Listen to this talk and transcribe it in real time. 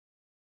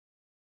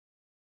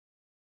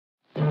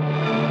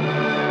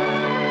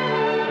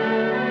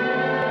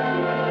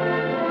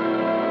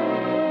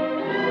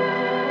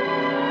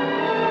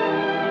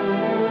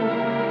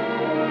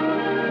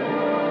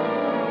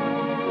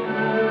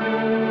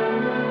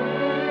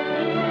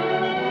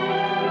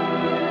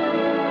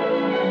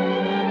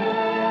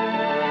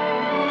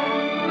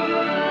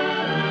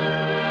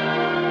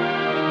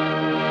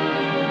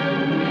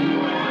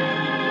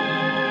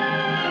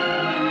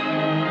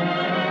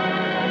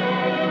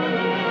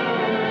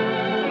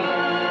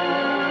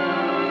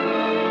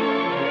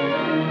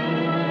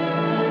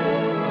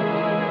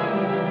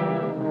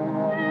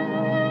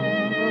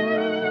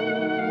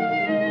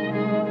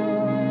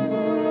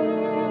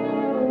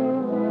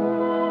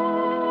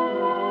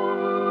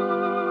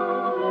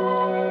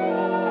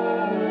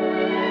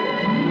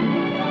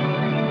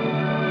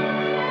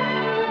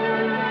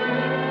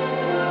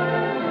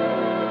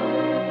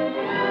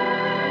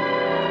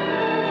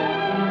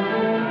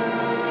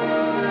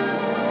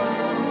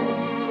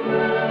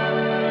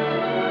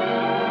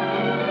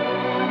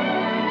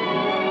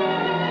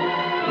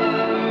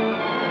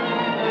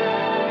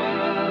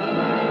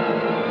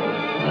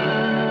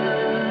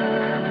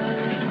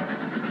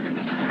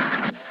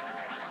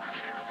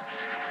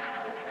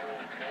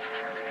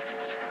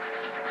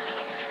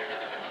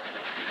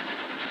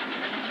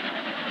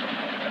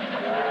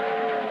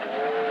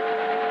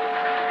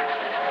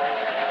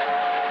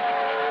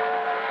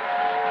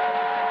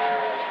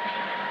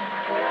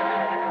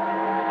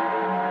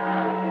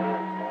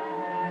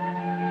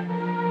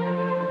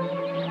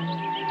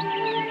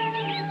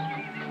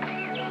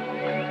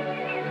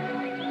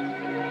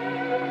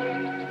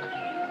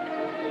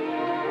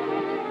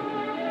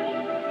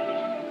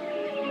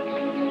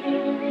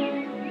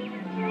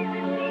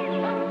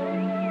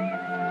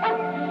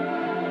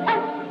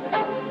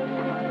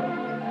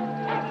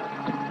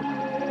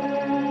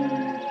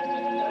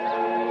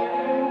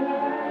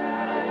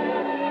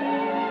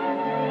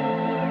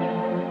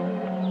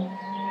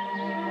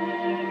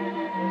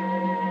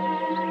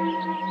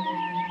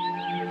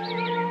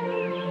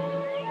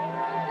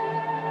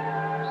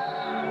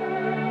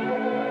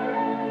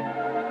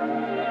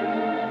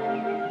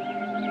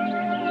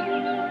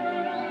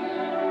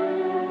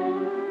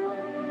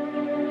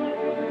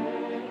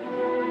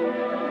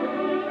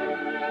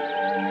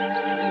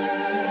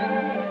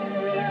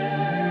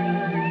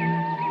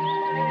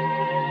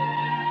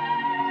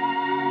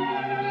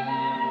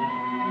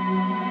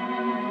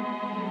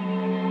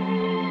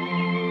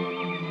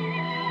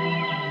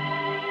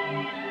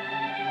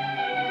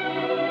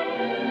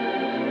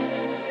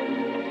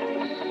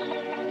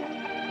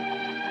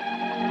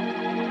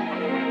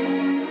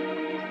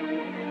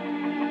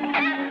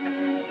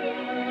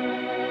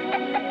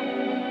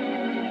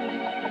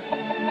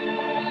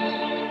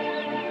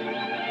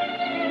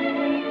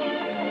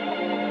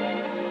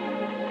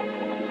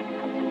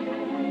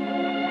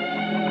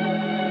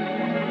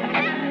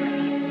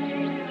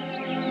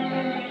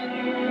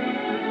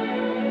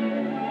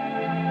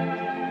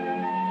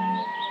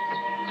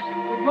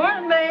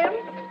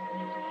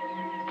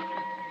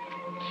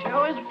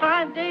Sure is a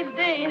fine day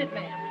today, ain't it,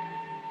 ma'am?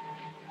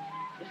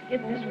 Just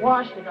getting this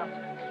washing up.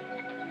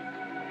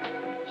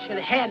 Should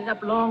have had it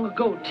up long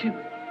ago, too.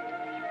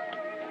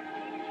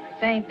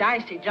 This ain't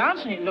Dicey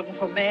Johnson you're looking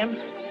for, ma'am.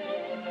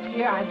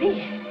 Here I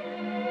be.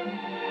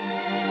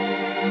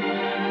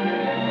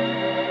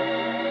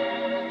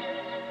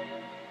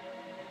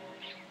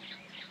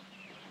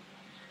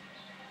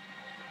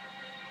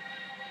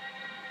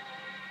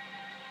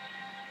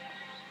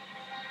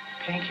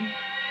 Pinky?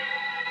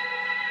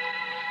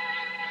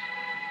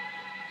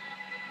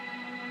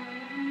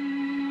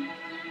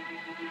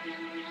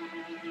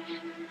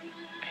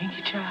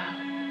 Pinky, child?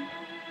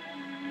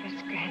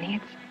 Yes,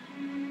 Granny,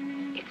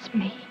 it's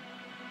me.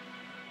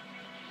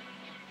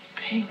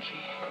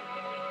 Pinky.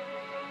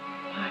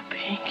 My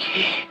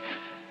Pinky.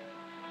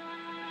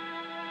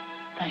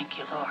 Thank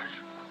you, Lord,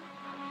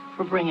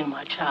 for bringing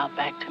my child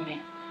back to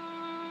me.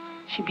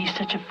 She be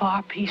such a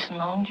far piece and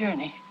long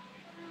journey.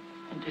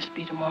 And this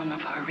be the morning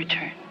of her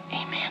return.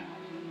 Amen.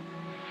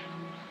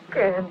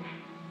 Granny.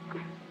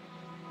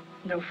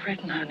 No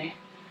fretting, honey,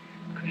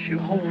 because you're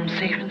home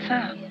safe and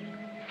sound.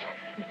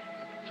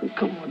 So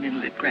come on in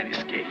and let Granny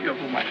scare you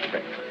over my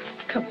breakfast.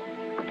 Come on.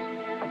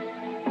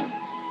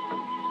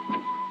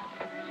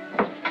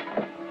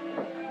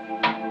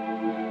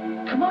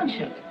 Come on,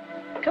 sugar.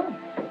 Come on.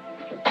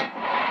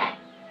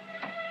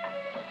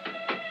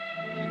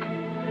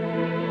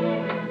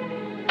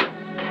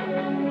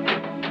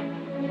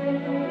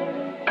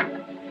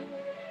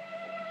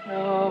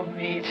 Oh,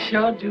 me, it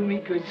sure do me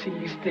good to see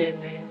you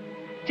standing there.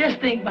 Just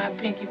think my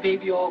Pinky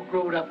baby all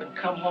growed up and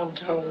come home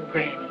to her old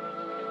Granny.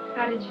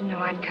 How did you know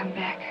I'd come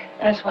back?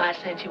 That's why I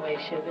sent you away,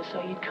 sugar,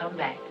 so you'd come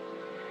back.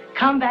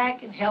 Come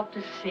back and help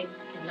the sick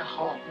and the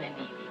halt and the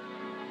needy.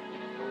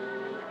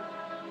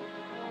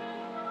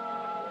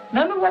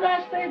 Remember what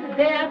I said the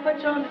day I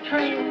put you on the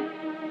train?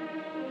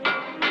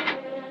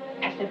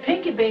 I said,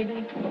 Pinky,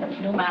 baby,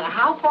 no matter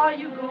how far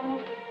you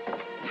go,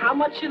 how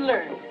much you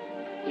learn,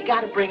 you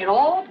got to bring it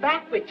all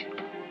back with you.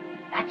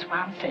 That's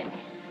why I'm sending you.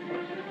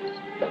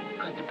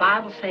 Because the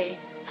Bible say,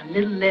 a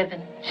little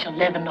leaven shall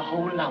leaven the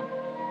whole lump.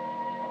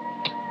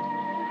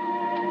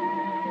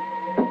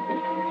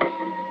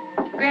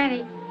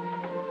 Granny.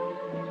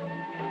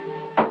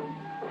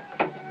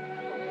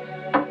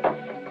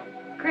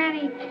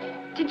 Granny,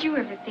 did you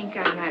ever think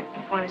I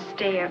might want to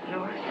stay up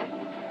north?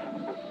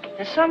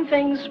 There's some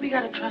things we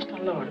got to trust the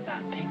Lord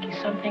about, Pinky.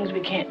 Some things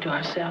we can't do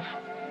ourselves.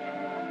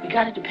 We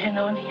got to depend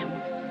on Him.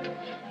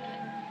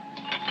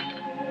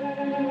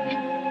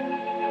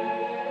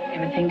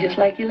 Everything just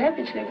like you left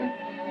it, sugar.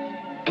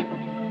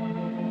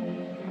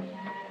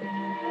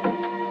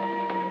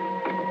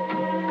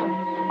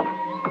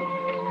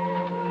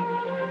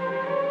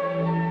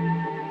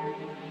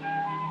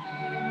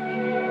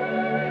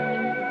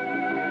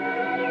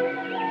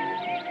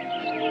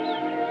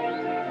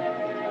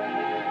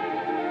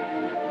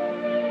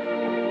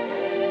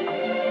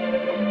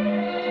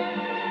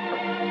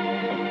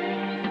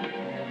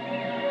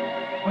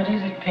 What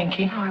is it,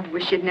 Pinky? Oh, I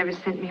wish you'd never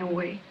sent me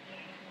away.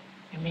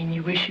 You mean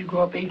you wish you grew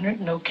up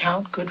ignorant, no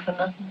count, good for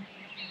nothing?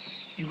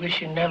 You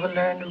wish you never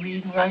learned to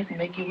read and write and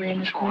make your way in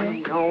the school? Oh,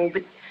 no,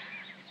 but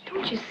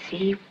don't you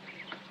see?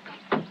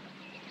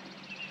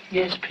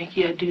 Yes,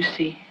 Pinky, I do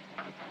see.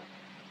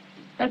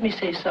 Let me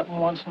say something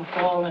once and for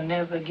all and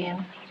never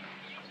again.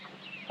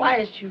 Why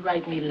is it you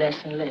write me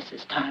less and less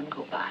as time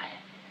go by?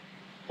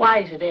 Why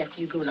is it after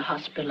you go to the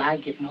hospital I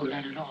get no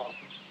letter at all?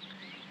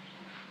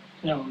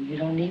 No, you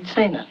don't need to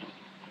say nothing.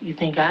 You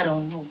think I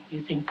don't know.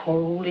 You think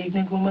poor old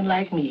ignorant woman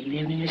like me,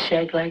 living in a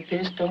shack like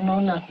this, don't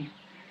know nothing.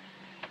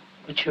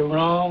 But you're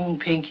wrong,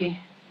 Pinky.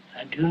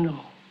 I do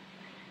know.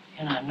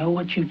 And I know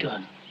what you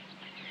done.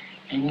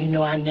 And you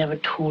know I never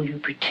told you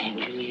pretend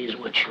you is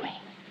what you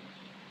ain't.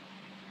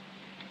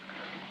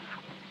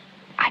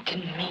 I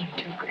didn't mean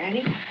to,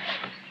 Granny.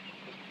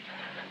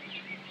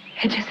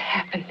 It just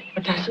happened.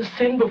 But that's a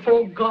sin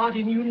before God,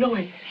 and you know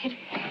it.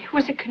 It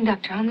was a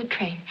conductor on the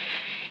train.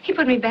 He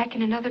put me back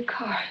in another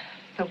car,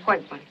 the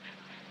white one.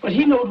 But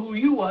he knowed who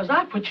you was.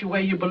 I put you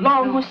where you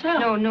belong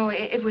myself. No,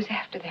 it was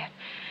after that,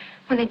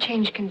 when they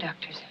changed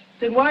conductors.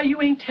 Then why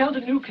you ain't tell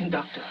the new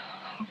conductor?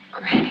 Oh,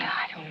 Granny,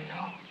 I don't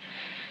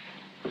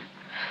know.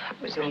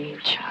 I was only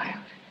a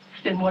child.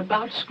 Then what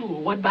about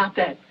school? What about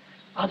that?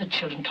 Other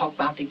children talk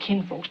about their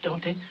kinfolks,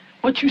 don't they?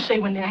 What you say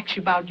when they ask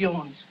you about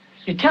yours?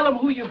 You tell them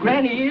who your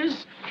granny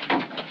is?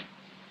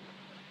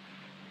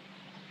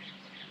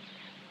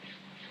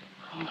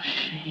 Oh,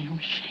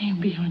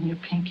 shame be on you,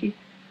 Pinky.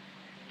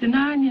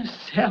 Denying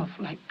yourself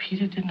like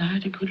Peter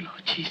denied the good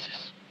Lord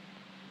Jesus.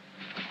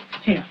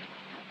 Here,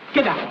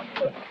 get down.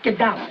 Get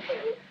down.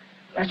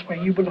 That's where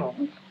you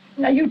belong.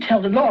 Now you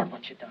tell the Lord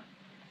what you done.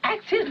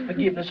 Ask His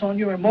forgiveness on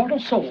your immortal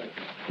soul.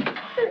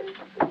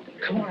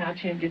 Come on out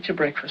here and get your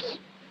breakfast.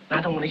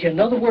 I don't want to hear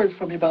another word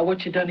from you about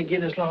what you done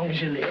again as long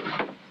as you live.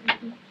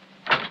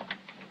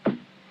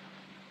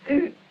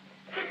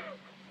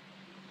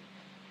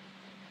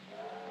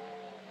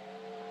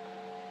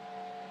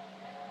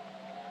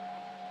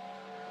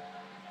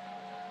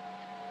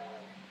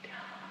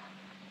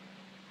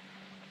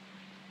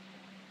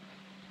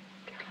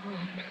 Tom.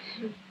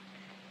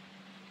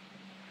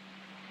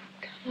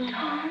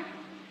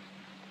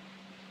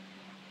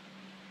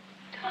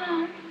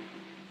 Tom.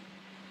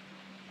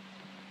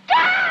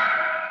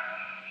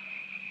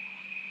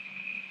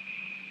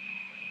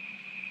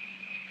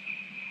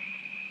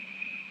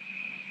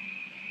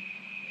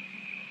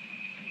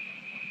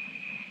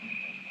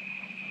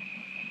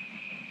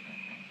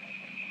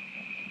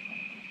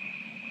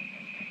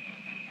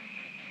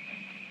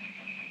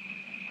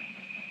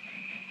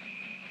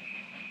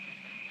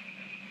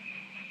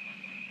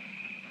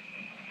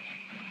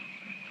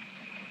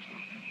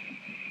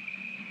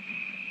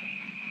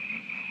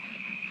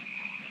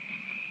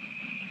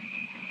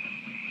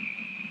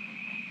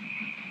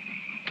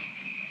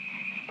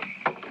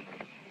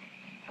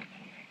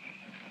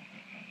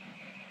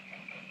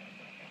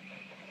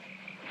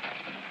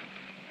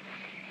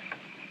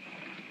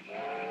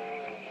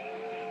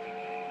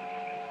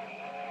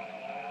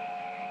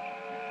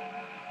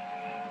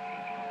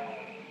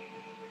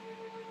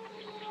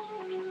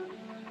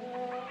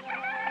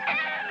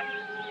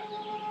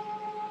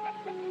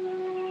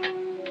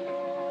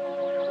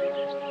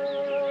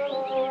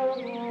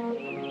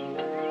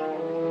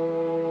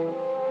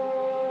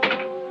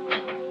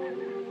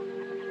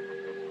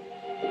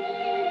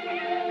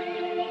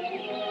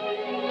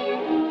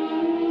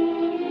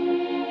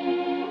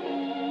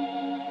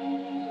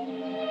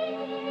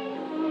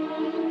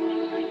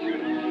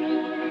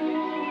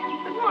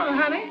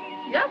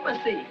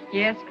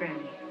 Yes, Granny.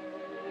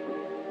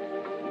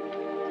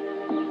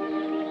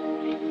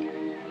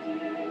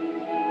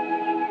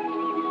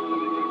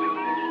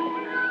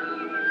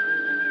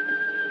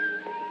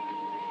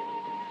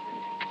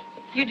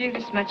 You do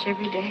this much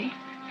every day?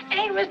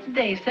 Ain't missed a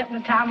day, except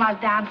the time I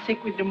was down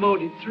sick with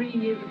pneumonia 3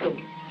 years ago.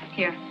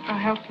 Here, I'll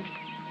help you.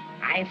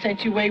 I ain't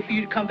sent you away for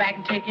you to come back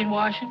and take in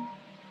washing.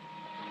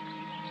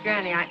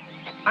 Granny,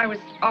 I was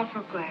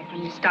awful glad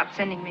when you stopped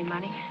sending me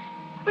money.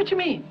 What you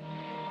mean?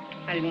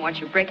 I didn't want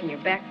you breaking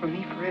your back for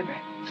me forever.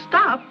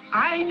 Stop?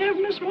 I ain't never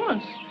missed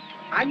once.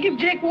 I give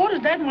Jake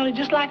Waters that money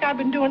just like I've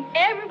been doing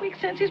every week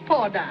since his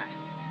pa died.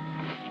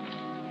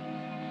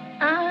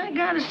 I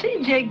gotta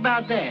see Jake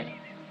about that.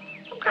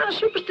 I'm kind of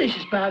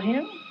superstitious about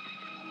him.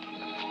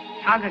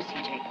 I'll go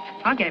see Jake.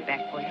 I'll get it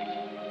back for you.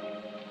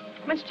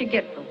 How much do you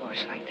get for a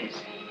wash like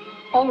this?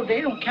 Oh,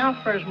 they don't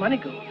count for as money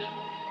goes.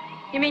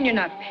 You mean you're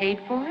not paid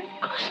for it?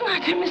 Of course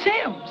not, to Miss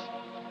Helms.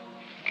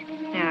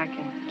 Now, I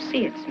can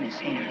see it's Miss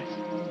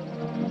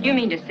Helms. You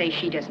mean to say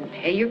she doesn't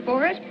pay you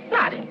for it?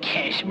 Not in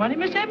cash money.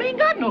 Miss Helms ain't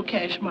got no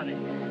cash money.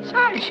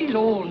 Besides, she's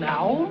old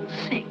now, old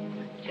and sick.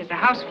 She has a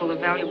house full of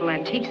valuable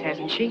antiques,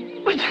 hasn't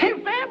she? But they're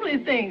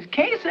family things.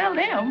 Can't sell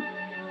them.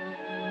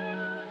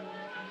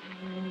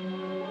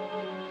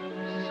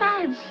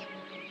 Besides,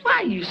 why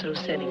are you so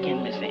set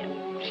again, Miss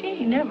Helms? She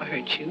ain't never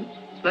hurt you.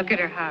 Look at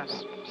her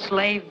house.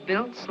 Slave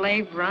built,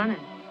 slave run,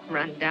 and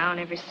run down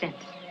ever since.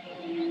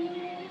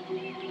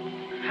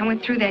 I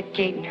went through that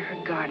gate into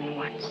her garden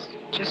once,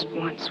 just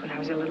once when I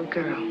was a little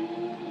girl.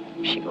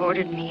 She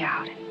ordered me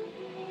out.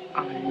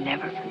 I'll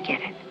never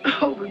forget it.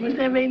 Oh, but Miss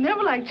Helms ain't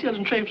never liked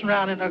children traipsing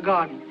around in her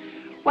garden.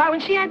 Why, when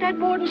she had that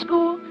boarding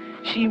school,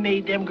 she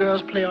made them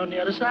girls play on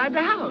the other side of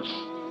the house.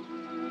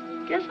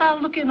 Guess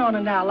I'll look in on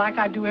her now like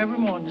I do every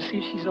morning to see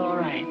if she's all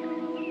right.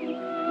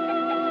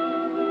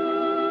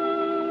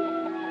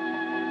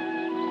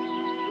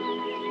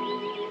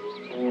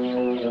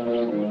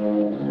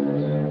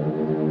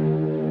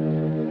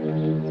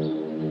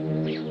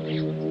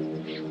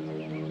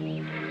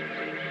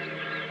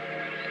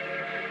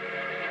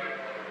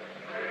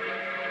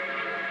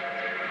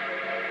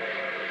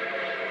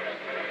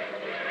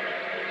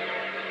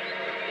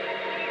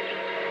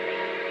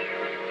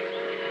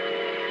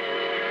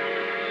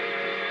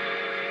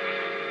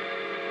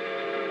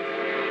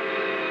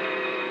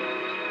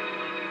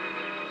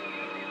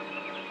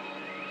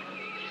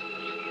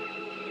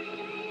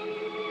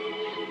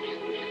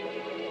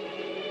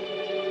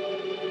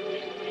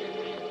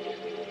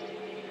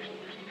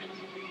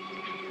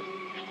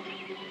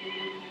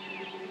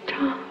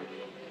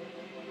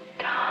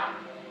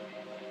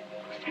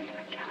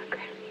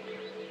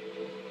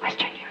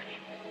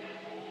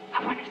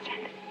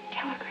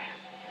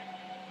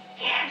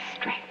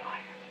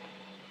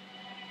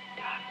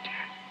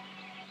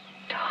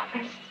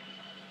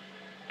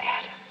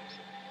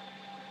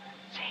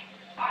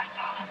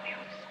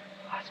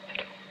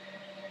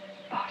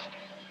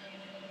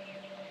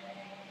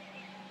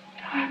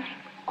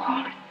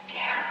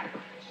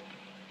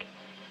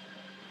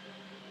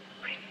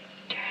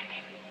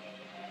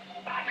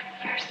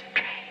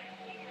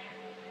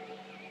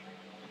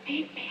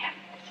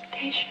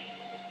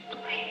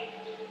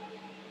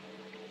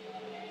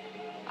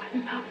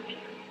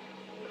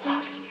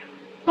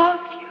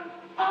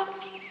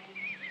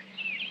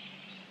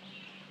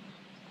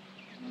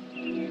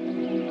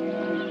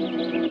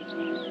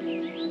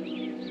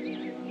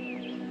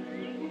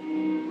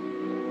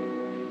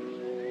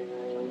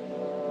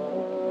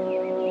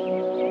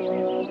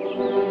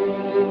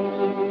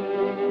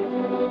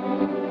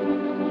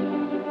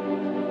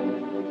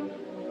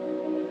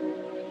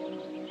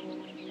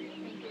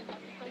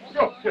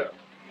 Sure, sure.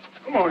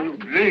 Come on, you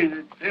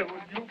lazy devil,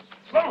 you.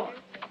 Come on.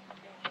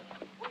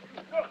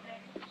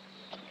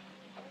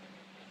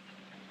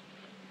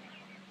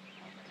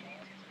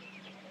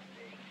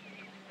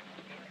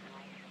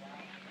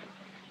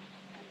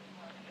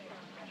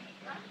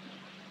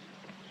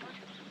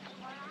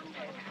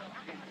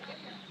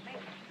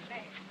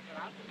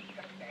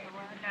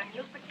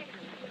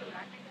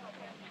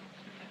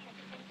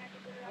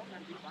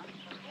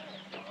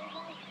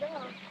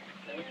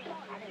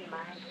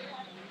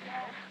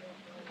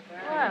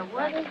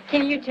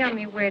 Can you tell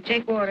me where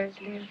Jake Waters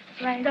lives?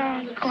 Right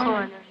down the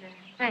corner.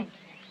 Thank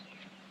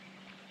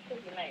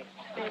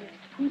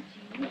you.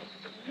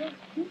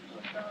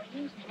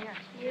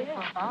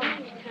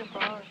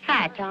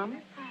 Hi,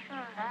 Tom.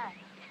 Hi.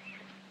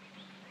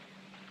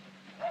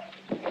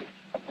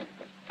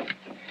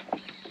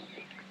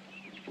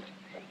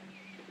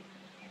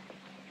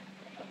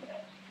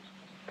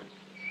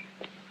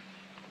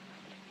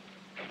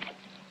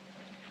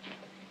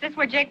 Is this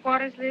where Jake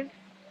Waters lives?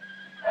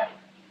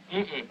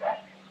 Mm-mm.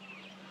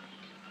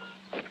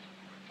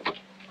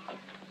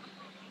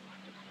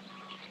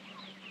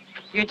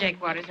 You're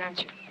Jake Waters,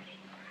 aren't you?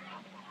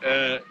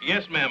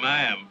 Yes, ma'am,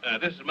 I am.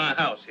 This is my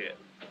house here.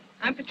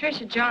 I'm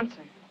Patricia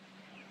Johnson.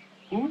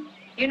 Who?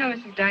 You know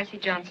Mrs. Dicey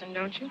Johnson,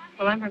 don't you?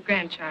 Well, I'm her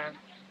grandchild.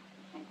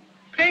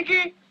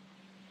 Pinky?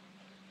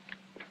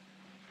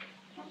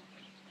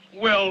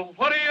 Well,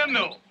 what do you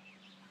know?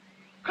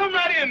 Come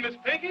right in, Miss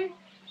Pinky.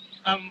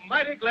 I'm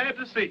mighty glad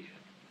to see you.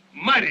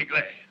 Mighty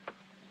glad.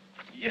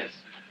 Yes.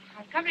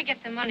 I've come to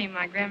get the money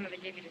my grandmother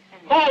gave you to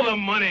send me. All the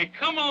money.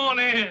 Come on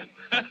in.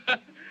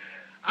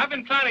 I've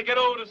been trying to get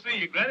over to see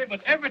you, Granny,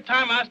 but every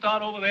time I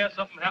start over there,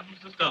 something happens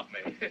to stop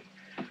me.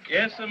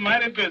 Yes, I'm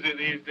mighty busy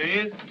these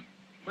days.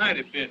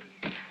 Mighty busy.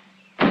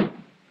 Well,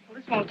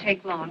 this won't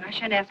take long. I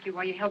shan't ask you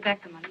why you held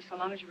back the money so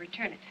long as you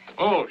return it.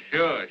 Oh,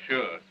 sure,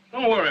 sure.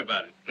 Don't worry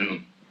about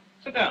it.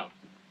 Sit down.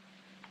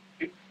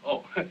 You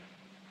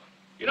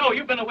know,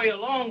 you've been away a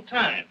long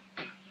time.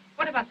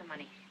 What about the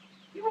money?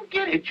 You'll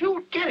get it.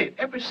 You'll get it.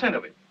 Every cent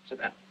of it. Sit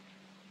down.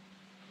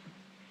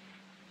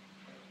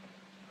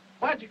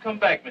 Why'd you come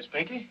back, Miss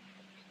Pinky?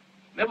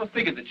 Never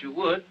figured that you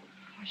would.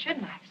 Why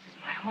shouldn't I? This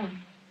is my home.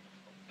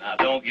 Now,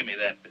 don't give me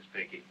that, Miss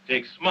Pinky.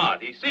 Jake's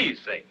smart. He sees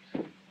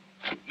things.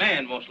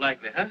 Man, most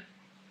likely, huh?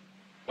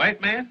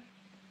 White man?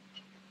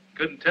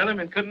 Couldn't tell him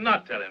and couldn't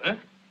not tell him, huh?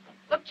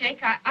 Look, Jake,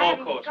 I Oh,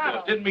 of course.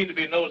 Didn't mean to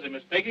be nosy,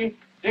 Miss Pinky.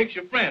 Jake's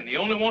your friend. He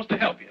only wants to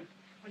help you.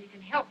 Well, you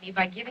can help me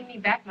by giving me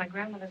back my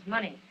grandmother's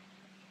money.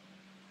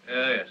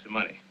 Yes, the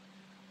money.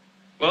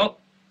 Well,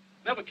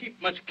 never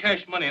keep much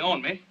cash money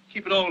on me.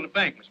 Keep it all in the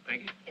bank, Miss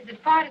Pinky. Is it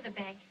far to the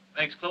bank?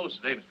 Bank's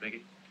closed today, Miss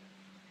Pinky.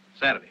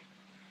 Saturday.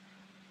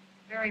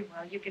 Very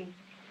well. You can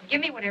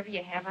give me whatever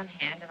you have on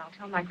hand, and I'll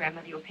tell my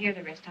grandmother you'll pay her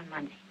the rest on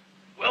Monday.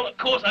 Well, of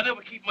course, I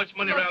never keep much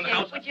money around the Jake,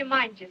 house. would you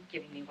mind just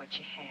giving me what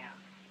you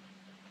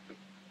have?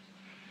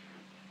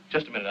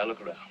 Just a minute, I'll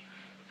look around.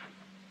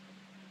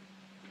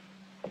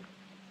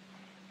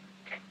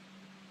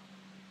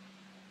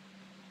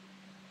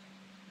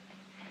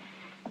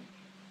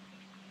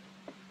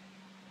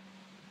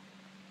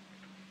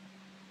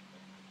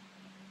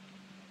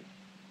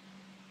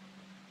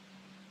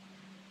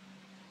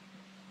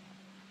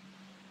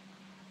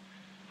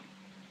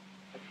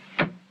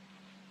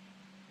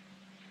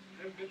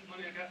 Every bit of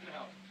money I got in the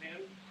house, 10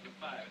 and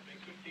 5, it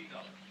makes $15.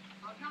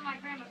 I'll tell my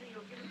grandmother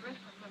you'll give us the rest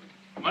on Monday.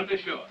 Monday,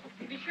 sure.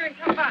 Be sure and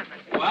come by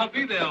Monday. Well, I'll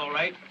be there, all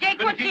right. Jake,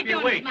 Better what keep you me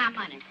doing awake. with my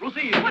money?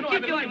 Rosie, What you know you I've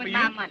been doing looking with for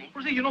my you. money?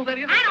 Rosie, you know that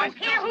is I don't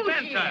care who she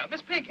is. grandchild.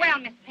 Miss Pinky. Well,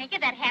 Miss Pinky,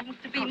 that happens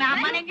to be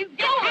my money, and you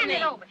just hand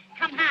it over.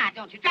 Come high,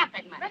 don't you? Drop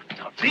that money.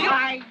 See ya.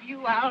 Why,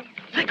 you out.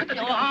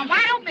 Your arm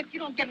wide open if you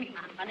don't give me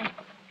my money.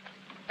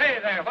 Hey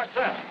there, what's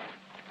that?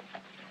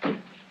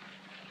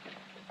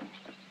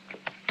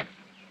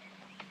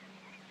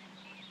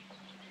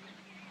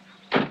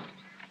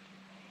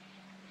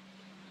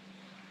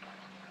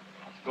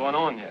 What's going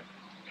on here?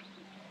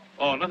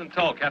 Oh, nothing at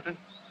all, Captain.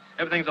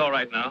 Everything's all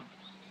right now.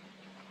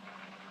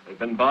 They've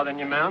been bothering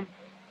you, ma'am?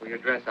 Pull your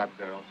dress up,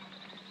 girl.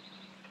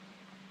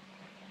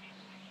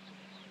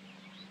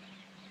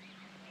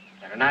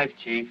 Got a knife,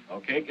 Chief.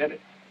 Okay, get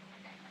it.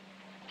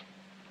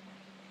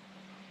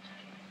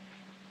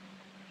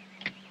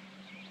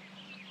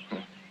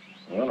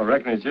 Well, I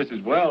reckon it's just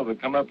as well to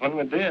come up when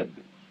we did.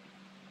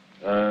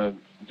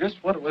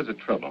 Just what was the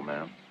trouble,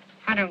 ma'am?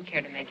 I don't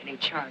care to make any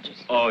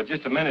charges. Oh,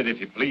 just a minute, if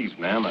you please,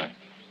 ma'am.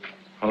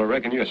 I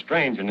reckon you're a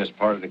stranger in this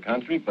part of the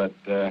country, but,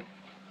 well,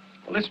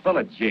 this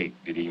fella Jake,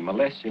 did he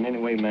molest you in any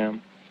way,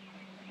 ma'am?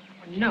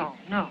 Well,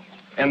 no.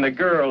 And the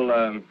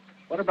girl,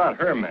 what about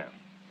her, ma'am?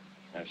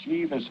 Now, if she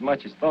even so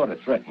much as thought of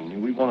threatening you,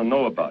 we want to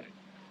know about it.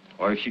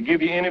 Or if she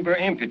give you any of her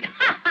impudence.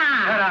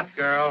 Shut up,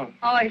 girl.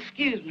 Oh,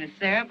 excuse me,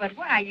 sir, but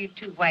why are you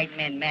two white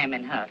men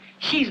mamming her?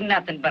 She's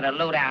nothing but a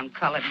low-down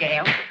colored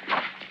gal.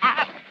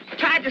 I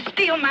tried to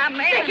steal my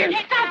man.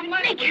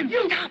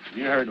 Stop.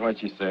 You heard what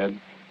she said.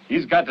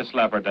 He's got to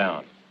slap her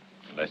down.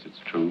 Unless it's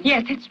true.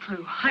 Yes, it's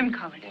true. I'm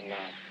colored.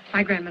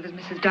 My grandmother's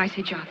Mrs.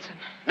 Dicey Johnson.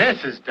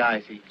 Mrs.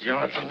 Dicey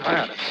Johnson. I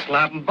ought to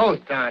slap them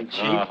both down,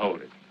 Chief. Now,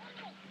 hold it.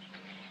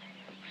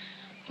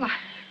 Well,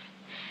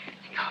 I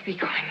think I'll be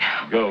going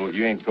now. Go.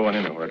 You ain't going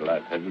anywhere till I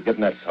tell you. Get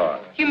in that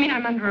car. You mean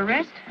I'm under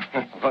arrest?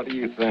 What do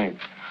you think?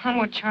 On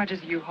what charges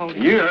are you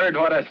holding? You heard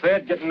what I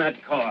said. Get in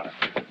that car.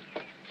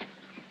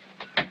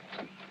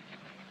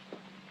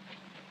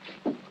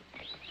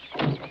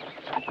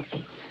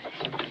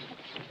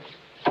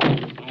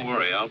 Don't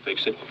worry, I'll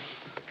fix it.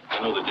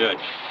 I know the judge.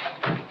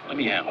 Let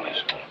me handle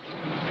this.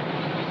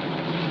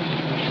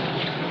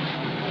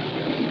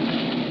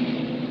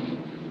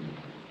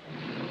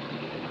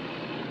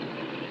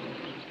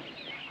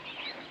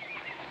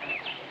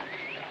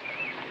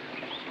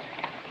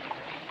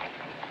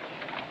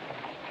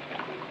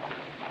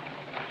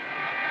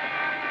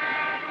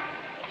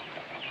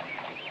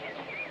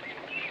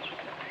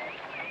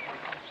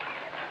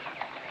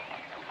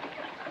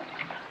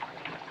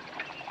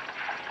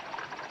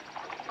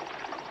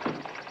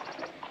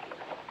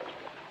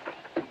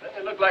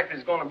 Like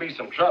there's going to be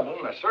some trouble,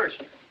 and I searched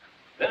her.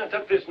 Then I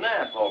took this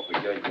knife off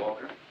with Judge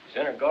Walker. It's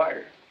in her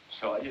garter.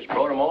 So I just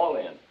brought them all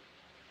in. Is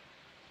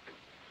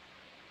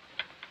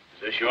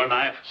this your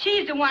knife?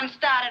 She's the one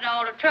started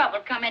all the trouble,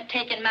 coming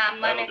taking my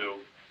money. That'll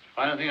do.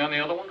 Find anything on the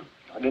other one?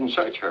 I didn't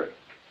search her.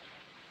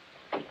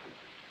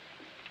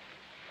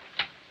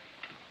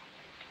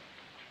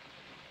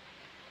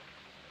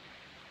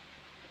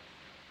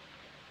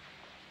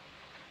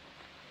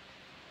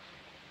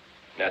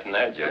 Nothing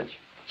there, Judge.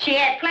 She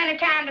had plenty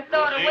of time to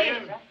throw it away,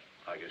 Jeanne, sir.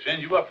 I can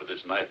send you up for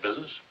this knife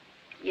business.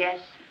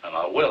 Yes. And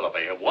I will if I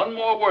hear one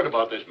more word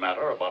about this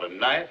matter, about a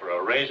knife or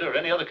a razor or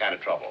any other kind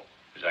of trouble.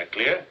 Is that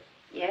clear?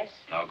 Yes.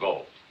 Now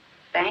go.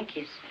 Thank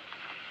you,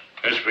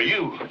 sir. As for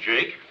you,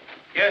 Jake.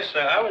 Yes, sir.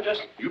 I was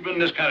just... You've been in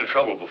this kind of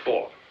trouble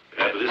before.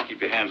 After this,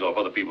 keep your hands off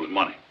other people's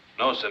money.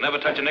 No, sir. Never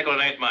touch a nickel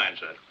that ain't mine,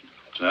 sir.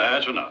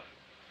 That's enough.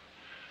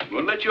 I'm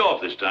going to let you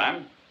off this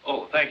time.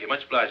 Oh, thank you.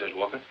 Much obliged, Judge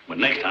Walker. But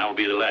next time will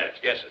be the last.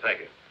 Yes, sir.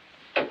 Thank you.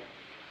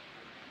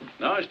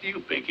 Now, it's to you,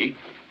 Pinky.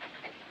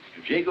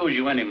 If Jake owes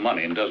you any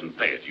money and doesn't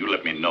pay it, you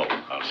let me know.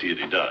 I'll see that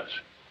he does.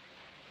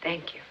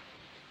 Thank you.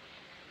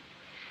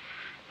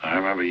 I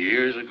remember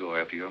years ago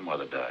after your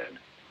mother died.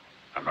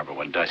 I remember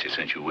when Dicey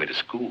sent you away to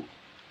school.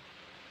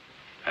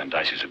 And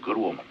Dicey's a good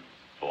woman.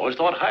 I've always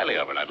thought highly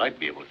of her, and I'd like to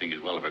be able to think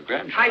as well of her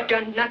grandchild. I've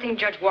done nothing,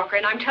 Judge Walker,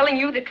 and I'm telling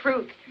you the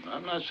truth.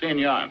 I'm not saying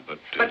you aren't, but...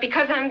 But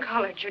because I'm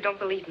colored, you don't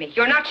believe me.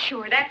 You're not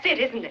sure. That's it,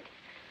 isn't it?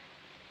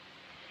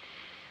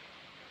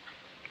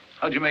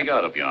 How'd you make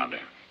out up yonder?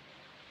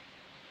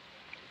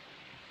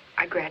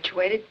 I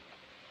graduated.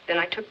 Then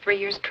I took 3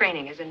 years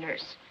training as a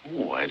nurse.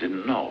 Oh, I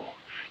didn't know.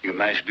 You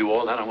managed to do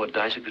all that on what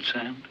Dicey could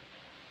send?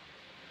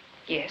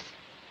 Yes.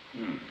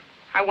 Hmm.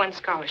 I won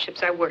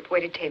scholarships. I worked,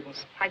 waited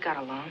tables. I got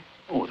along.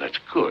 Oh, that's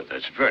good.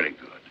 That's very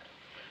good.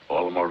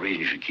 All the more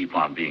reason you should keep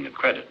on being a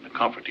credit and a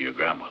comfort to your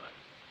grandmother.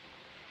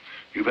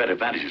 You've had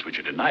advantages which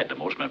are denied to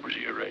most members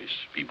of your race.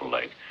 People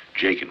like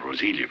Jake and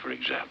Roselia, for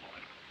example.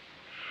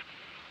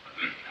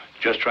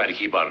 Just try to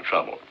keep out of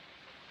trouble.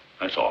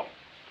 That's all.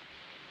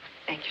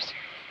 Thank you, sir.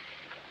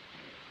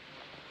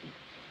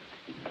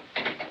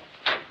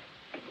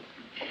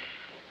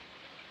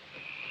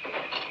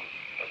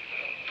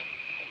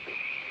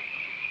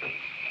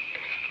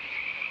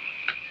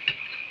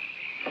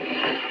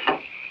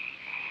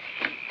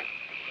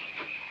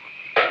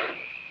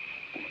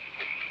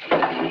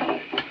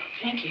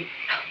 Pinky,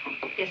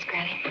 Yes,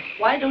 Granny.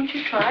 why don't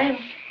you try and...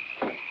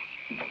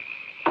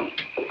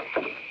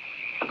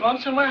 Going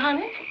somewhere,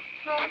 honey?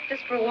 Oh,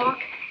 just for a walk.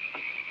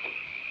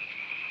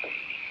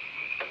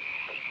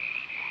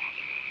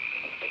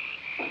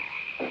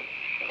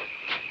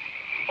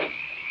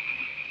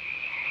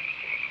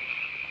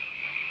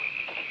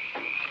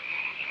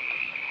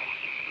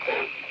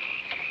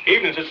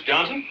 Evening, Sister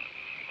Johnson.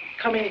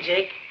 Come in,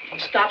 Jake. And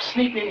stop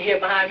sneaking in here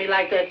behind me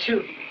like that,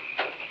 too.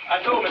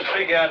 I told Miss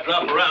Pinky I'd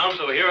drop around,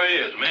 so here he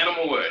is. Man of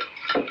my word.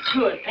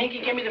 Good.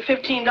 Pinky, give me the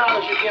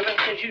 $15 you given.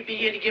 Said you'd be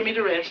here to give me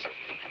the rest.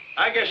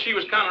 I guess she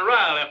was kind of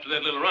riled after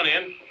that little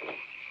run-in.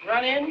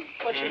 Run in?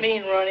 What you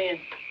mean, run in?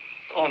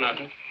 Oh,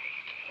 nothing.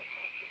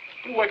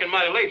 You're working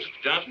mighty late, Sister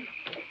Johnson.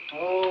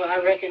 Oh,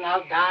 I reckon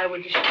I'll die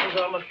with the shoes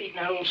on my feet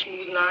and that old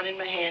smooth line in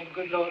my hand.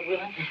 Good Lord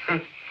willing.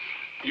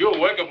 You're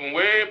working from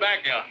way back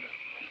yonder.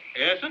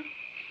 Yes, sir?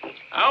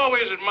 I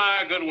always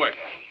admire good work.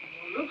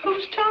 Well, look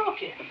who's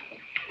talking.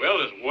 Well,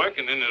 there's work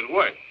and then there's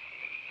work.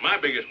 My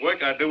biggest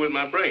work I do with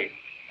my brain.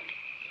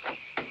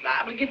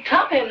 Liable to get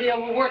top-heavy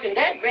overworking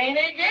that brain,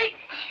 eh, Jake?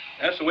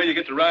 That's the way you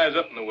get to rise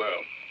up in the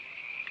world.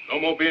 No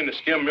more being the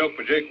skim milk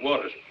for Jake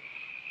Waters.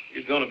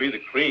 He's gonna be the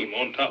cream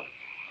on top.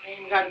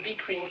 Ain't got to be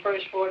cream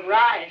first for it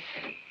rise.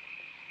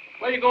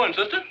 Where you going,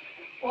 sister?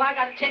 Well, I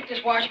got to take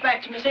this wash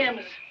back to Miss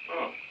Emma's.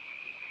 Oh.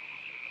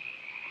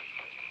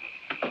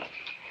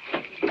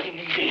 Give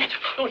me that.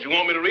 Don't you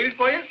want me to read it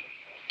for you?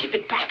 Give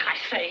it back, I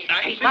say.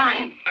 I can It's see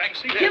mine. that. I can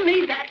see that. Give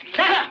me that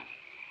letter.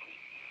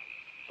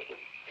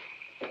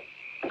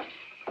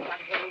 I'm not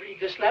going to read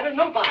this letter.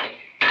 Nobody.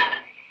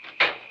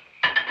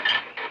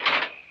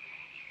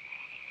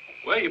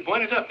 Well, you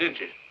pointed up, didn't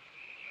you?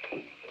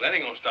 Well, that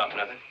ain't gonna stop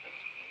nothing.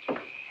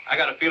 I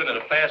got a feeling that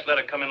a fast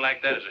letter coming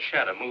like that is a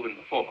shadow moving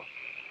before.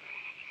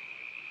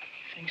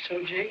 Think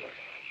so, Jake?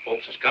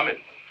 Folks is coming.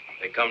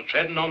 They come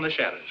treading on the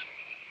shadows.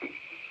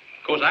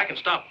 Of course, I can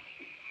stop him.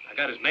 I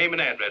got his name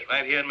and address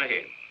right here in my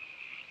head.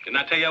 Didn't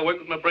I tell you I work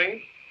with my brain?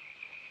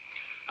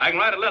 I can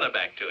write a letter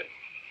back to him.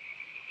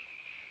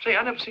 Say,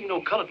 I never seen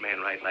no colored man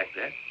write like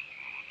that.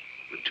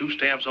 With 2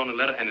 stamps on the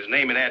letter and his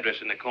name and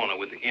address in the corner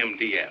with the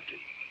MD after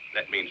it.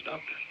 That means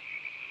doctor.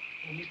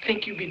 And you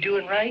think you be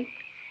doing right?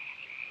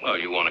 Well,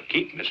 you want to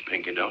keep Miss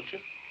Pinky, don't you?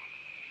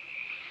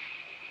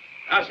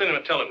 I'll send him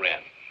a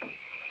telegram.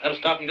 That'll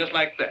stop him just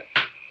like that.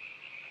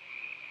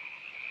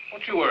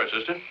 Don't you worry,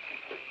 sister.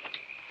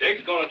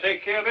 Jake's going to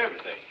take care of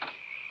everything.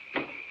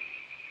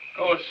 Of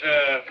course,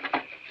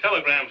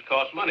 telegrams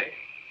cost money.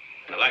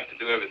 And I like to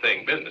do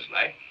everything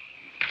businesslike.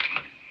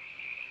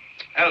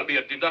 That'll be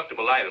a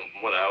deductible item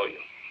from what I owe you.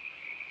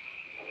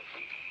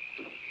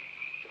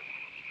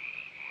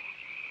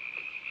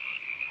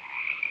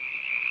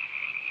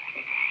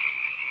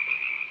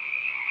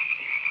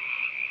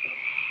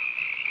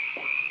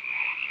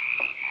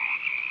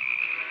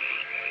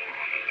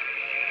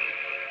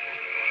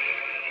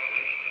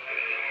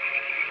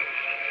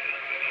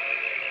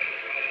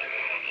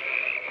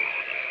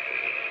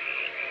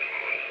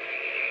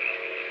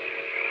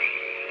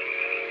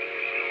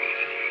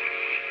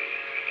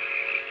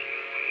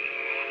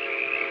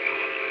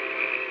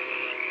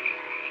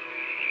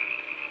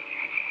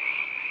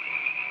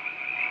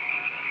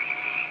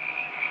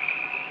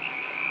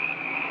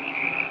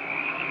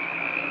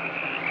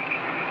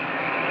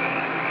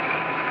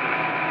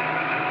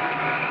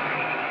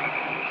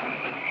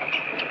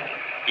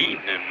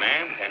 Evening,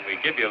 ma'am. Can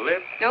we give you a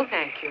lift? No,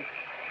 thank you.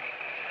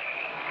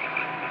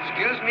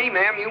 Excuse me,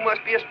 ma'am, you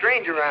must be a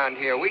stranger around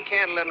here. We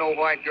can't let no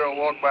white girl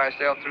walk by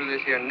herself through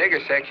this here nigger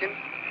section.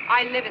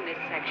 I live in this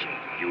section.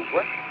 You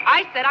what?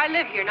 I said I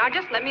live here. Now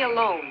just let me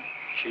alone.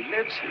 She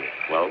lives here.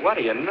 Well, what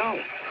do you know?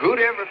 Who'd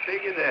ever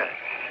figure that?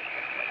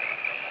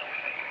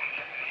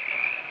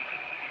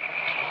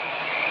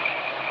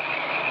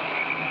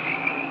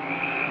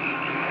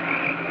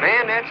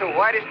 Man, that's the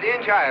whitest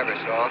dinge I ever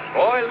saw.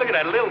 Boy, look at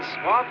that little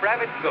swamp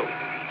rabbit go.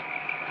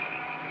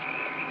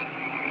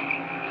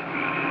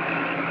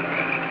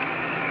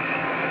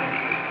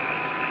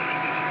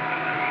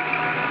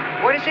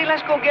 What do you say?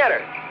 Let's go get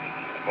her.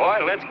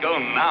 Boy, let's go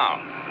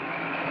now.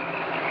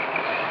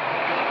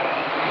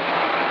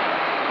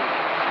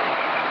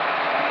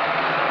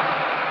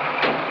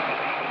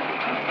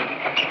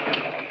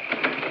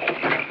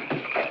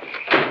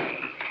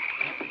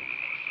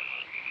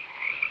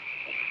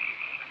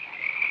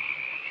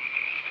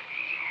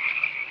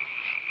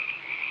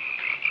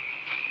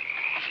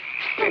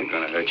 We ain't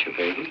gonna hurt you,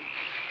 baby.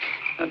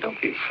 Now, don't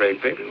be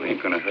afraid, baby. We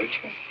ain't gonna hurt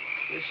you.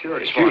 You sure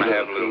Just want to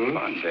have a little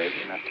fun, baby.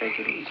 Now, take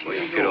it easy. Well,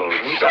 you Get over go.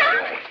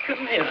 it.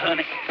 Come here,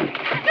 honey.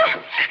 No,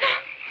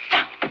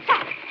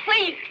 stop,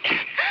 please.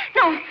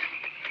 No.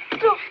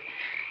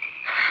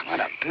 What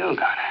a build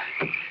on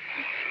her.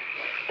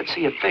 Let's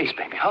see your face,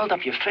 baby. Hold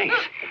up your face.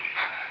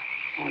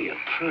 Oh, you're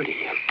pretty.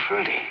 You're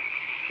pretty.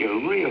 You're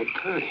real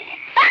pretty.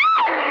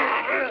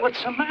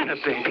 What's the matter,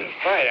 baby?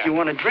 You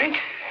want a drink?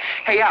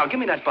 Hey, Al, give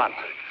me that bottle.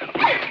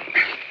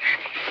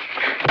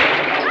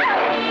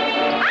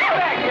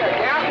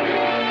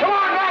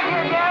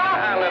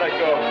 Let her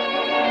go.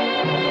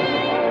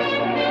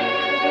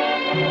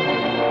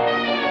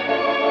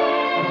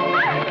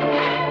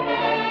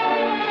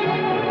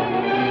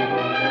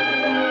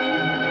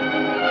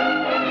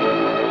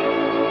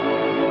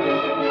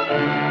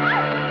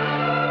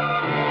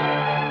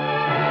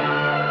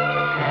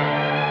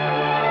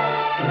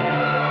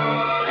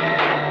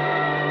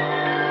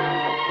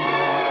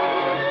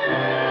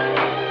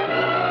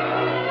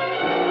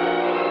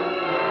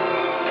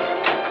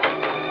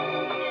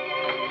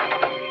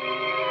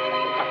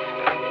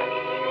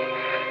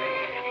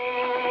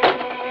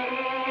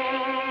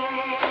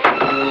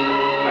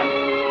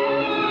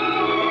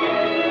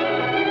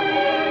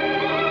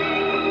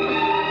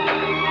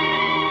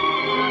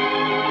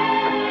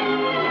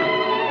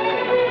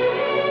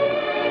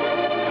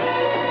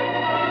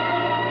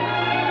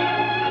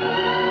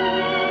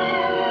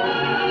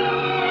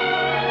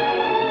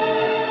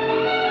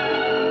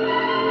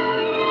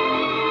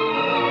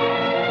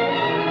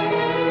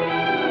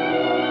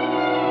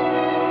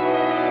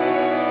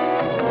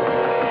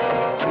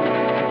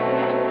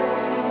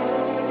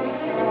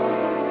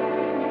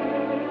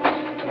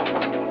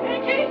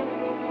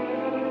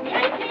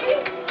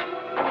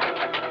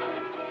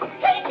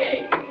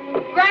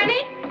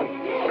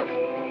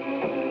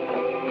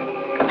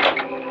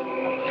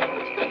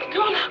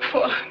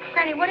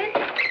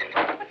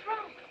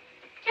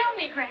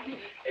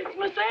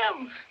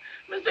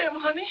 Miss M,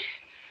 honey.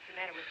 What's the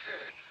matter with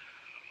her?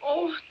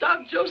 Oh,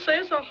 Doc Joe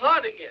says her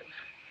heart again.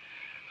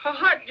 Her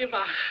heart give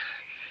out.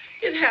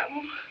 It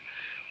happened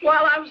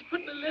while I was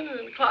putting the linen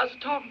in the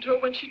closet talking to her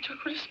when she took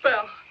her to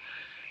spell.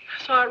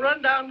 So I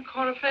run down the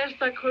corner fast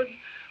as I could,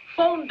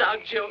 phoned Doc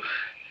Joe.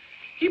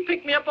 He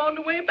picked me up on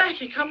the way back.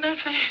 He come that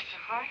fast.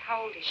 Her heart?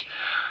 How old is she?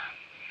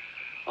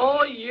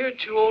 Oh, a year or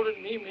two older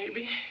than me,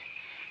 maybe.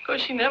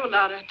 Because she never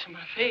allowed that to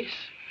my face.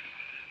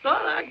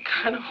 Lord, I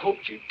kind of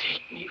hoped you'd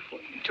take me before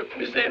you took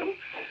Miss M.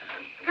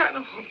 I kind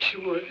of hoped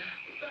you would.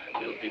 Thy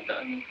will be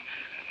done.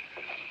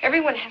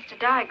 Everyone has to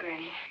die,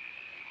 Granny.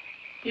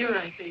 You're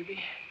right, baby.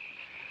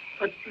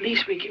 But the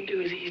least we can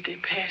do is ease their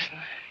passing.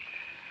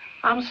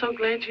 I'm so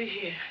glad you're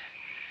here.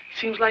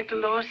 Seems like the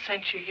Lord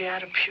sent you here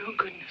out of pure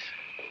goodness.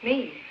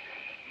 Me?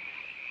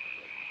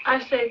 I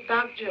said,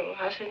 Doc Joe,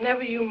 I said,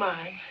 never you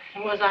mind.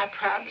 And was I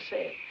proud to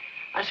say it?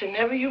 I said,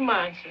 never you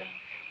mind, sir.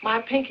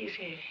 My Pinky's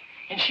here,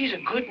 and she's a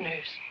good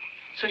nurse.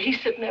 So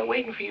he's sitting there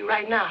waiting for you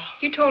right now.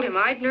 You told him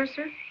I'd nurse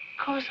her?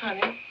 Of course,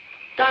 honey.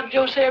 Doc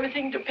Joe said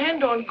everything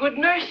depends on good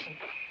nursing.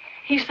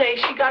 He says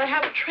she got to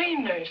have a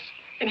trained nurse.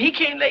 And he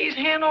can't lay his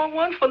hand on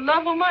one for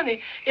love or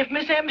money if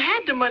Miss M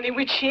had the money,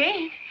 which she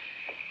ain't.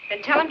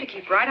 Then tell him to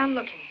keep right on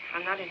looking.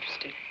 I'm not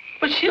interested.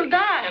 But she'll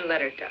die. And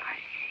let her die.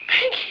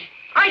 Pinky.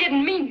 I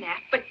didn't mean that,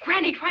 but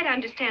Granny, try to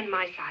understand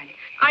my side.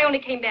 I only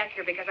came back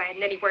here because I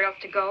hadn't anywhere else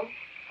to go.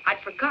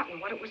 I'd forgotten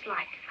what it was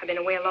like. I've been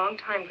away a long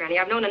time, Granny.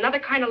 I've known another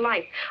kind of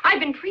life.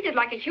 I've been treated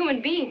like a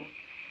human being.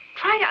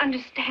 Try to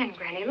understand,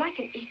 Granny, like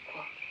an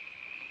equal.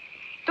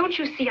 Don't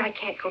you see I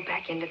can't go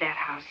back into that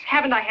house?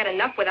 Haven't I had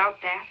enough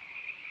without that?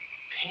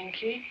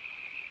 Pinky,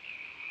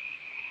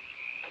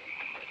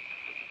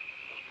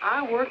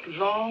 I worked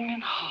long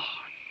and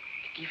hard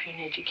to give you an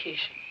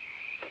education.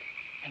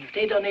 And if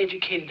they done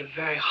educated the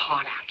very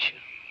heart out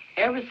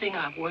you, everything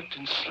I've worked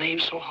and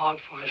slaved so hard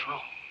for is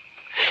wrong.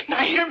 Now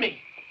hear me.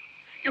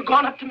 You're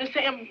going up to Miss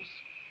M's.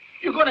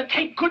 You're going to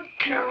take good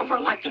care of her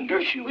like the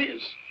nurse you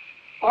is.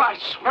 Or I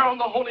swear on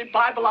the Holy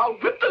Bible, I'll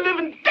rip the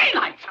living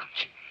daylights out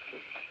you.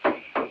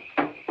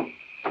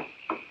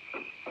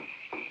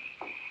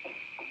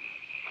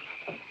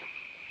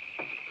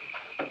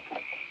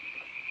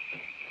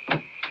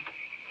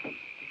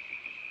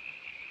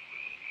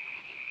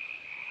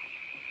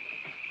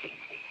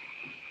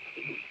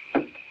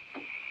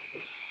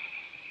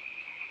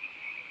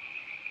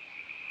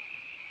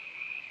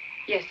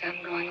 Yes,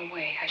 I'm going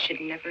away. I should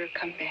never have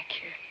come back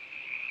here.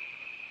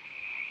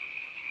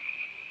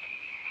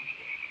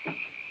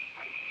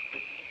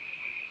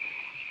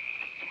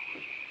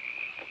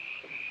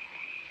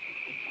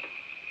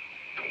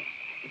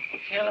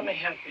 Here, let me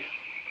help you.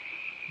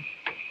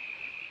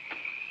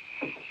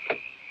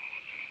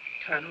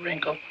 Kind of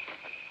wrinkle.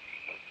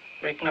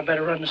 Reckon I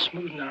better run the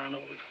smoothing iron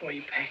over it before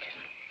you pack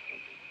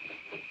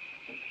it.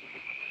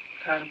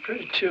 Kind of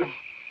pretty, too.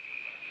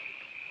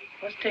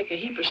 Must take a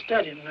heap of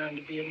study to learn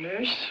to be a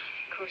nurse.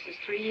 Of course, it's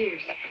 3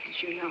 years,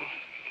 as you know.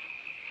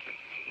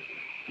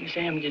 Miss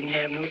M didn't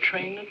have no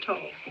training at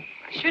all.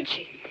 Why should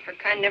she? Her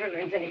kind never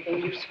learns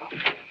anything useful.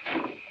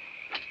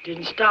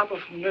 Didn't stop her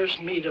from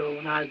nursing me, though,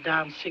 when I was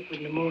down sick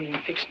with pneumonia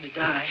and fixing to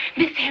die.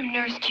 Miss M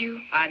nursed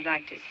you? I'd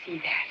like to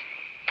see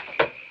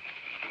that.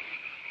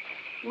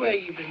 Where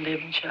you been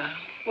living, child?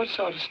 What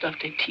sort of stuff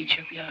they teach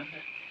up yonder?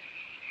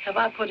 Have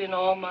I put in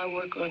all my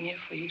work on you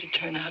for you to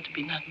turn out to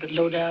be nothing but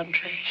low-down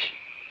trash?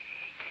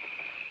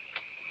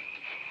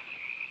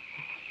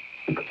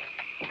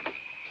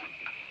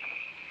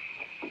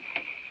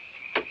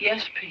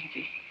 Yes,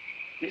 Pinky.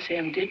 Miss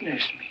M did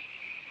nurse me.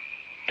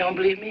 Don't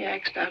believe me?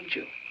 Ask Doc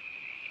Joe.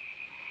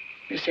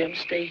 Miss M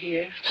stay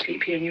here,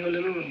 sleep here in your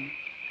little room.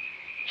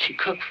 She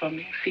cook for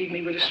me, feed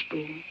me with a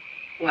spoon,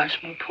 wash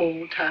my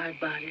poor, tired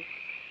body,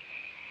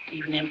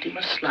 even empty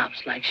my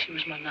slops like she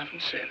was my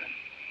loving servant.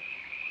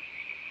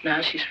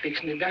 Now she's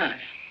fixing to die.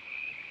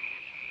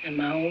 And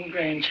my own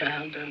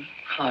grandchild done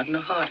hardened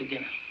her heart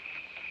again.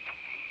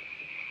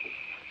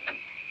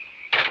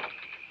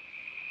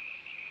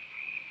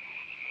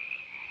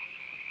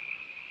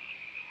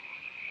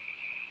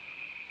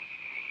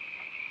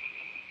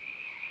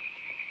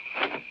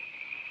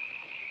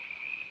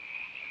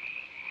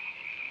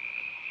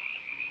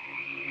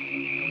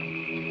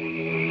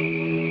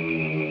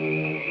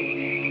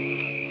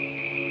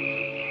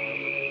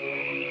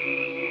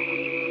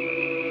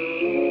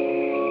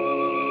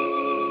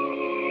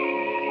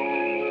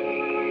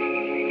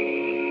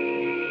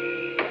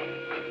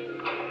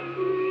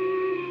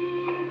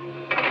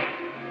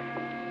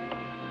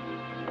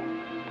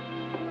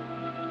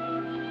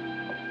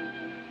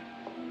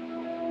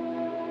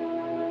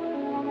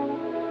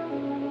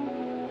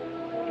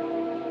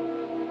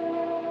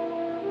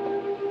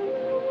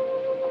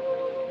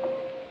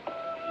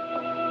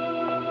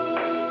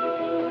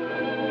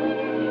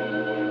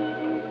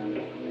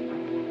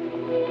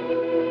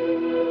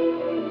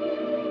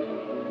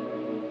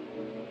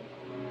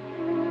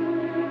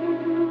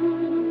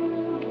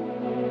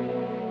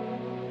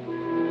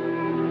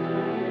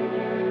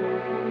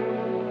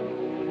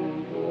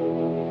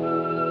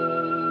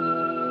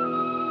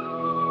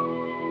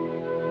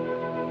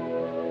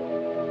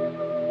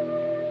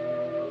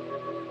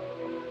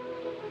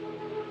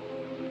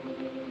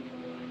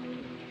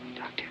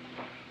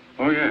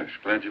 Oh, yes.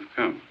 Glad you've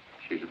come.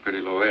 She's a pretty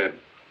low ebb.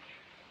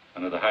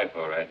 Under the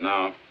hypo right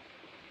now.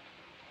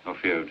 No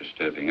fear of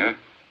disturbing her.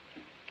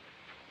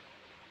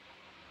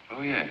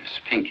 Oh, yes.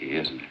 Pinky,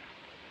 isn't it?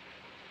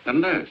 The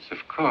nurse, of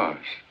course.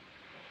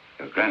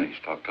 Your granny's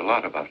talked a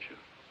lot about you.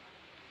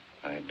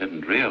 I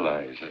didn't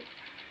realize that.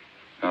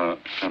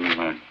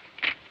 Some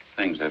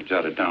things I've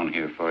jotted down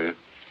here for you.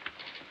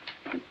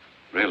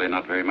 Really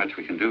not very much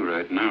we can do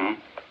right now.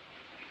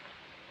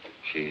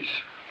 She's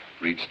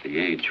reached the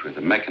age where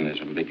the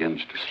mechanism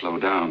begins to slow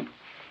down.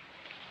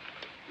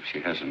 If she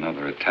has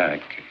another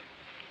attack.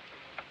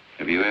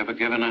 Have you ever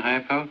given a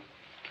hypo?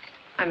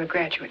 I'm a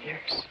graduate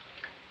nurse.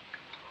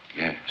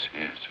 Yes,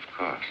 of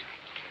course.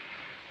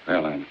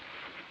 Well, I'm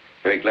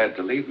very glad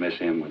to leave Miss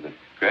M with a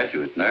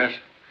graduate nurse.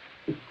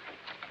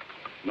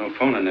 No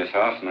phone in this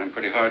house, and I'm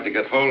pretty hard to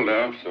get hold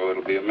of, so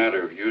it'll be a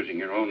matter of using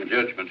your own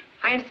judgment.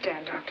 I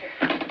understand, Doctor.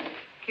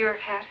 Your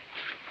hat?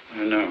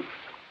 No.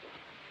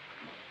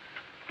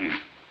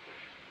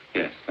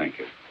 Yes, thank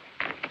you.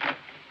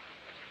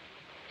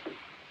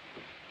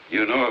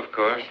 You know, of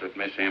course, that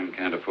Miss M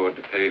can't afford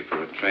to pay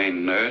for a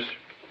trained nurse.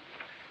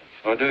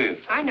 Or do you?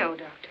 I know,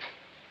 Doctor.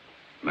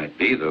 Might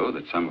be, though,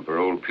 that some of her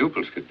old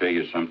pupils could pay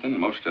you something.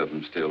 Most of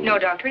them still... No,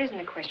 Doctor, it isn't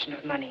a question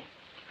of money.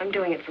 I'm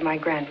doing it for my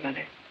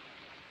grandmother.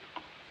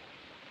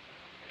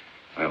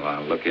 Well,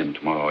 I'll look in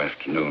tomorrow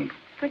afternoon.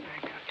 Good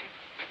night, Doctor.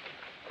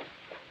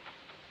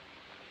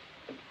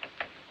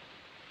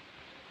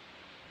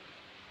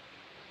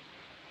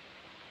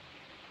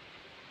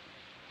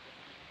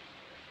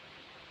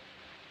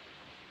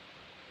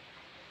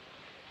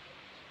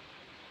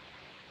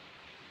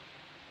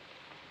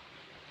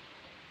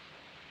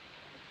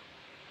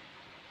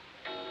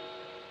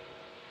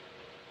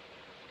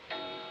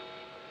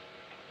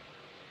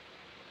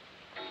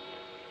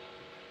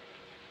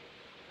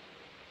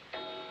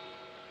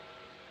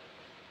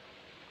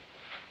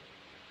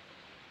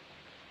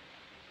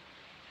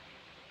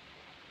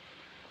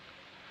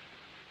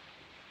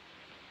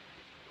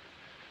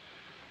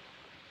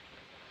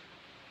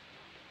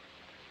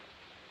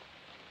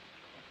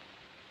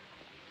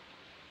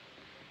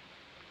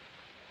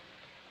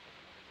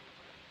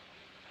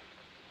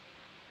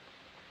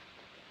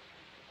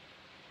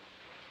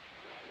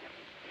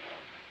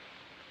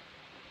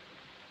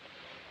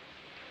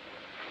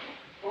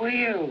 Who are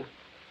you?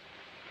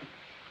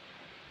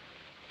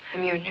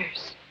 I'm your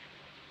nurse.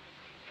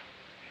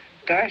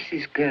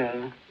 Darcy's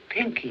girl,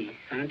 Pinky,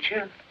 aren't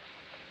you?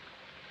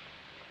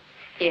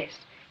 Yes.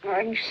 Why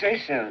didn't you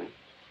say so?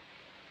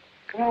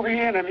 Come over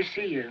here and let me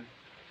see you.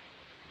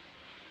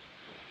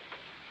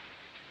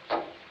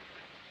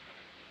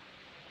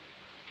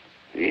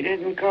 You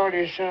didn't call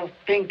yourself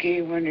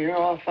Pinky when you're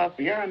off up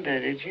yonder,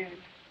 did you?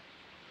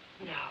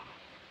 No.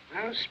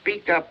 Well,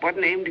 speak up. What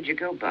name did you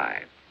go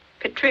by?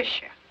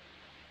 Patricia.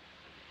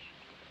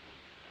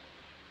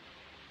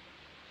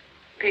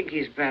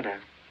 Pinky's better.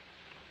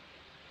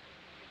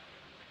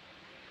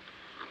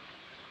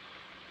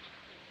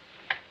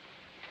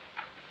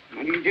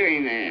 What are you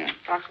doing there?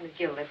 Dr.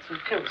 McGill left some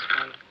pills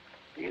for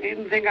you. You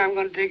needn't think I'm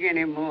going to take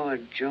any more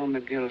Joe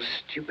McGill's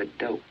stupid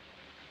dope.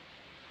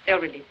 They'll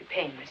relieve the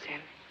pain, Miss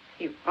M.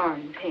 You are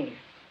in pain.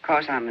 Of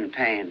course I'm in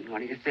pain. What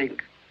do you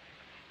think?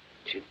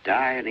 Should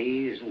die in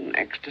ease and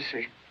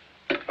ecstasy.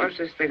 What's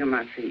this thing on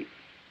my feet?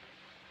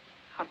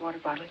 Hot water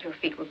bottle. Your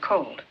feet were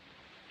cold.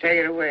 Take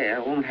it away. I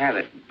won't have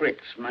it.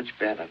 Bricks, much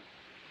better.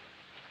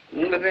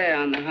 Over there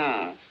on the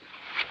hearth.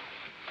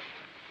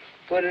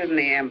 Put it in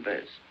the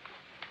embers.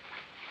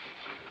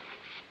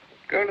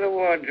 Go to the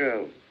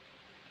wardrobe.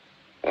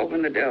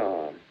 Open the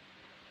door.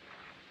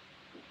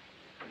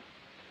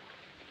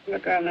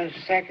 Look on the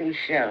second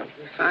shelf.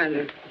 You'll find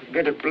a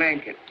bit of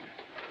blanket.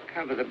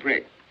 Cover the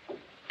brick.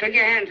 Take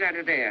your hands out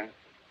of there.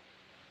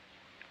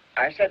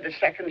 I said the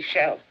second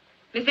shelf.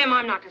 Miss M,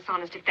 I'm not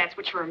dishonest if that's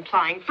what you're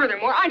implying.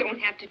 Furthermore, I don't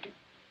have to do...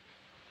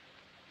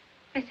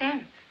 Miss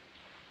M.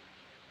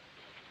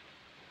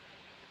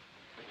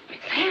 Miss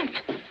M.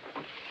 Miss M.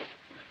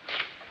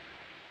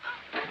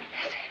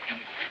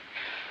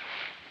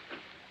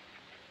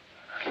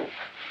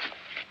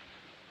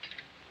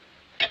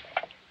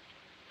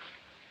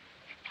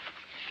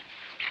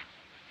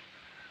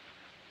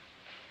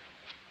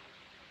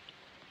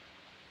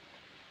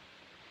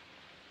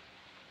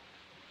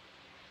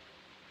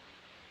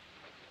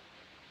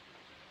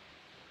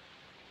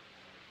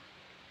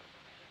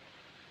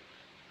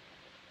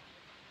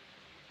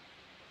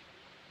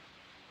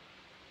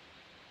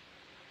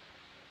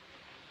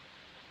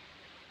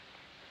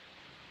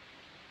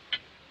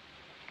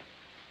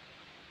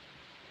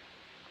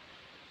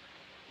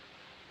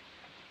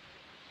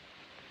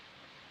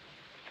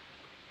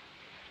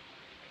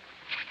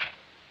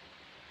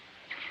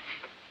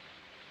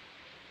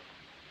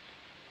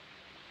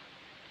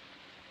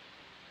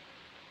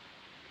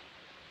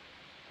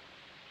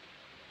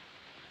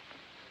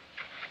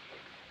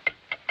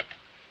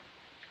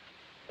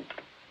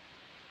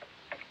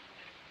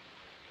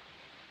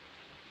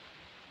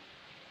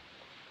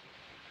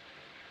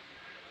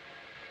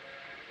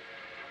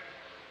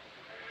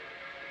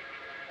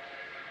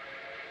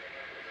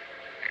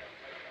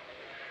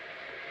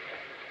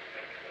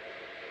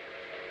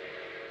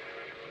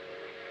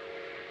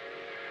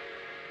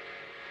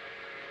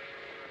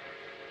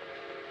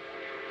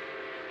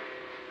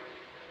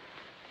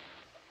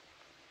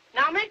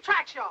 Now make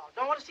tracks, y'all.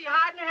 Don't want to see you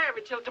hiding or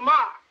hurry till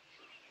tomorrow.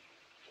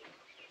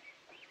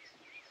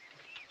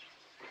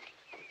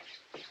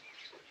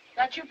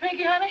 that you,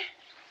 Pinky, honey?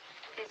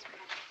 Yes,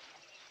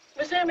 ma'am.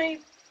 Miss Emmy?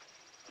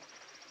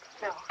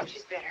 No,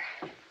 she's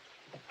better.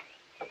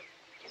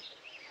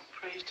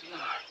 Praise the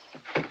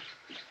Lord.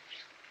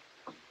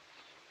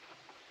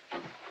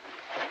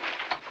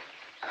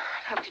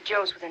 Dr.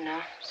 Joe's with her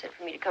now. Said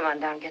for me to come on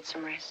down and get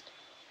some rest.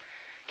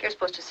 You're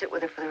supposed to sit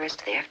with her for the rest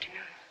of the afternoon.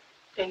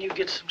 Then you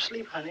get some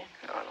sleep, honey.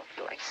 No, I don't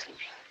feel like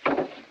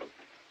sleeping.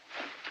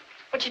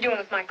 What you doing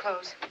with my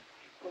clothes?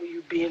 Oh,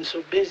 you being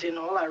so busy and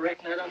all, I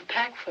reckon I'd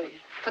unpack for you.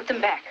 Put them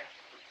back.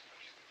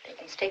 They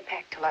can stay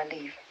packed till I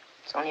leave.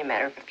 It's only a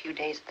matter of a few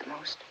days at the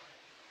most.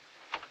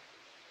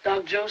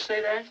 Doc Joe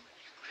say that?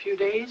 A few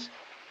days?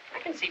 I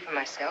can see for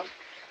myself.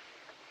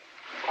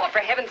 Oh, for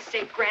heaven's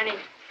sake, Granny.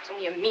 It's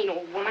only a mean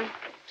old woman.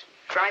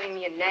 Driving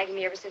me and nagging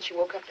me ever since she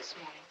woke up this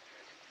morning.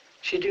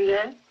 She do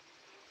that?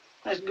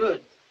 That's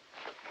good.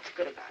 What's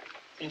good about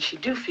it? And she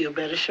do feel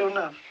better, sure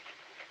enough.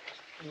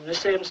 When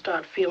Miss Em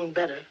start feeling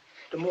better,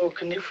 the more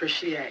coniferous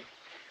she act.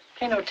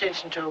 Pay no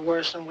attention to her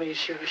worrisome ways,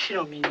 sugar. She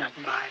don't mean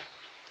nothing by it.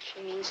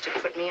 She means to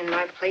put me in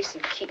my place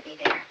and keep me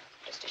there.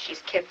 Just as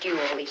she's kept you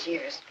all these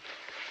years.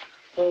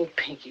 Oh,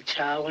 Pinky,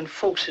 child, when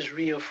folks is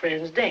real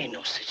friends, there ain't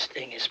no such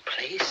thing as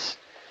place.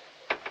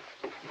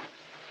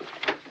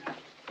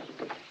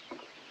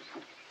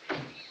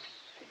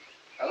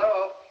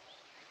 Hello?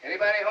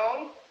 Anybody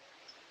home?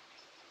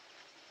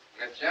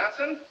 Miss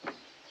Johnson?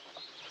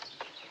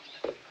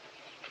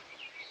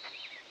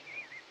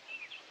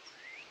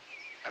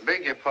 I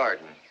beg your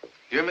pardon.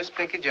 You're Miss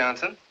Pinky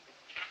Johnson?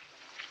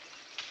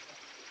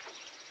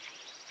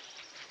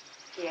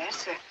 Yes,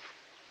 sir.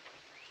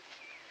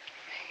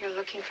 You're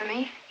looking for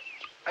me?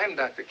 I'm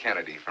Dr.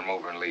 Kennedy from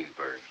over in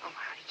Leesburg. Oh,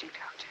 how did you,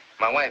 Doctor?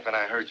 My wife and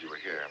I heard you were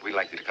here. We'd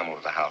like you to come over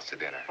to the house to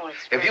dinner. Oh, it's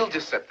If very you'll nice.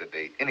 just set the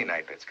date, any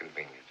night that's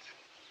convenient.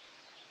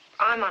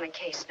 I'm on a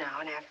case now,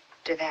 and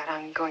after that,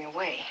 I'm going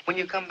away. When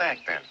you come back,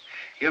 then,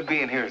 your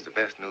being here is the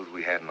best news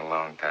we had in a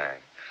long time.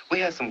 We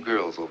have some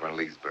girls over in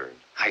Leesburg,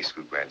 high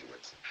school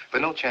graduates,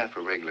 but no chance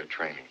for regular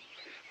training.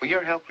 With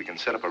your help, we can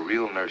set up a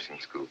real nursing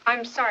school.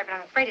 I'm sorry, but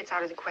I'm afraid it's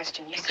out of the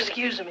question. You see,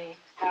 Excuse me.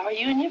 How are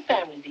you and your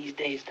family these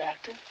days,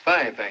 Doctor?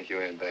 Fine, thank you,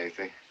 Aunt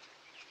Daisy.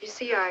 you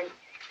see,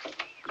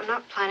 I'm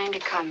not planning to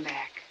come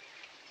back.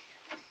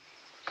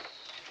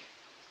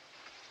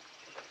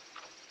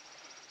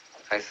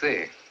 I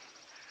see.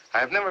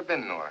 I've never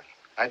been north.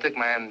 I took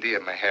my MD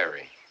at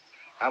Meharry.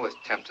 I was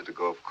tempted to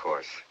go, of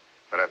course,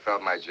 but I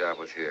felt my job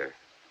was here.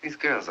 These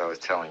girls I was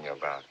telling you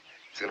about,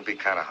 it's going to be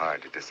kind of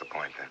hard to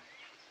disappoint them.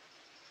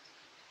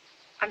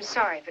 I'm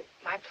sorry, but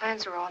my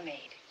plans are all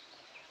made.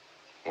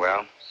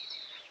 Well,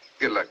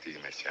 good luck to you,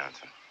 Miss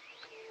Johnson.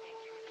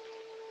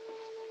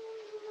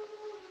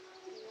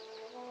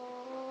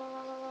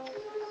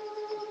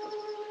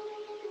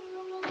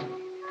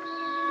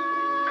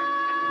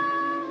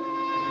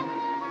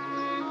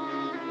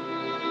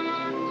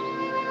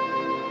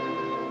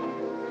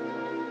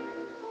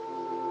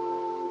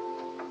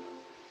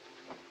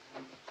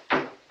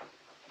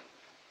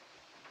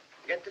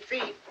 Get the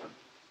feet.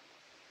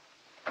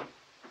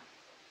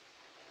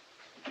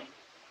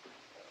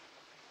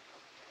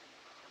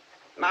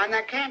 Mind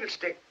that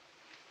candlestick.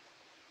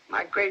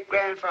 My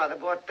great-grandfather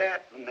bought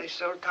that when they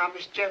sold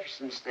Thomas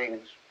Jefferson's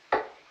things.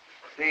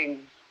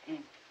 Things.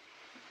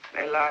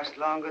 They last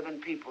longer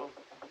than people.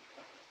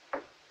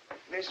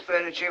 This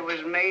furniture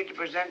was made to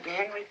present to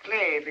Henry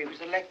Clay if he was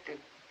elected.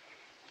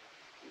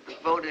 The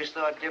voters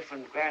thought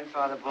different.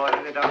 Grandfather bought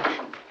it at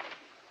auction.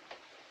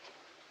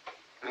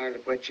 Now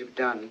look what you've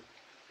done.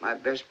 My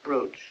best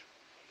brooch.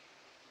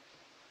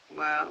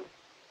 Well,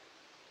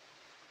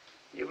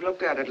 you've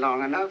looked at it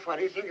long enough. What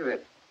do you think of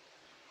it?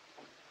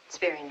 It's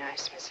very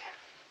nice, Miss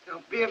Em.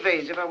 Don't be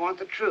evasive. I want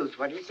the truth.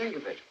 What do you think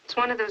of it? It's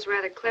one of those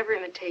rather clever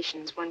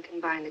imitations one can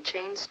buy in the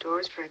chain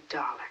stores for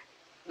 $1.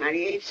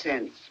 98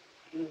 cents.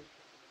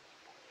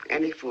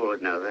 Any fool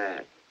would know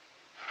that.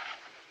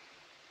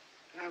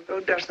 Now go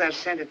dust that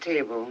center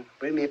table.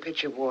 Bring me a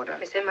pitcher of water.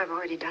 Miss Em, I've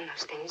already done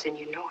those things, and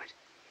you know it.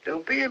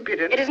 Don't be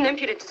impudent. It isn't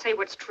impudent to say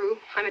what's true.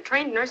 I'm a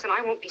trained nurse, and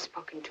I won't be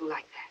spoken to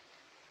like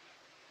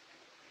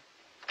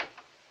that.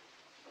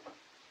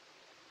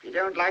 If you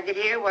don't like it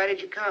here, why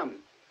did you come?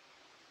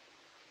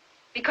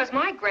 Because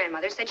my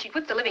grandmother said she'd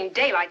whip the living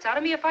daylights out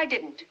of me if I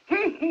didn't.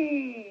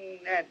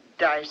 That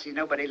Dicey,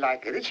 nobody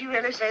liked it. Did she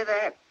really say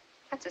that?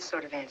 That's the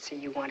sort of answer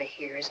you want to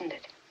hear, isn't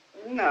it?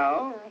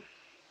 No.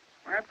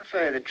 I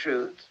prefer the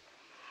truth.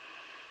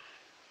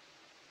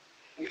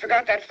 You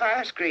forgot that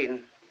fire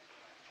screen.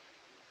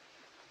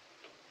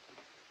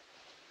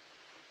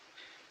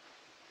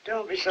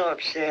 Don't be so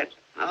upset.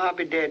 I'll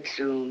be dead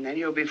soon, then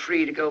you'll be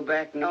free to go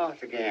back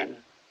north again.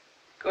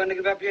 Going to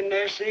give up your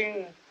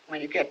nursing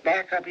when you get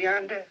back up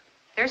yonder?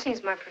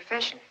 Nursing's my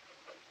profession.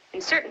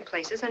 In certain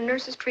places, a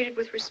nurse is treated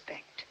with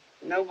respect.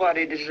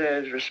 Nobody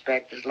deserves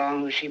respect as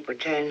long as she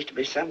pretends to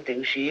be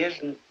something she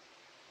isn't.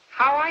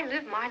 How I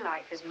live my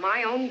life is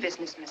my own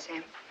business, Miss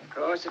Em. Of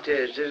course it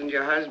is. Isn't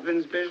your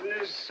husband's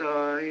business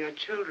or your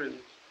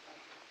children's?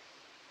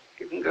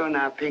 You can go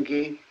now,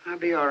 Pinky. I'll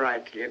be all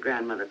right till your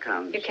grandmother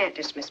comes. You can't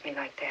dismiss me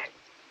like that.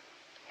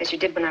 As you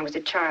did when I was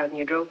a child and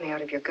you drove me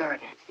out of your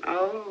garden.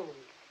 Oh,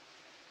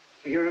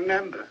 you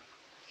remember?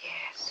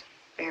 Yes,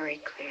 very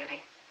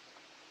clearly.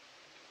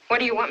 What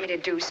do you want me to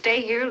do?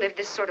 Stay here, live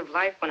this sort of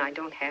life when I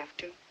don't have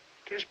to?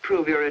 Just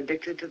prove you're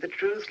addicted to the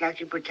truth like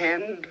you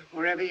pretend.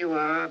 Wherever you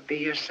are, be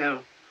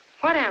yourself.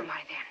 What am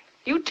I then?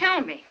 You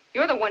tell me.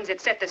 You're the ones that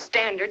set the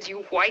standards, you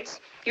whites.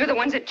 You're the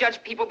ones that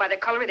judge people by the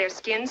color of their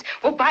skins.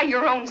 Well, by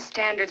your own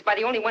standards, by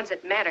the only ones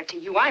that matter to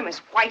you. I'm as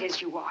white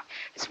as you are.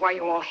 That's why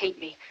you all hate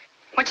me.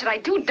 What should I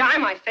do? Dye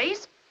my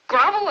face?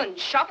 Grovel and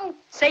shuffle?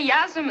 Say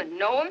yasm and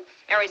know him?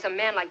 Marry some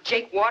man like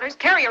Jake Waters?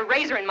 Carry a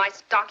razor in my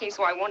stocking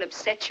so I won't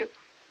upset you?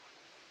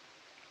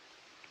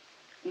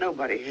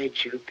 Nobody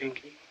hates you,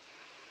 Pinky.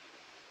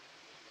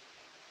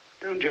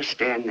 Don't just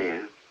stand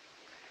there.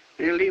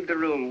 When you leave the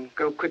room,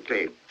 go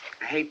quickly.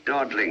 I hate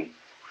dawdling.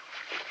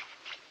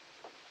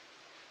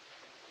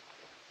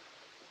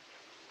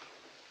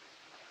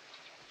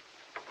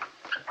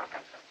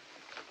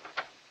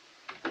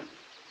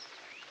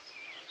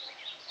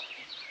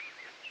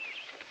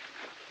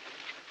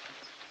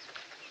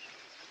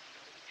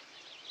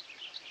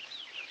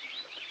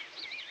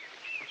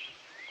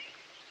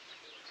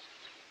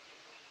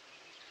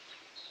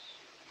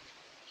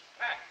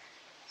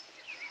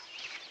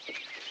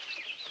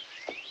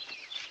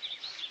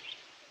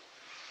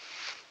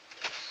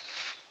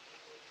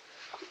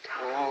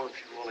 Oh, if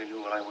you only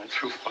knew what I went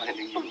through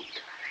finding you.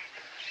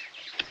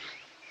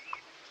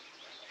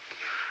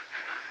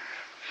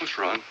 What's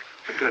wrong?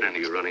 What got into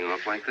you running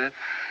off like that?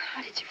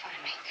 How did you find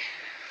me?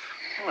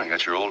 Well, I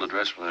got your old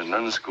address from the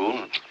nun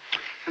school,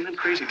 and that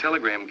crazy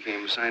telegram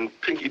came signed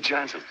Pinky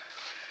Johnson.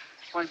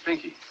 Why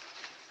Pinky?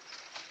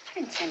 I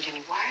didn't send you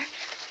any wire.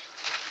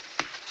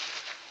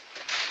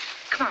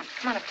 Come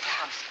on up to the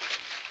house.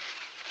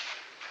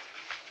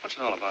 What's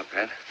it all about,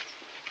 Pat?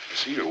 I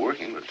see you're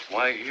working, but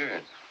why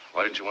here?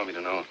 Why didn't you want me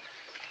to know?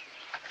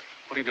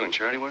 What are you doing,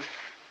 charity work?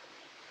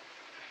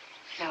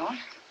 No,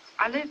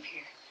 I live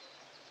here.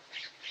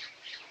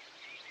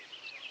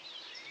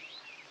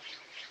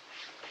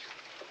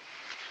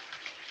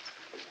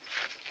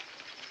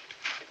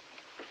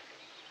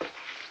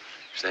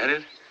 Is that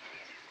it?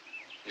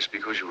 Just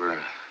because you were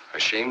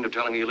ashamed of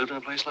telling me you lived in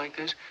a place like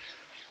this?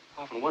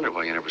 I often wonder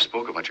why you never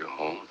spoke about your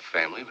home and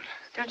family, but...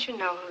 Don't you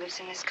know who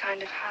lives in this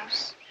kind of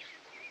house?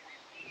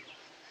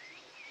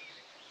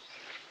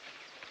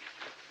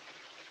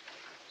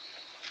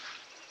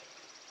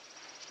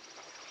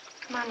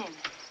 Come on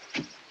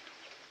in.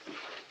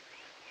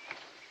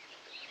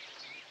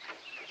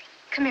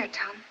 Come here,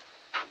 Tom.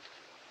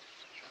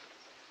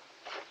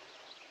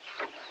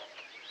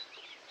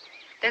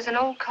 There's an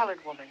old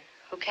colored woman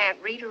who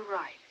can't read or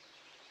write.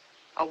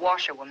 A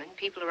washerwoman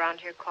people around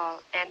here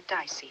call Aunt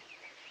Dicey.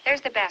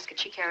 There's the basket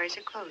she carries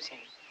her clothes in.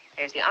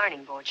 There's the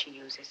ironing board she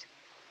uses.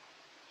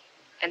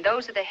 And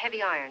those are the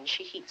heavy irons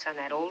she heats on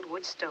that old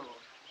wood stove.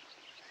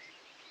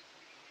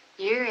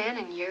 Year in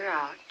and year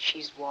out,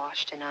 she's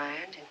washed and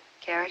ironed and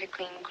carried her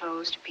clean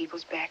clothes to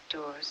people's back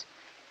doors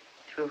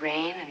through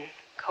rain and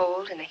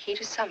cold and the heat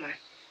of summer.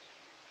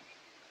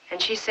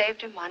 And she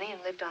saved her money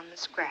and lived on the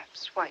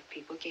scraps white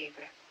people gave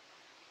her.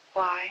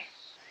 Why?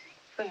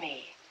 For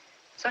me.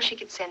 So she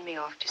could send me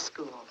off to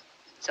school.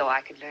 So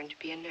I could learn to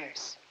be a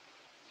nurse.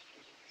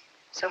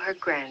 So her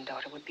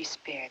granddaughter would be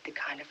spared the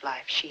kind of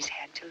life she's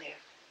had to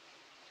live.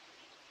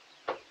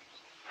 Your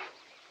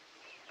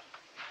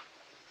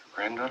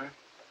granddaughter?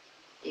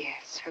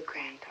 Yes, her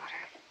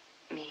granddaughter.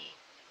 Me.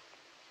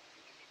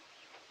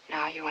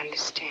 Now you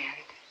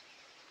understand.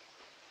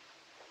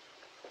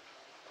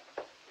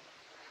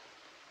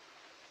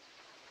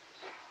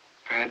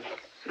 Pat?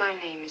 My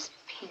name is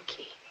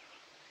Pinky.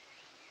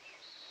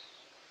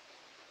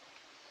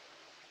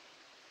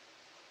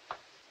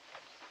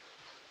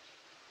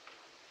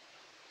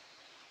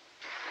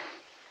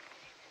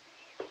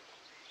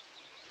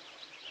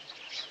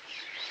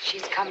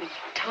 She's coming.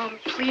 Tom,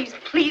 please,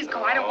 please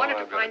go. I don't want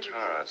her to find you.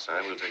 I've got a car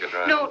outside. We'll take a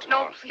drive. No,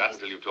 please. Not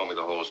until you've told me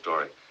the whole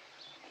story.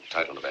 I'm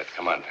entitled to that.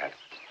 Come on, Pat.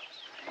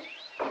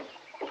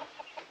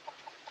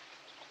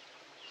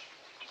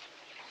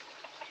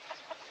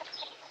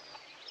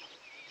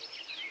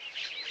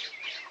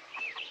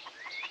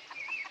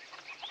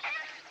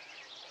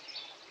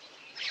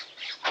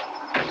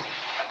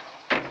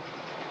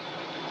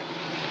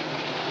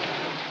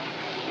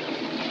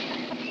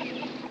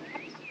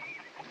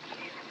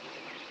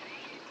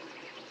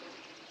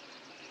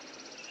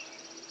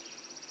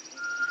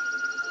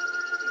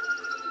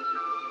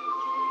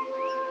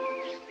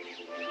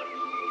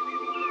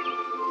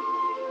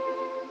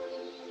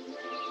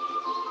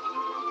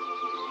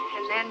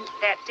 And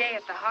that day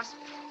at the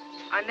hospital,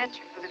 I met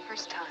you for the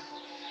first time.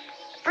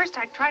 At first,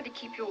 I tried to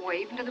keep you away,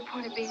 even to the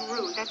point of being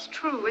rude. That's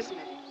true, isn't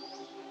it?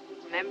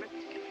 Remember?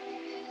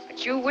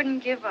 But you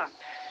wouldn't give up.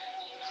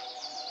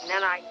 And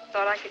then I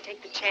thought I could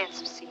take the chance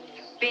of seeing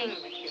you, being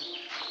with you.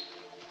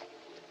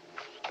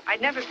 I'd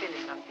never been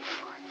in love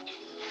before.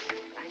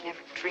 I never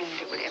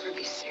dreamed it would ever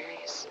be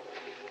serious.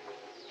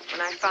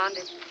 When I found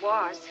it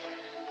was,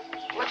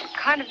 what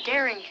kind of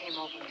daring came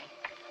over me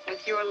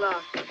with your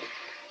love.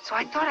 So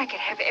I thought I could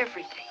have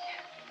everything.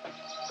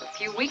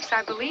 few weeks,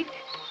 I believed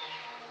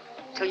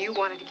it. Till you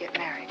wanted to get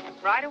married.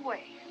 Right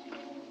away.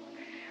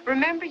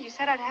 Remember, you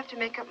said I'd have to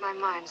make up my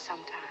mind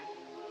sometime.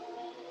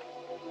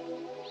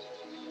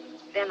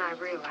 Then I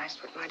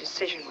realized what my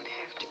decision would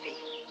have to be.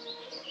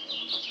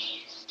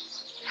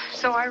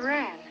 So I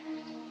ran.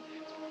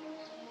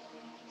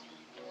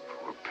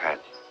 Poor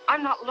Pat.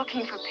 I'm not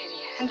looking for pity.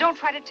 And don't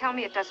try to tell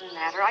me it doesn't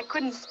matter. I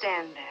couldn't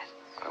stand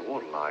that. I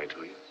won't lie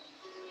to you.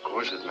 Of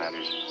course it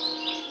matters.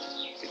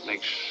 It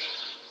makes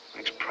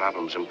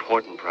problems,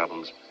 important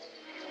problems.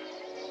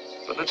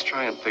 But let's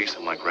try and face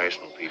them like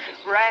rational people.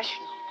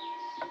 Rational.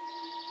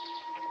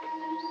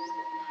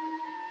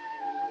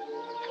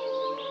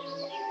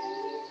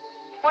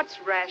 What's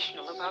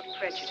rational about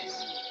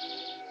prejudice?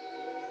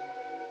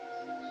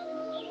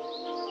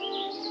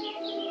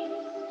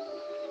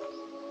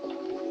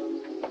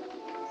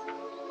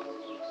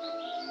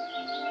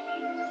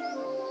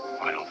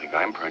 I don't think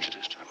I'm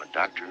prejudiced. I'm a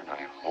doctor, and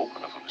I hope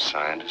enough of a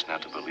scientist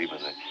not to believe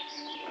in the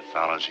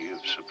mythology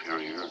of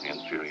superior and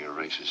inferior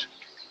races.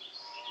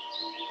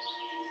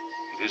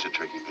 It is a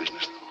tricky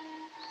business, though.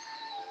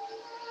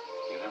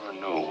 You never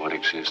know what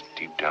exists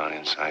deep down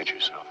inside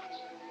yourself.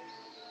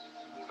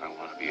 I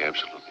want to be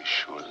absolutely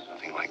sure that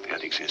nothing like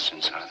that exists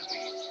inside of me.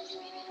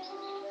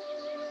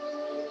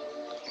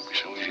 It'd be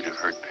so easy to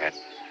hurt Pat.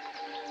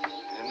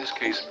 And in this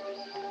case,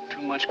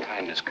 too much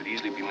kindness could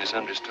easily be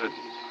misunderstood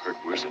and hurt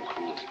worse than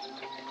cruelty.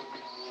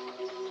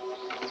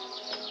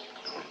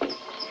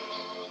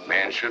 A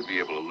man should be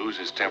able to lose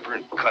his temper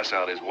and cuss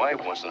out his wife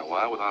once in a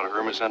while without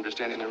her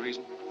misunderstanding the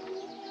reason.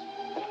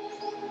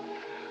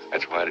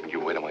 That's why I didn't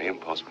give way to my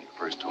impulse when you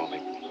first told me.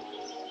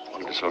 I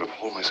wanted to sort of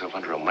hold myself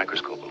under a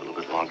microscope a little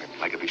bit longer.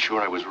 I could be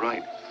sure I was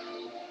right.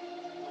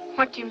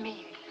 What do you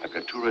mean? I've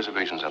got 2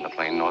 reservations on the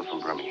plane north from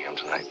Birmingham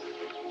tonight.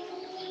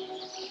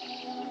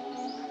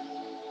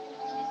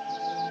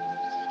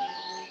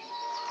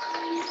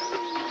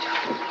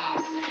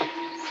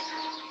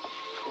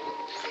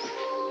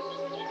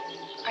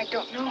 I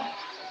don't know.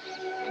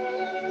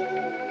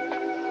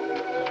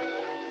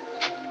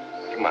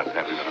 Come on,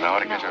 Pat. We've got an hour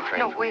to catch our train.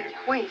 No,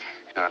 wait.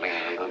 Darling,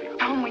 I love you.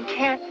 Tom, we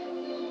can't.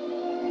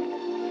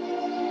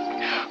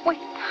 Wait.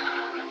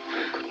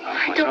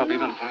 I couldn't help myself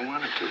even if I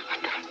wanted to.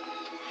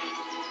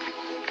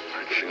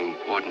 It's the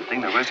important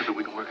thing. The rest of it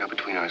we can work out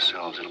between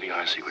ourselves. It'll be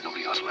our secret.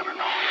 Nobody else will ever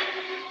know.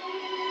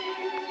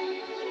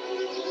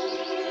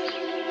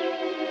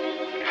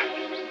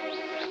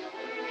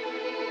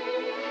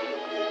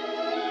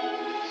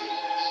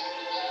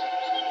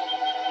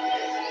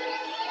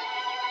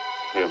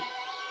 Here.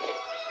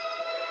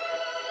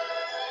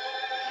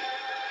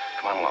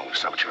 Come on along. We'll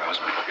stop at your house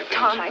and look at things.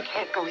 Tom, I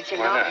can't go with you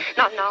Why now. not?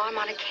 Not now. I'm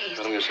on a case.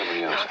 Tell me you're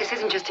somebody else. No, this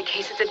isn't just a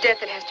case. It's a debt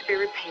that has to be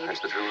repaid. That's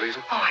the true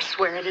reason? Oh, I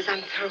swear it is.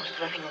 I'm through with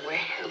running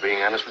away. You're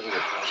being honest with me?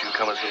 Won't you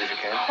come as soon as you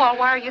can? Oh, I'll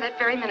wire you that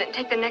very minute and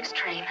take the next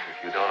train.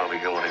 If you don't, I'll be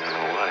here wanting to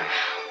know why.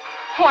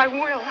 Oh, I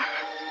will.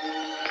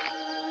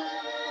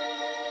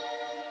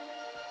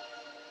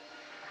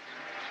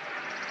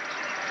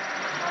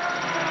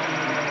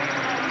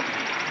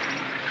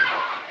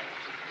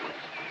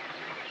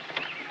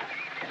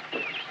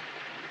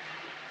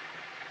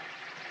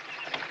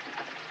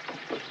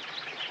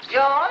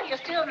 George, you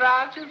still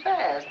drive too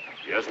fast.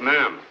 Yes,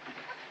 ma'am.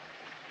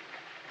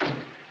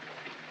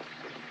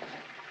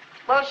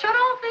 Well, shut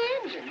off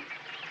the engine.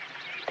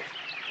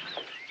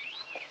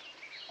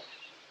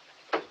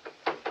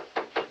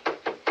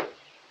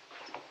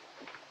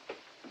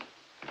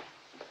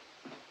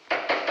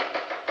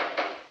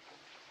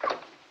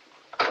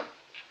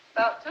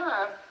 About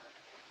time.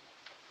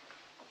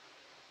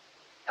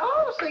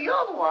 Oh, so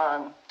you're the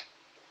one.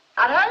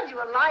 I'd heard you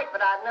were light,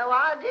 but I'd no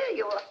idea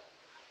you were...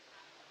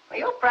 Well,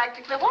 you're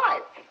practically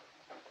white.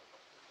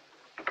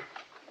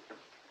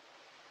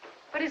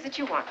 What is it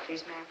you want,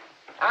 please, ma'am?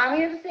 I'm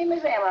here to see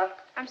Miss Emma.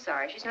 I'm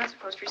sorry. She's not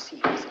supposed to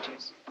receive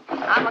visitors.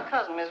 I'm a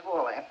cousin, Miss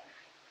Woolley.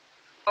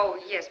 Oh,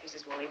 yes,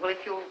 Mrs. Woolley. Well,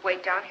 if you'll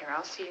wait down here,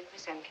 I'll see if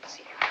Miss M can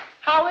see her.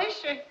 How is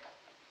she?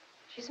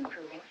 She's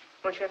improving.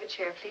 Won't you have a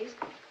chair, please?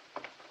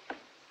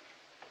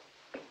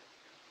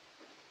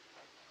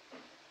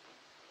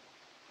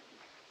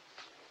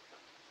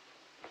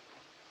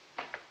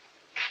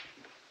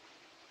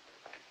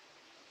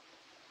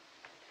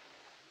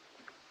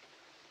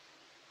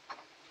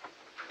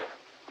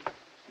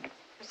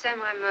 Miss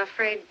M, I'm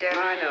afraid,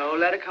 I know.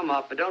 Let her come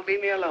up, but don't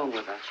leave me alone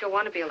with her. She'll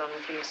want to be alone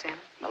with you, Miss M.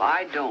 Well,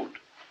 I don't.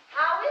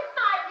 How is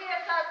my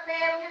dear cousin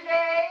Em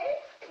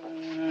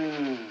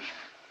today?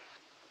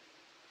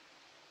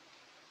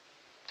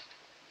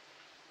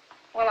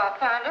 Well, I'll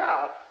find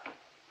out.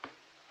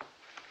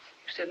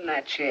 You sit in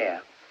that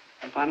chair.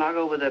 If I knock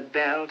over the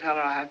bell, tell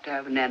her I have to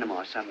have an enema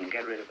or something.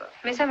 Get rid of her.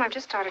 Miss M, I've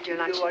just started your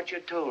lunch. Do what you're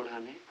told,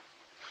 honey.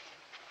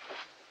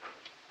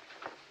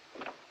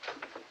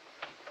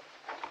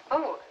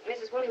 Oh,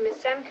 Mrs. Woolley,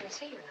 Miss M can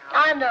see you now.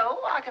 I know.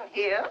 I can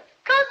hear.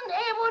 Cousin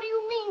Em, what do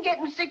you mean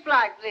getting sick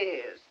like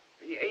this?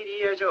 You're 80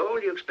 years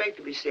old, you expect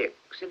to be sick.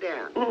 Sit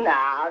down.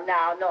 Now,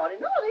 naughty.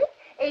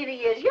 80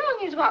 years young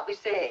is what we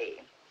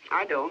say.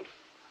 I don't.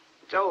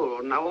 It's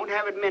old, and I won't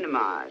have it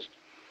minimized.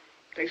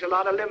 Takes a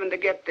lot of living to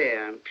get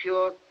there, and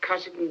pure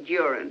cussed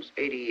endurance.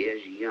 80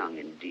 years young,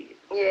 indeed.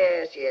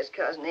 Yes, yes,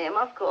 Cousin Em,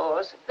 of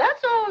course.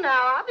 That's all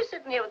now. I'll be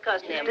sitting here with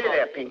Cousin Em. Stay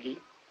there, Pinky.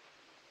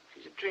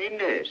 She's a trained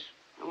nurse.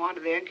 I want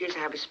her there in case I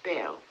have a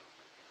spell.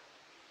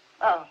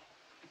 Oh.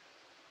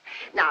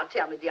 Now,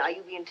 tell me, dear, are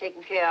you being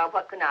taken care of?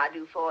 What can I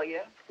do for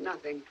you?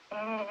 Nothing.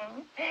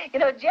 Mm-hmm. You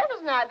know, Jeffers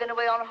and I have been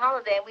away on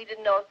holiday, and we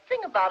didn't know a thing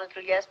about it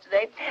till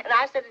yesterday. And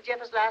I said to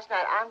Jeffers last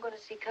night, I'm going to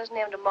see Cousin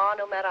Em tomorrow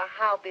no matter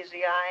how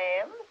busy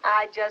I am.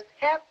 I just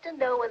have to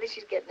know whether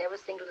she's getting every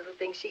single little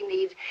thing she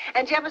needs.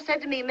 And Jeffers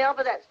said to me,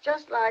 Melba, that's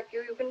just like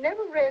you. You can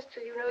never rest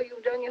till you know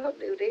you've done your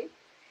duty.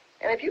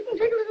 And if you can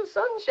take a little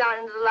sunshine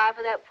into the life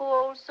of that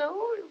poor old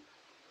soul...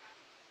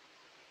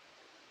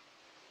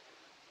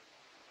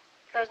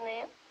 Cousin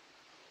Em?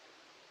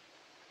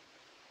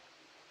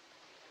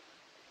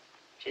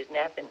 She's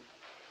napping.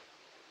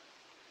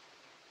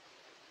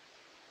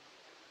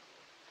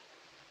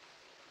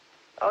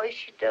 Oh, is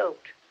she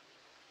doped?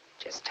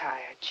 Just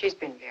tired. She's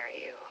been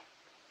very ill.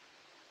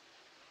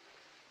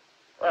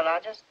 Well,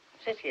 I'll just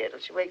sit here till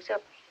she wakes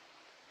up.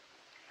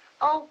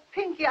 Oh,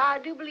 Pinky, I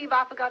do believe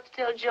I forgot to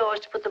tell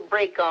George to put the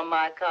brake on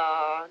my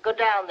car. Go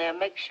down there and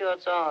make sure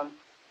it's on.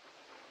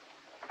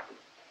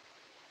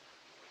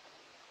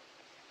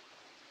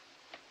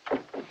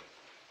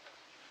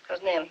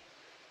 Cousin Em.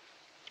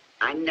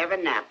 I never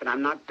nap, and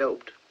I'm not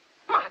doped.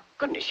 My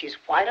goodness, she's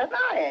whiter than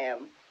I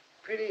am.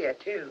 Prettier,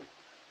 too.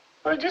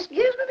 Well, it just gives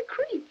me the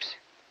creeps.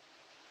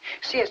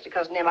 Seriously,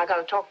 Cousin Em, I got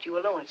to talk to you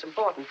alone. It's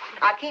important.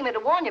 I came here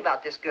to warn you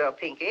about this girl,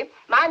 Pinky.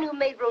 My new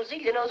maid,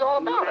 Roselia, knows all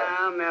about her.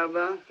 Now,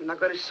 Melba, you're not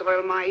going to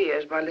soil my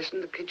ears by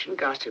listening to kitchen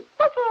gossip.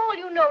 But for all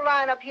you know,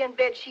 lying up here in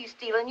bed, she's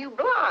stealing you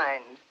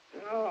blind.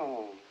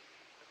 No.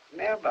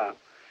 Melba,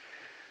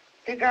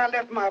 I think I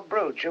left my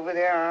brooch over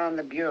there on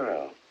the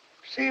bureau.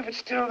 See if it's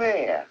still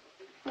there.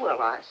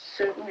 Well, I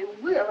certainly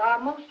will. I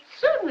most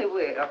certainly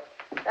will.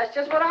 That's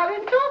just what I've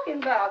been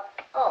talking about.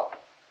 Oh,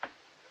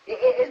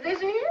 is this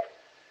it?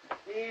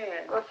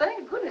 Yeah. Well,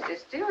 thank goodness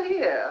it's still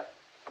here.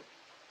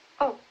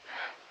 Oh,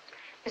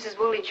 Mrs.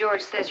 Woolley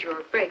George says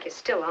your brake is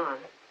still on.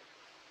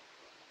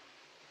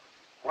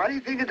 What do you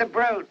think of the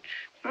brooch?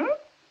 Hmm?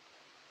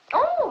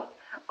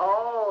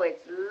 Oh,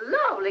 it's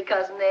lovely,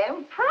 Cousin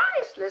Em.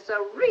 Priceless,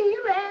 a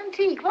real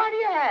antique. Why do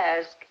you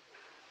ask?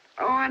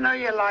 Oh, I know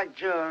you like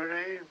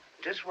jewelry.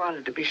 Just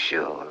wanted to be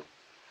sure. Was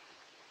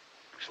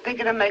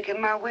thinking of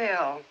making my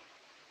will.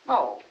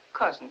 Oh,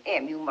 Cousin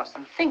Em, you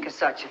mustn't think of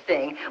such a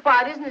thing.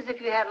 Why, it isn't as if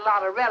you had a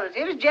lot of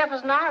relatives.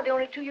 Jeffers and I are the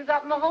only two you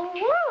got in the whole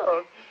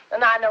world.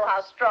 And I know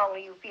how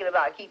strongly you feel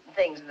about keeping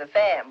things in the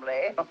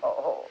family.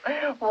 Oh,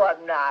 what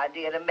an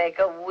idea to make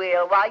a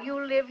will while you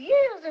live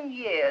years and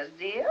years,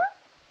 dear.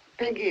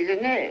 Pinky's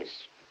a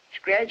nurse.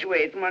 She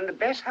graduated from one of the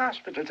best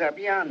hospitals up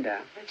yonder.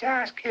 Let's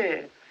ask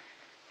her.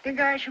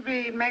 Think I should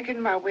be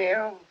making my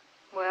will?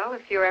 Well,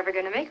 if you're ever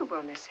going to make a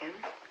will, Miss Em,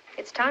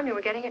 it's time you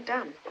were getting it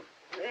done.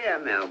 There,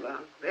 Melba.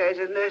 There's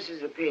a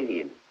nurse's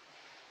opinion.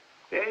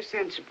 Very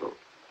sensible.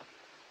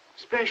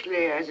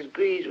 Especially as it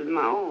agrees with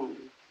my own.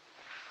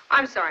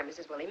 I'm sorry,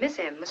 Mrs. Woolley. Miss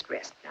Em must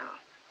rest now.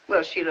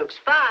 Well, she looks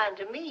fine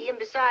to me, and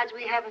besides,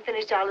 we haven't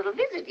finished our little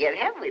visit yet,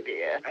 have we,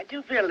 dear? I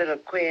do feel a little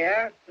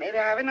queer. Maybe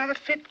I have another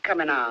fit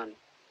coming on.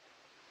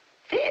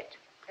 Fit?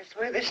 That's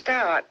where they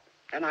start.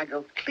 Then I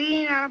go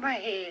clean out of my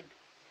head.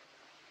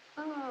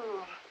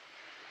 Oh.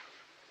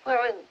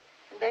 Well,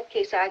 in that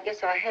case, I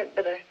guess I had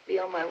better be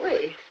on my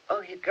way.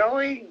 Oh, you're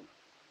going?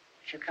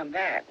 She'll come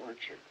back, won't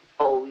you?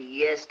 Oh,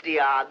 yes,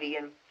 dear. I'll be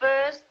in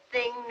first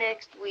thing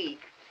next week.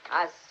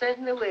 I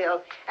certainly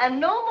will. And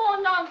no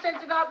more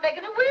nonsense about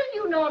making a will,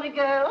 you naughty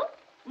girl.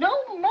 No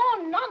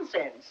more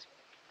nonsense.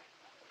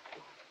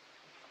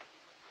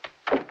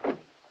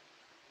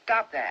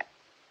 Stop that.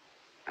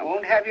 I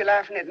won't have you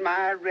laughing at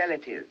my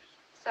relatives.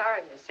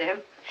 Sorry, Miss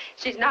Em.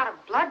 She's not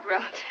a blood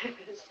relative,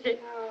 is she?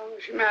 Oh,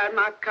 she married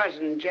my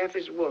cousin,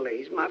 Jeffers Woolley.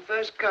 He's my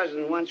first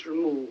cousin, once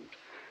removed.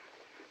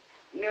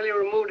 Nearly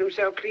removed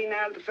himself clean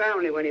out of the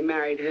family when he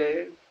married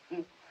her.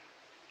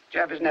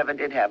 Jeffers never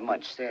did have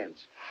much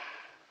sense.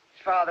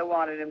 His father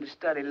wanted him to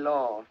study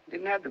law.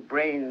 Didn't have the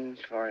brains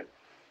for it.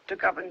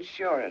 Took up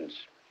insurance.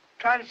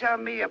 Tried to sell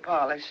me a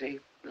policy.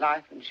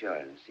 Life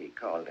insurance, he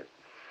called it.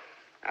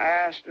 I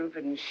asked him if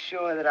it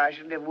ensured that I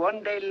should live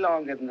one day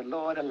longer than the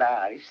Lord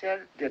allowed. He said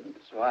it didn't.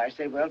 So I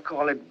said, well,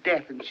 call it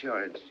death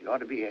insurance. You ought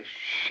to be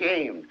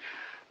ashamed.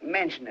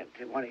 Mention it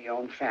to one of your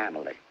own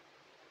family.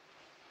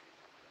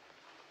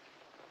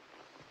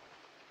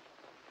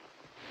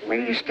 What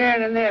are you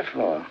standing there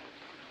for?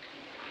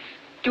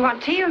 Do you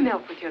want tea or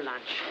milk with your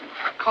lunch?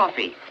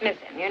 Coffee. Miss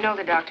Em, you know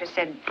the doctor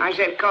said... I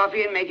said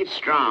coffee and make it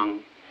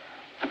strong.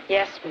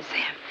 Yes, Miss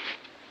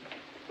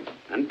Em.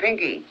 And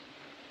Pinky,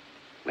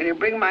 when you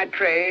bring my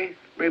tray,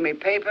 bring me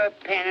paper,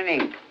 pen,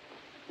 and ink.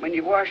 When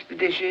you've washed the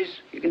dishes,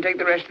 you can take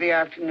the rest of the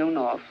afternoon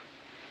off.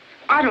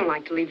 I don't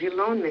like to leave you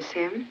alone, Miss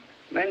Em.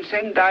 Then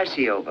send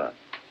Darcy over.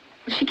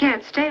 Well, she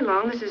can't stay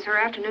long. This is her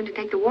afternoon to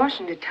take the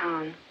washing to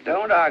town.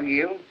 Don't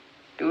argue.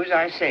 Do as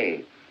I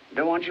say.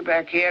 Don't want you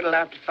back here till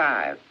after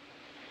 5.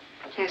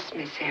 Yes,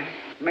 Miss M.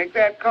 Make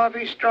that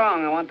coffee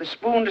strong. I want the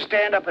spoon to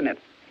stand up in it.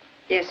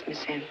 Yes,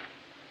 Miss M.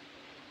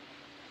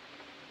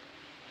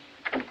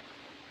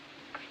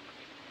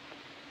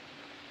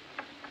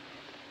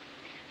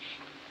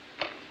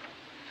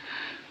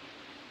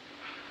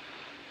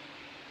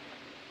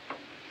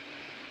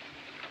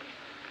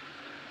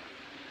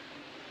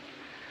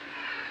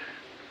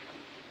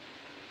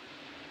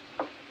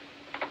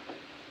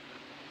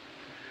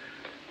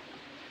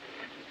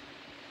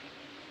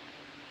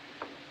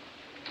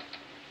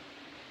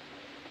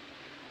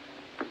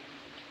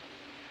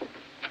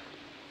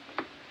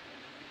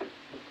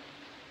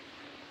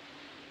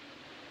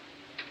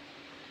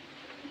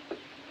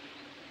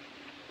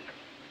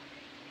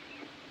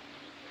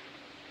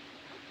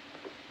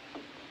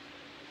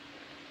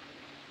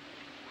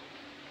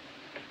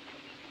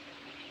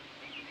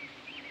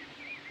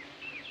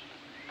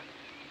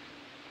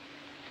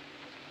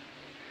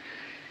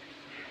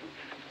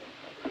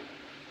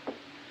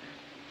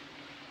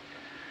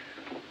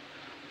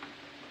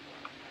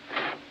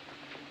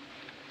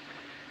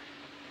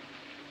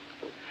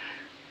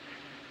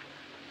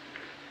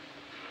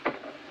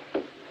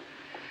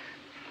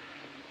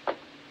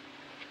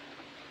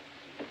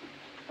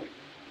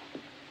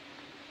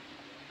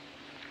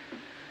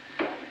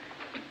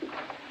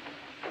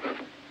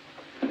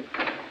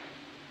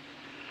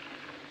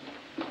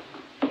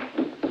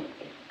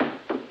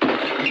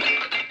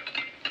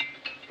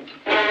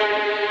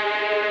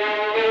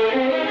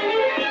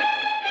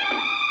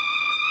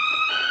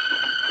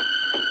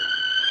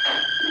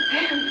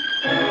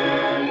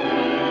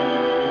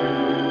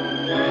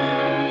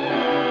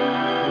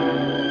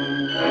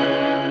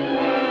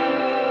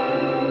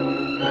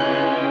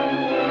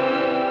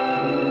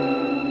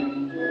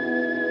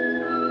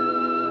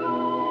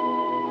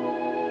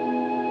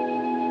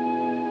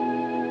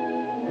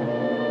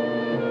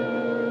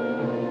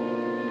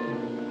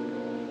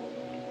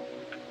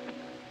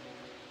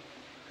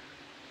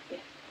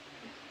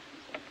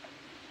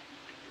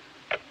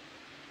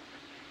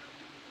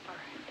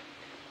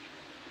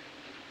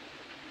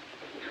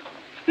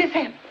 Miss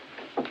M.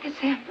 Miss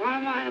M. What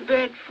am I in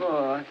bed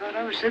for? I thought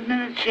I was sitting in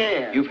a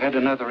chair. You've had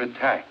another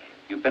attack.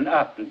 You've been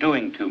up and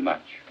doing too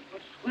much.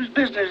 Whose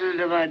business is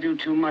it if I do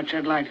too much,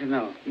 I'd like to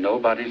know?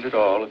 Nobody's at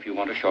all if you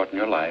want to shorten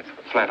your life.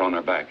 Flat on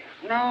her back.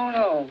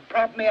 No.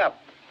 Prop me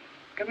up.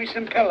 Give me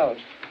some pillows.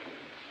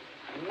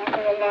 I'm not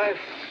going to lie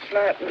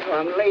flat until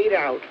I'm laid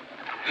out.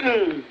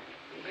 It'll be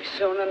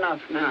soon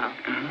enough now.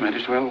 Might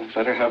as well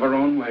let her have her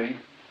own way.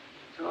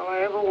 It's all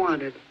I ever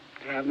wanted,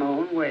 to have my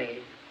own way.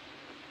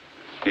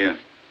 Here,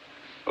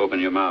 open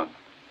your mouth.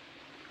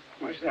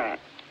 What's that?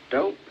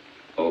 Dope?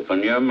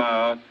 Open your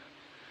mouth.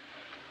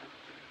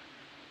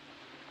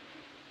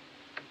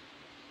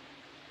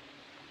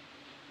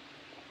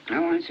 I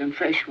want some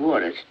fresh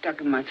water. It's stuck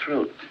in my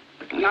throat.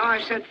 No,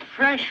 I said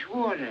fresh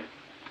water.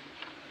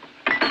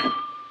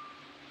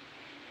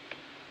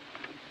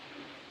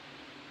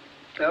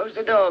 Close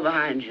the door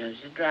behind you.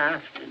 There's a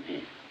draft in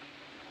here.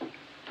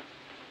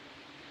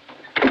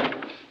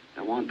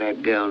 I want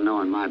that girl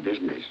knowing my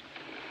business.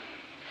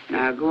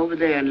 Now go over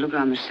there and look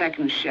on the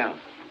second shelf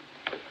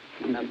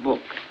in the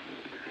book.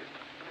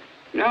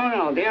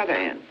 No, the other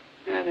end.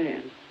 The other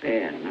end.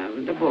 There, now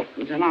with the book.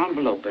 There's an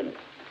envelope in it.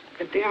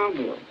 Get the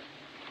envelope.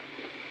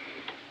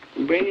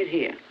 And bring it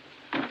here.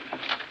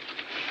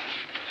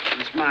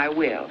 It's my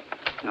will.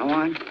 I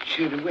want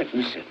you to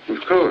witness it.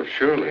 Of course,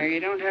 surely. Now, you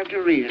don't have to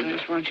read it. I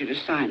just want you to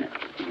sign it.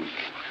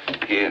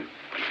 Here.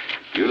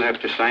 You'll have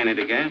to sign it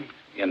again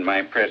in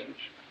my presence.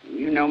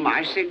 You know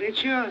my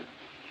signature?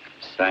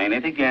 Sign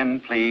it again,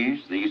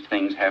 please. These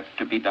things have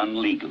to be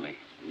done legally.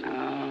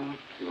 No.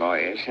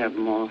 Lawyers have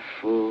more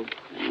full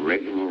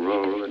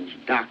rigmarole than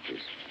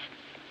doctors.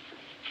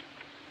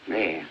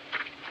 There.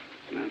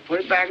 Now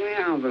put it back in the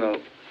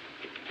envelope.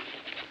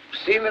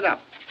 Seal it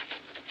up.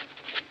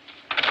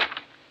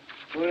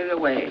 Put it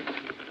away.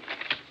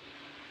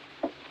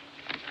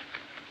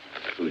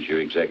 Who's your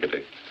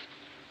executor?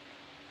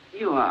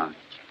 You are.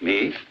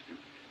 Me?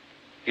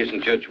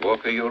 Isn't Judge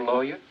Walker your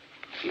lawyer?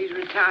 He's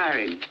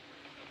retiring.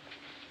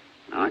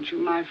 Aren't you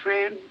my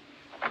friend?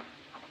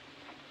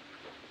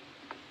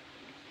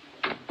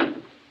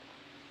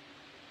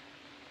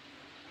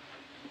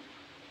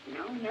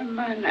 No, never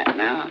mind that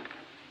now.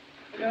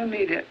 I don't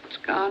need it. It's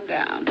gone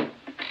down.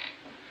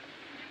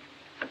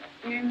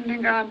 You didn't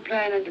think I'm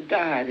planning to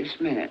die this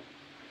minute.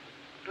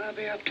 I'll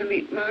be up to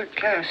meet my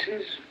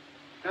classes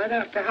right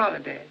after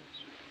holidays.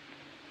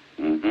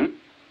 Mm-hmm.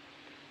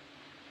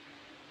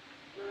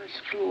 My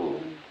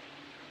school.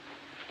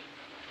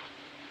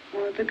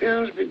 What the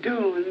girls be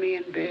doing with me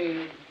in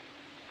bed?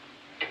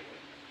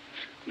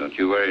 Don't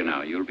you worry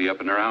now. You'll be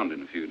up and around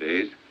in a few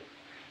days.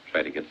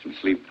 Try to get some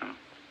sleep now.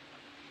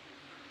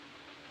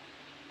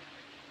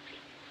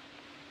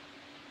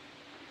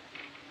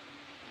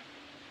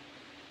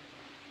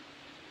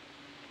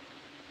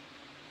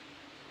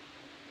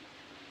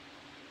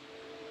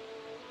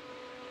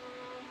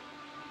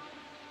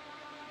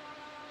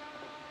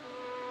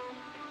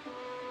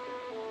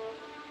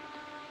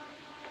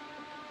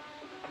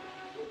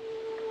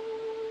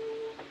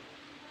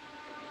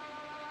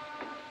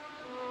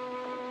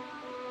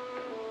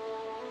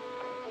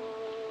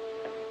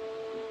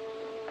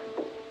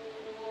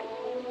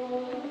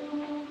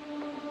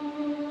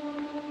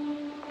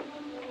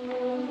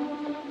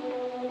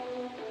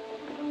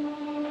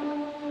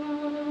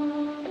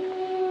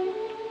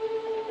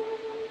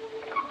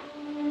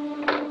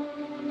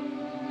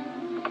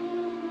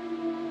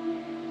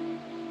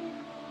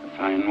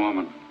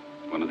 woman,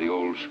 one of the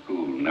old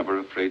school, never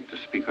afraid to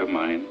speak her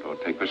mind or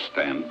take her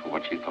stand for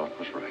what she thought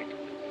was right.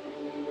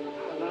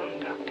 How long,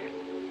 Doctor?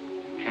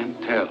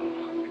 Can't tell.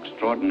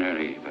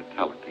 Extraordinary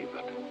vitality,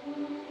 but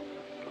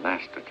the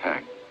last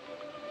attack,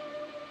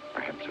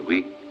 perhaps a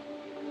week,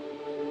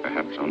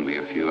 perhaps only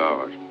a few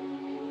hours.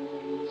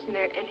 Isn't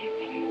there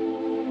anything?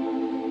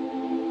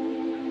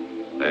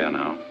 There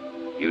now.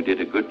 You did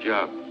a good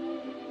job.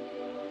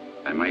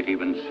 I might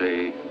even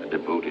say a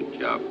devoted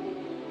job.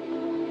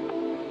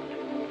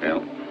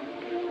 Well,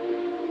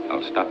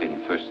 I'll stop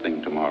in first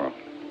thing tomorrow.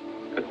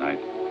 Good night.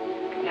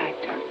 Good night,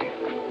 Doctor.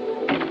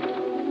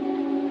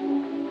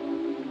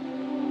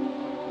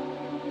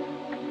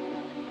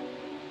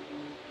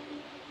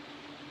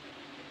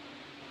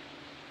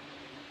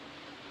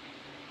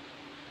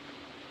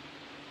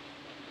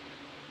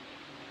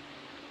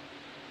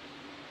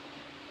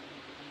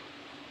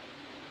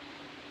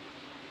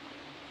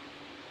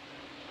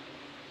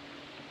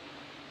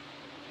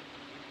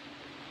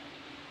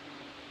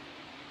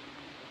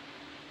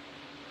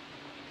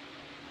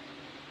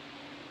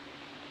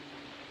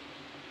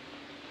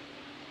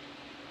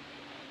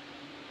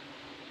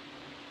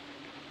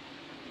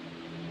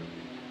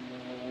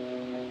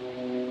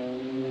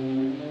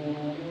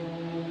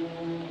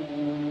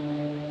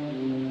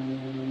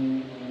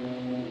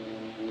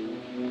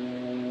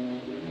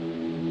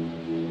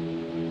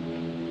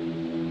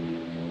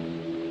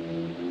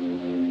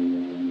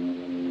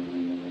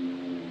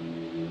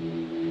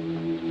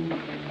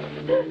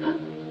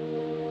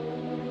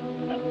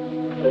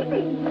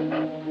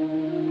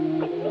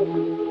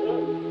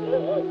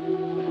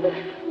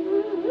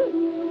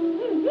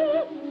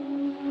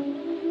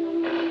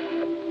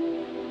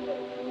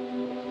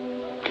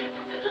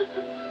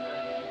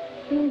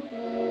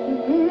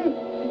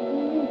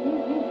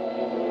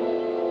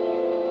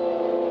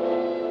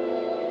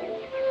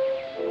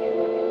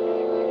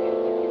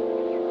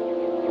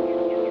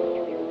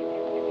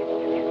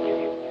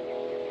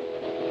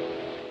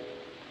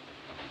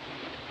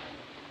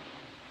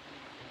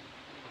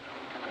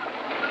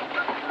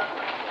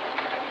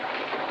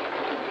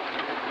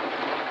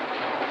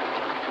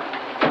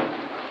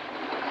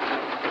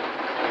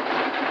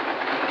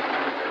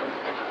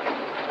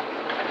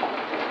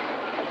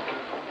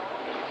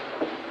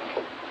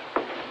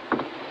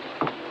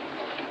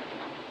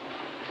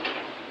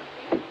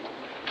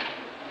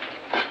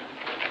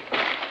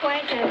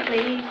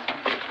 Please.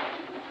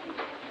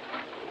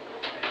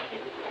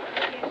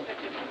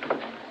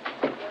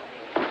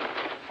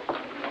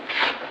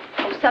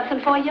 Oh, something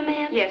for you,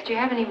 ma'am? Yes, do you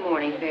have any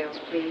mourning veils,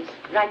 please?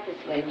 Right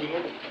this way,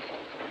 ma'am.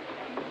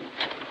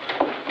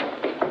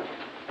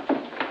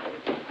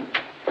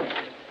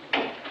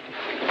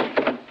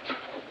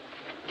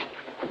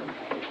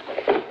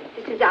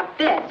 This is our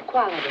best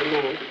quality,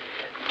 ma'am.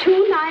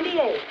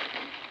 $2.98.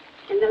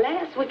 And the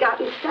last we got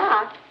in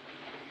stock.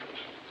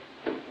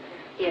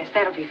 Yes,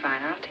 that'll be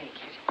fine. I'll take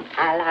it.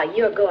 I allow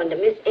you're going to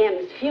Miss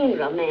M's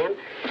funeral, ma'am.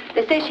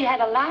 They say she had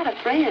a lot of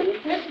friends.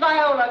 Miss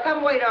Viola,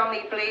 come wait on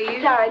me,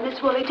 please. Sorry,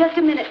 Miss Woolley. Just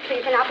a minute,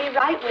 please, and I'll be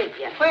right with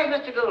you. Where's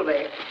Mr.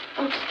 Goulby?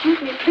 Oh,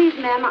 excuse me, please,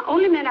 ma'am. I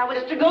only meant I was...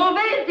 Mr.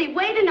 Goulby? busy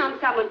waiting on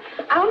someone.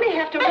 I only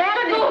have to wrap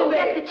this and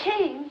get the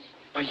change.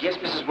 Oh, yes,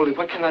 Mrs. Woolley.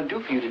 What can I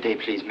do for you today,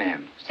 please,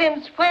 ma'am?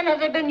 Since when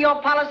has it been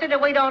your policy to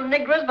wait on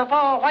niggers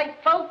before white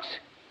folks?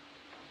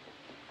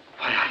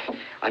 Why,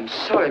 I'm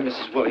sorry,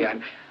 Mrs. Woolley.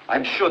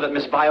 I'm sure that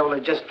Miss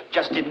Viola just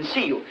didn't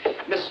see you.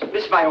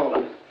 Miss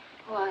Viola.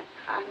 Oh,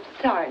 I'm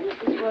sorry,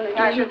 Mrs. Woolley.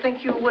 I should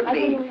think you would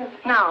be.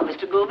 Now,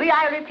 Mr. Goulby,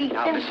 I repeat,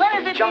 Now, since Mrs. when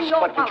has it been just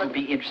your what policy? would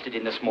you be interested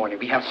in this morning?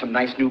 We have some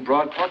nice new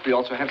broadcloth. We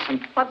also have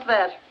some... What's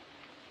that?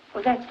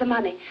 Well, that's the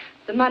money.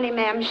 The money,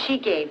 ma'am, she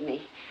gave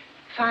me.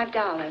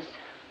 $5.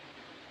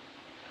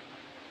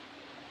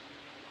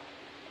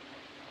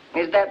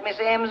 Is that Miss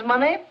M's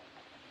money?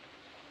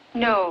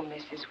 No,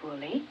 Mrs.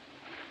 Woolley.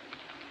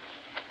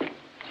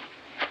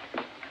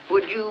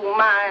 Would you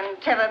mind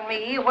telling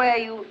me where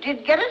you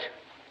did get it?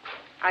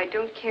 I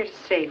don't care to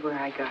say where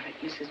I got it,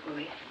 Mrs.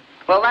 Woolley.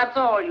 Well, that's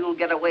all you'll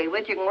get away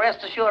with. You can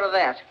rest assured of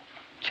that.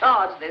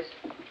 Charge this.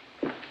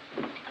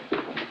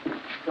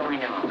 What's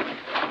going on?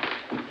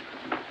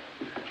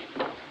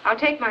 I'll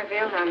take my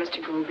veil now,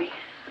 Mr. Goulby.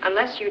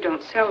 Unless you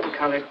don't sell to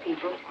colored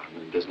people.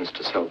 I'm in business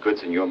to sell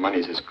goods, and your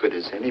money's as good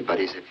as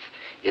anybody's.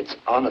 It's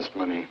honest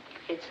money.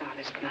 It's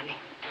honest money.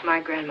 My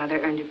grandmother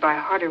earned it by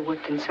harder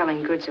work than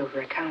selling goods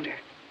over a counter.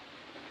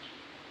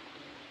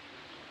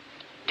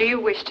 Do you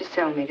wish to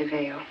sell me the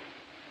veil?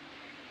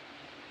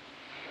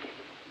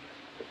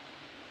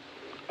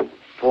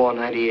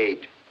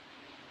 $4.98.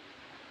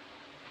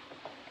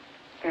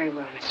 Very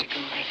well, Mr.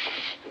 Goulby.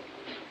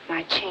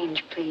 My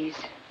change, please.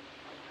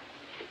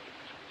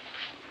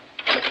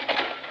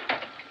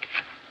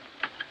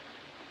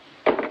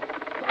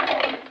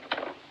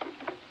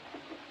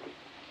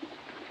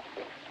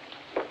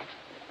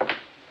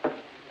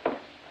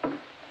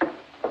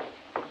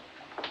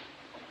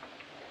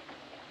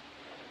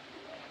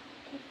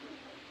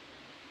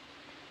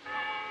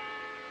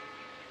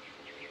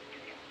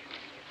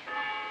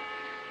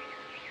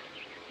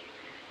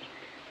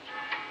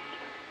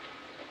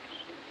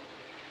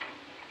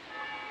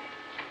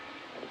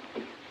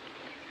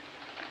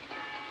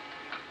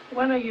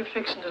 When are you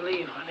fixing to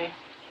leave, honey?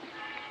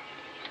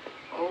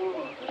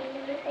 Oh.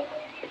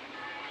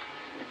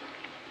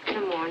 In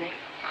the morning.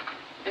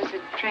 There's a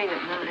train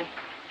at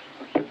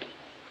 9.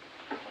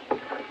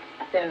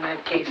 Then in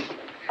that case,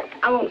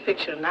 I won't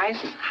fix you a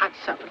nice hot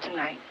supper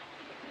tonight.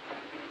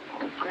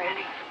 Oh,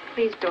 Granny,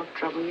 please don't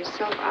trouble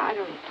yourself. I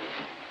don't...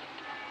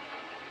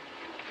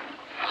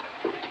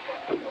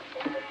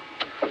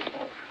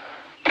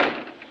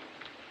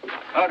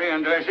 Howdy,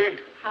 Aunt Darcy.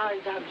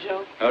 Howdy, Dr.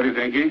 Joe. Howdy,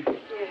 Pinky.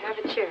 Here, have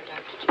a chair,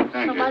 Dr. Joe.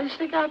 Thank Somebody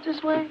sick out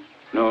this way?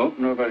 No,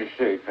 nobody's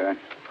sick. I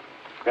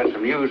got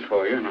some news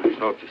for you, and I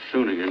thought the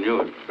sooner you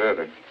knew it, the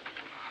better.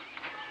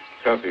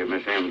 Copy of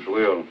Miss M's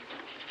will.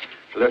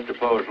 She left her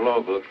pa's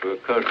logbook for her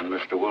cousin,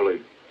 Mr.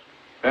 Woolley.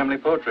 Family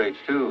portraits,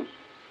 too.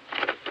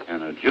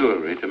 And a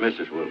jewelry to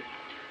Mrs. Woolley.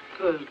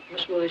 Good.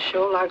 Miss Willie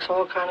sure likes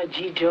all kind of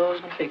G.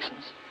 Joes and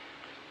fixings.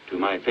 To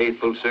my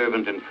faithful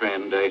servant and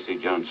friend, Dicey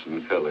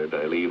Johnson, colored,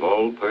 I leave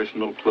all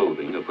personal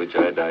clothing of which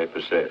I die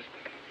possessed.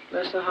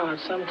 Bless her heart.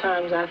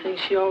 Sometimes I think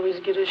she always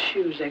get her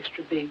shoes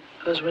extra big.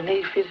 Because when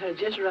they fit her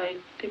just right,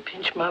 they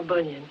pinch my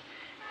bunion.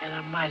 And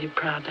I'm mighty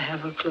proud to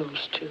have her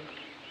clothes, too.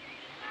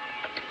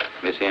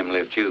 Miss M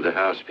left you the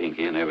house,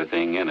 Pinky, and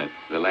everything in it.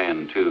 The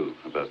land, too,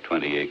 about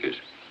 20 acres.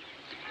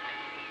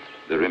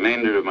 The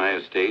remainder of my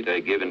estate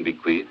I give and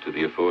bequeath to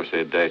the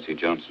aforesaid Dicey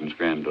Johnson's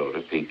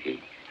granddaughter,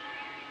 Pinky.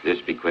 This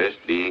bequest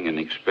being an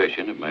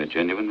expression of my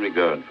genuine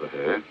regard for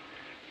her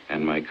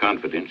and my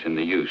confidence in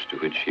the use to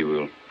which she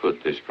will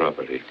put this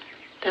property.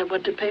 That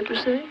what the paper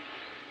say?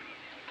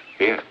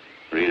 Here,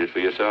 read it for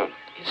yourself.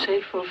 You say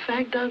it for a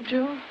fact, Dr.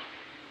 Joe?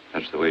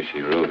 That's the way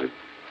she wrote it.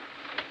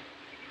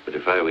 But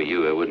if I were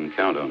you, I wouldn't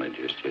count on it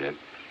just yet.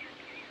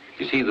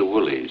 You see, the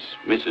Woolies,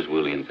 Mrs.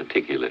 Woolley in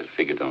particular,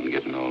 figured on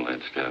getting all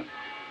that stuff.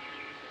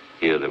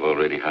 Here, they've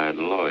already hired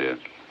a lawyer.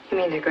 You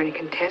mean they're going to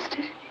contest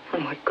it?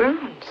 On what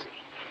grounds?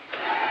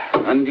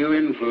 Undue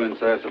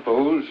influence, I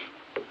suppose.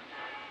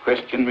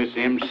 Question Miss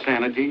M's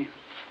sanity.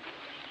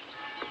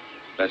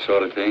 That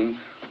sort of thing.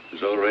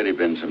 There's already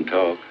been some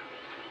talk.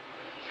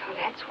 So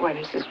that's why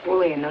Mrs.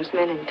 Woolley and those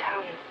men in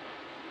town.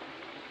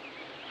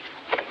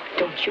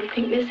 Don't you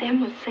think Miss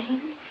M was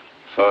sane?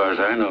 As far as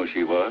I know,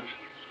 she was.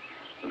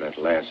 That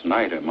last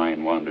night, her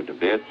mind wandered a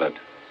bit, but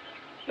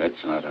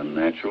that's not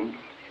unnatural.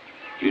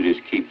 You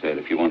just keep that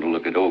if you want to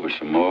look it over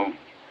some more.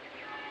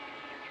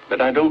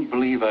 But I don't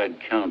believe I'd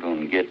count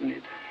on getting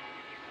it.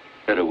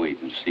 Better wait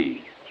and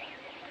see.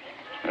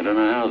 I don't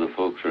know how the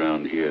folks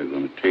around here are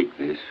going to take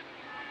this.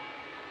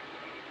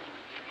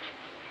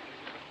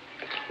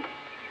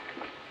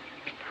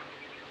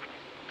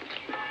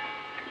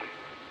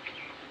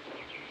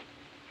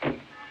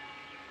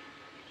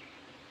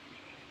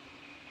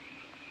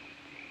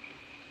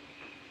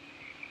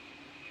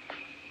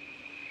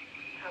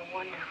 I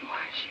wonder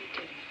why she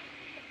did it.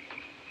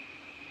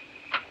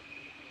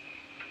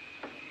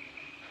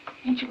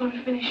 Ain't you going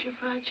to finish your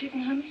fried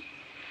chicken, honey?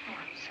 Oh,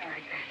 I'm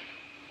sorry, Granny.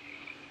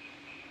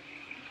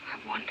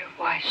 I wonder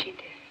why she did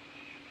it.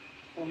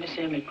 Well, Miss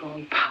M had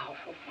grown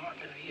powerful fond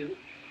of you.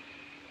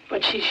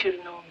 But she should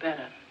have known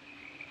better.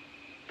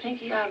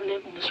 Pinky, I've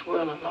lived in this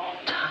world a long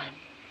time.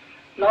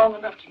 Long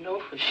enough to know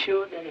for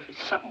sure that if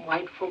it's something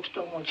white folks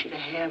don't want you to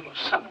have or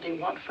something they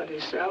want for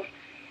themselves,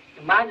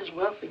 you might as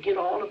well forget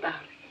all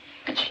about it.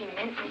 But she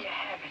meant me to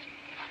have it.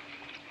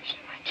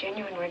 Especially my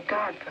genuine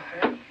regard for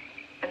her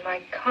and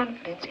my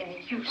confidence in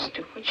the use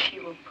to which she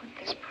will put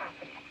this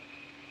property.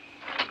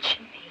 What did she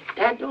mean?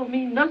 That don't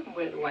mean nothing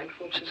where the white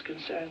folks is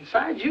concerned.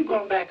 Besides, you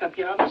going back up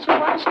yonder, so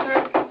why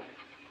stir?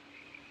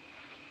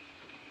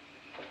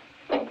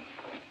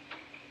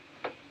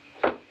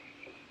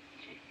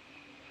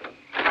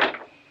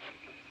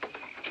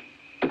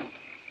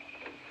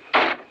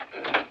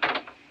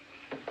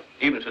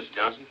 Evening, Sister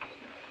Johnson.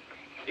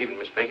 Evening,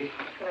 Miss Pinky.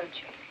 Hello,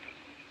 Jim.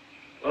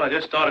 Well, I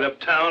just started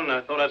uptown, and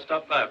I thought I'd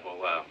stop by for a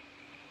while.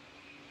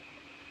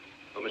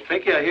 Well, Miss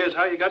Pinky, I hear as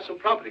how you got some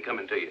property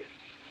coming to you.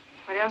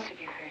 What else have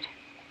you heard?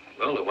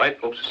 Well, the white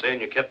folks are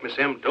saying you kept Miss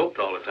M doped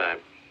all the time.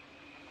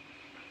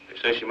 They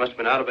say she must have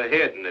been out of her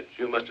head and that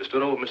you must have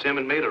stood over Miss M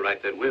and made her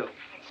write that will.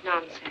 It's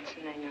nonsense,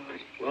 and they know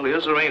it. Well,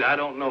 is or ain't, I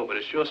don't know, but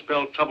it sure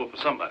spelled trouble for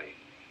somebody.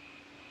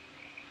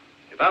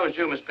 If I was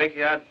you, Miss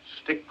Pinky, I'd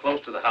stick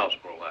close to the house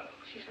for a while.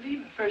 She's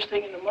leaving first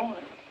thing in the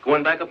morning.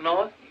 Going back up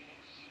north?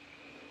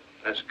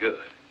 That's good.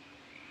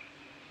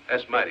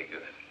 That's mighty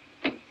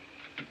good.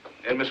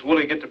 And Miss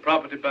Woolley get the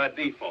property by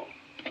default.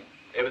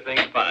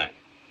 Everything's fine.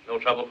 No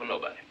trouble for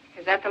nobody.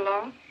 Is that the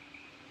law?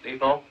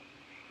 Default?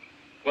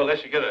 Well,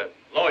 unless you get a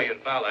lawyer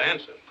and file an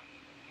answer.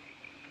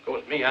 Of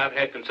course, me, I've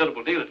had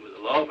considerable dealings with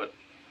the law, but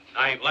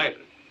I ain't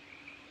licensed.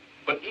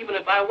 But even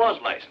if I was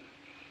licensed,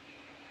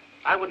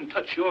 I wouldn't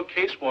touch your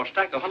case for a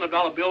stack of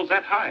 $100 bills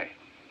that high.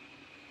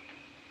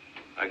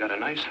 I got a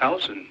nice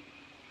house and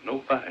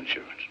no fire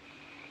insurance.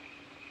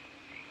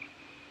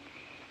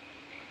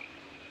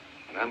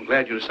 And I'm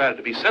glad you decided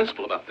to be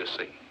sensible about this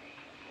thing.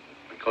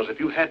 Because if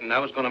you hadn't, I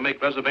was going to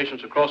make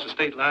reservations across the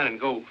state line and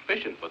go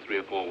fishing for 3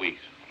 or 4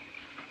 weeks.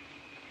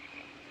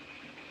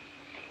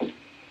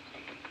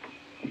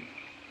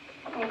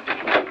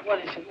 Oh,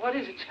 What is it? What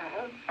is it,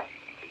 child?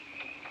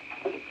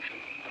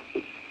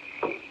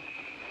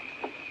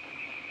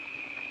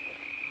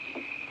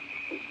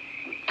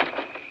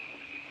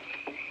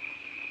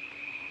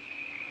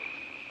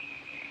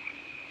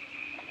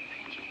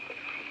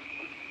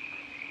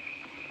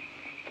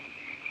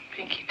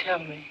 Pinky, tell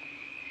me,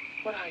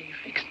 what are you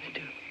fixing to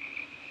do?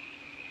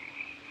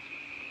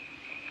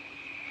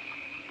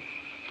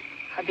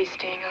 I'll be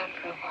staying on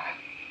for a while,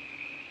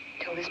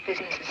 till this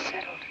business is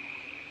settled.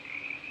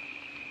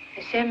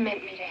 Miss M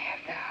meant me to have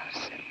the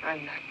house, and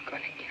I'm not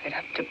going to give it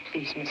up to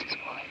please Mrs.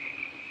 Woolley.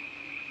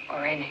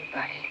 Or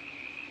anybody.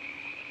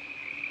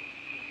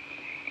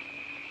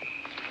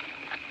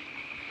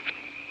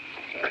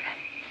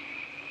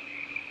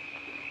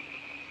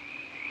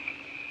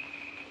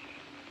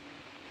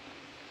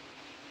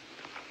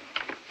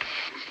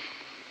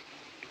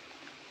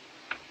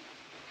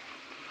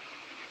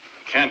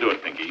 Can't do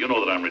it, Pinky. You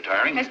know that I'm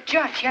retiring. As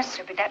judge, yes,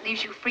 sir, but that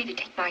leaves you free to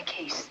take my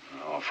case.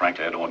 Oh,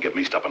 frankly, I don't want to get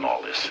mixed up in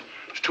all this.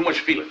 There's too much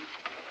feeling.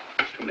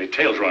 Too many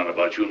tales around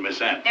about you and Miss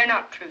Ann. They're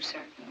not true, sir.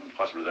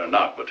 Possibly they're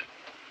not, but...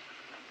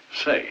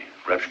 Say,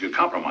 perhaps you could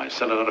compromise,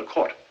 settle it out of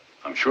court.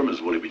 I'm sure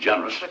Mrs. Woolley will be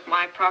generous. With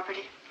my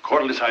property? The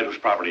court will decide whose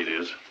property it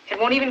is. It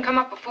won't even come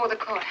up before the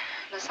court,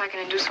 unless I can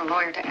induce a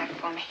lawyer to act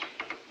for me.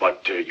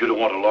 But you don't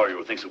want a lawyer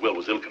who thinks the will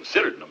was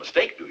ill-considered and a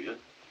mistake, do you?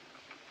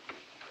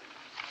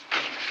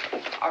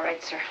 All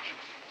right, sir.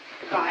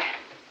 Goodbye.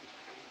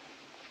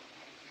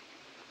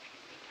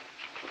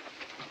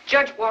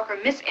 Judge Walker,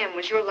 Miss M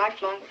was your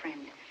lifelong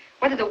friend.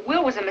 Whether the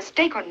will was a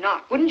mistake or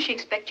not, wouldn't she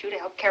expect you to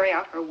help carry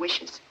out her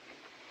wishes?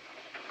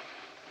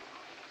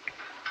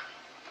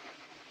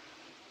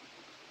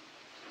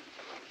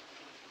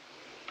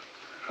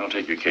 I'll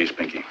take your case,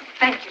 Pinky.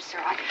 Thank you, sir.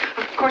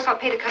 Of course, I'll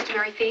pay the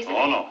customary fees.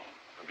 Oh, no.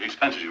 The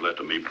expenses you left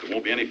to me, but there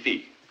won't be any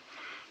fee.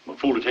 I'm a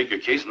fool to take your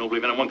case and don't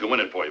believe anyone can win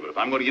it for you. But if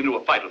I'm going to get into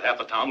a fight with half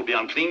the town, it'll be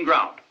on clean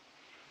ground.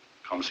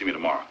 Come see me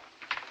tomorrow.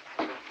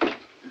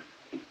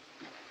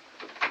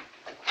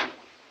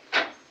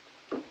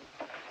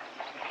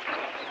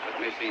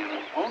 Miss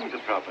Ann owns the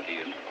property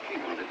and she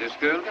wanted this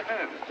girl to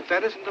have it. But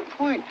that isn't the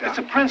point, Doc. It's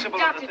the principle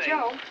of Dr. the thing.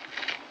 Joe.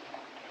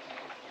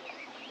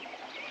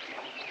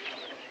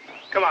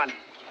 Come on.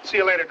 See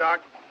you later,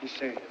 Doc. You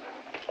see.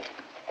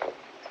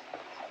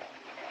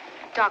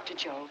 Dr.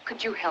 Joe,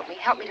 could you help me?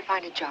 Help me to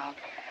find a job.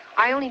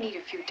 I only need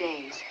a few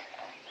days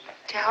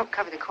to help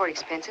cover the court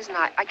expenses, and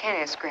I can't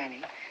ask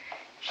Granny.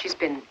 She's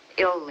been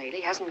ill lately,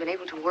 hasn't been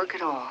able to work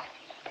at all.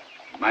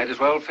 Might as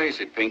well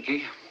face it,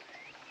 Pinky.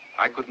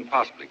 I couldn't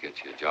possibly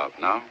get you a job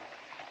now.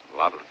 A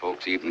lot of the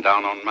folks even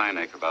down on my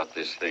neck about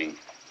this thing,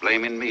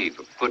 blaming me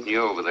for putting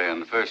you over there in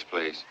the first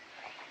place.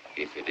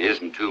 If it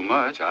isn't too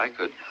much, I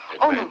could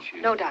advance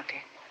you. No, Doctor.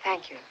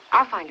 Thank you.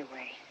 I'll find a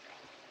way.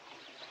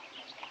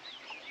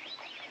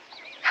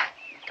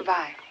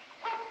 Goodbye.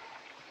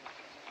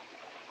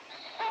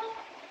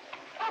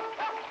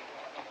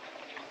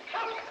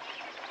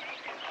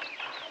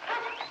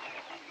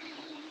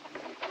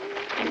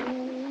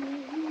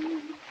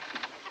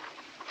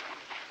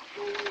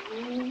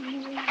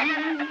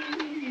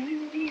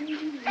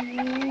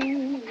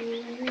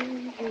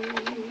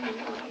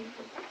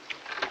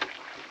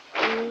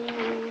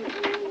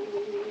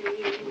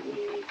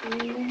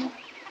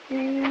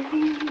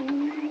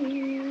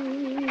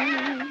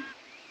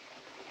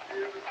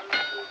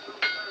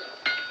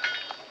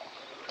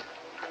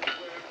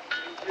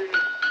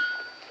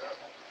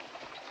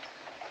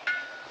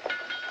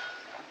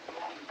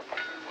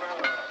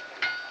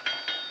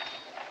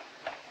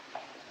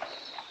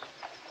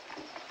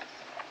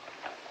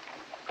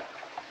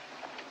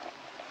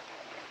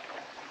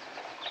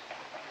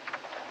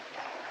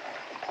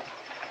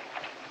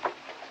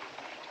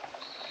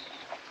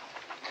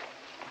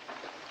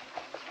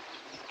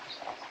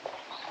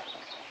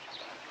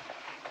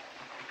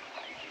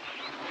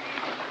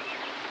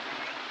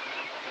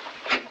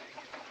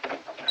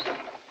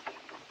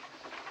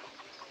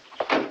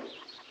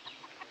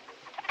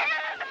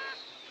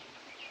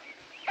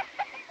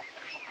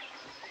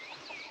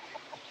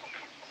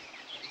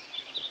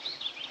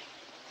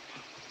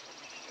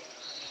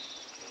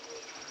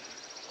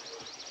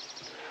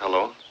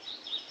 Hello?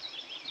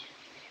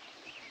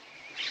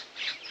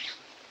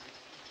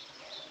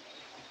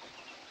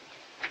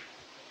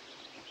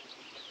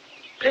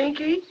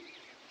 Pinky?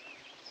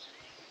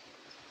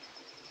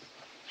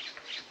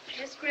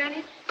 Yes,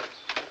 Granny?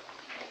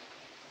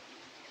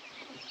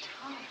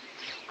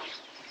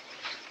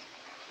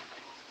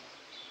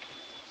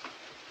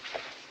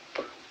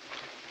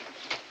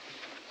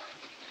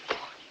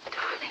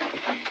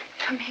 Darling,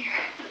 come here.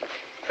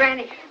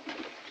 Granny.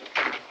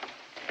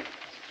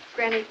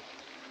 Granny,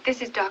 this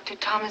is Dr.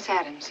 Thomas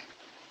Adams.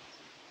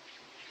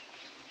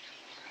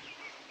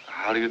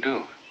 How do you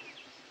do?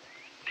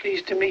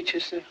 Pleased to meet you,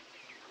 sir.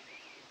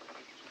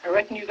 I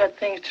reckon you got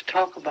things to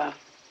talk about.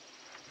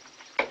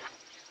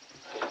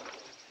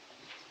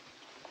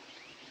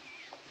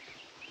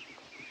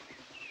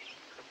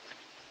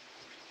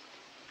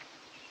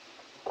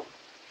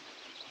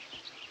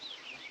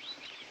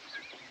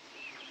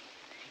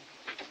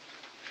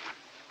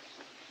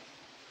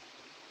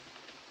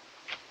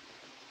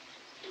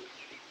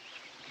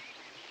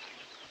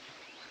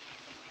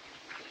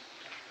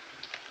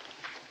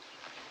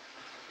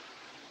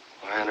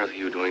 on earth are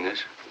you doing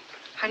this?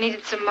 I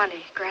needed some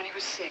money. Granny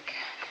was sick.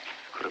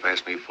 Could have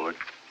asked me for it.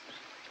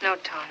 No,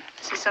 Tom.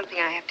 This is something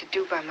I have to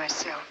do by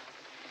myself.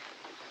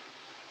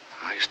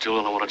 I still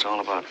don't know what it's all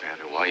about, Pat,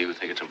 or why you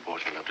think it's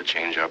important enough to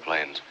change our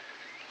plans.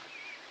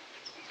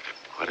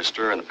 Quite a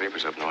stir in the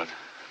papers up north.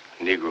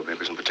 Negro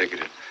papers in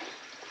particular.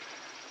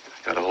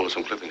 I got a hold of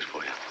some clippings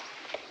for you.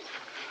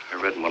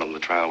 I read in one of them the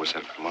trial was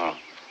set for tomorrow.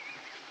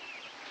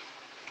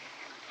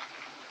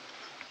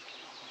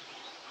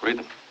 Read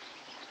them.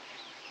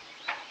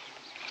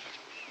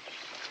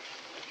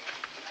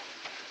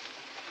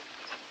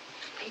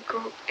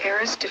 Negro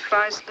heiress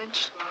defies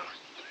lynch law.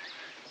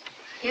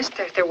 Yes,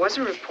 there was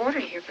a reporter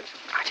here, but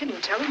I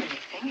didn't tell him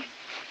anything.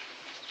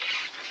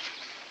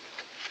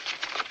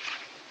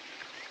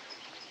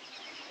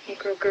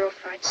 Negro girl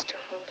fights to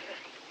hold her.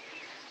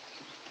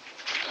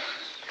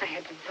 I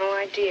had no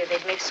idea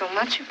they'd make so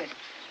much of it.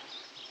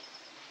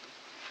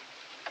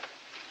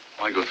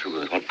 Why go through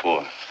with it? What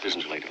for? It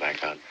isn't too late to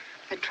back out.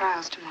 The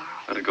trial's tomorrow.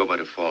 Let it go by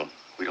default.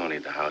 We don't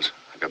need the house.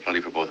 I've got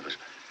plenty for both of us.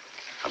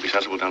 I'll be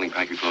sensible, darling.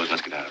 Pack your clothes and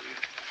let's get out of here.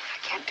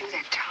 I can't do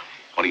that, Tom.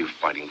 What are you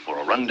fighting for?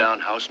 A rundown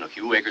house and a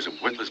few acres of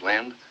worthless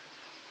land? No.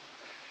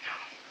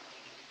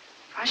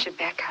 If I should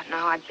back out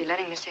now, I'd be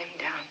letting Miss M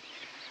down.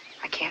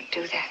 I can't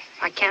do that.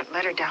 I can't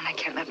let her down. I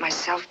can't let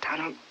myself down.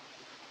 Or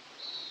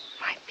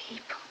my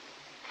people.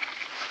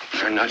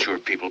 They're not your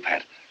people,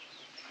 Pat.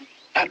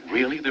 Not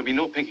really. There'll be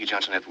no Pinky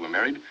Johnson after we're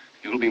married.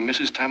 You'll be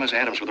Mrs. Thomas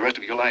Adams for the rest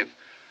of your life.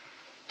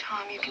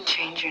 Tom, you can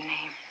change your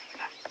name.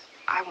 But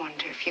I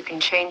wonder if you can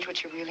change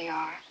what you really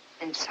are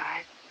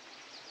inside.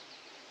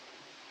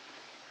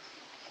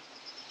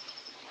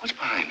 What's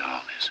behind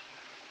all this?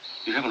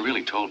 You haven't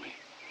really told me.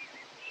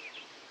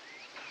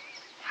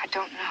 I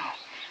don't know.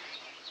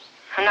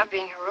 I'm not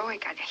being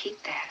heroic. I'd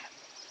hate that.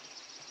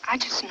 I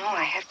just know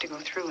I have to go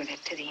through with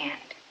it to the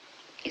end.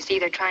 You see,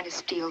 they're trying to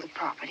steal the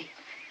property.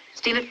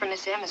 Steal it from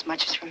Miss M as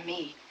much as from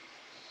me.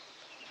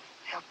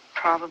 They'll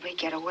probably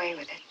get away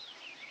with it.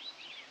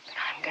 But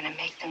I'm gonna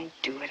make them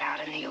do it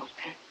out in the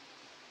open.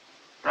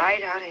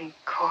 Right out in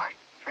court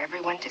for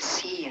everyone to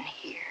see and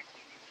hear.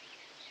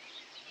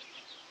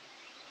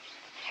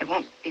 It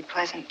won't be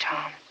pleasant,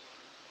 Tom.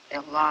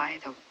 They'll lie.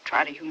 They'll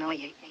try to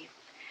humiliate me.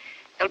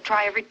 They'll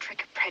try every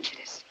trick of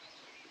prejudice.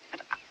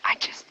 But I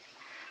just...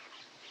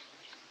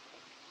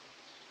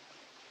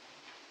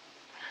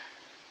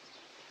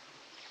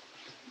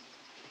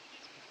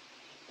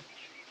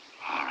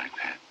 All right,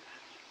 Pat.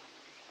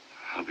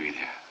 I'll be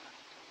there.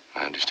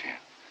 I understand.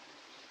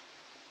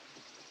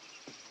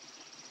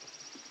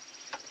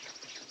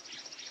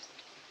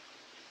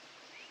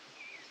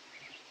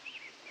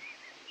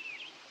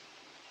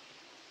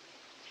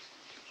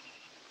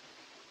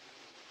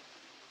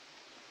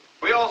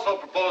 We also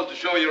propose to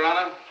show, Your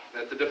Honor,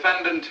 that the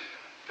defendant,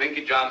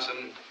 Pinky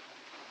Johnson,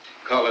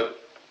 colored,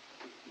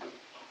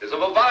 is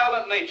of a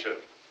violent nature,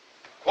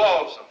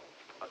 quarrelsome,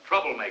 a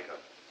troublemaker,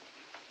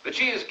 that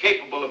she is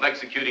capable of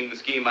executing the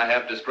scheme I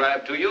have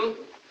described to you,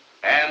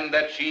 and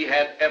that she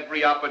had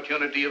every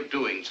opportunity of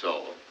doing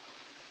so.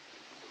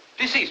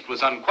 Deceased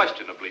was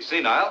unquestionably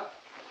senile.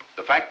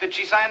 The fact that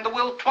she signed the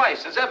will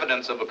twice is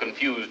evidence of a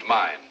confused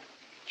mind.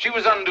 She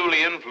was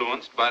unduly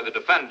influenced by the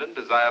defendant,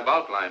 as I have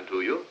outlined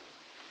to you,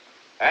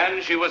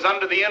 and she was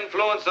under the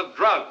influence of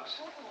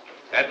drugs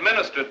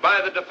administered by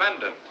the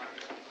defendant.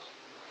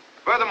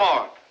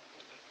 Furthermore,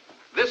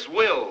 this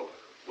will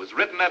was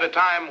written at a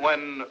time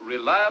when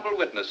reliable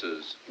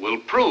witnesses will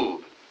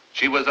prove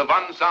she was of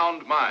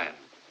unsound mind.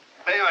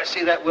 May I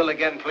see that will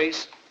again,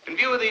 please? In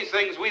view of these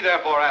things, we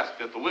therefore ask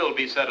that the will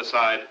be set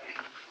aside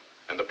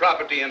and the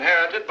property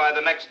inherited by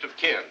the next of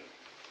kin.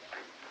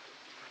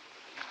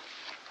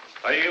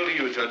 I yield to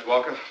you, Judge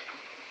Walker.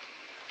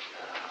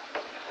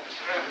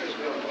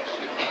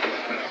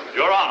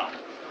 Your Honor,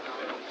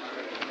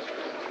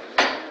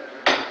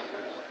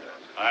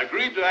 I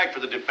agreed to act for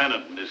the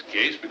defendant in this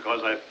case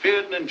because I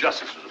feared an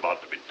injustice was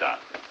about to be done.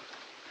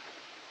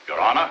 Your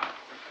Honor,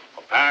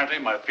 apparently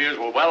my fears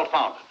were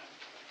well-founded.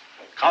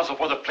 Counsel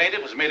for the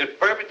plaintiff has made it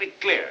perfectly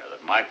clear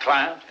that my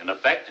client, in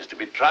effect, is to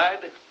be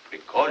tried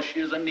because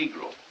she is a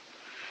Negro,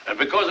 and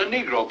because a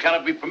Negro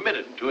cannot be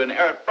permitted to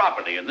inherit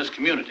property in this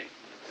community.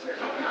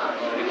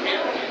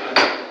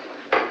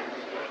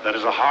 That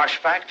is a harsh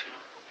fact,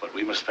 but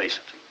we must face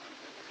it.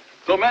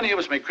 Though many of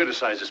us may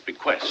criticize this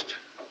bequest,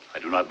 I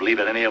do not believe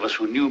that any of us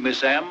who knew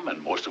Miss M,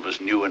 and most of us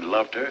knew and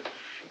loved her,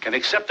 can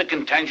accept the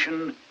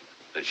contention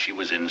that she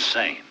was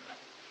insane.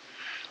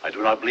 I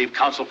do not believe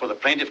counsel for the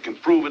plaintiff can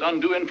prove that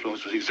undue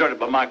influence was exerted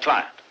by my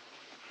client.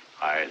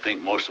 I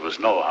think most of us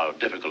know how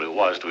difficult it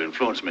was to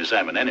influence Miss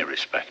M in any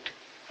respect.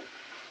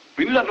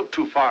 We need not look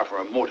too far for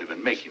her motive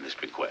in making this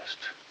bequest.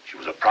 She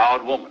was a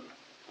proud woman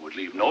who would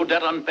leave no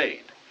debt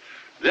unpaid.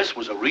 This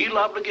was a real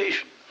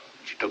obligation.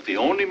 She took the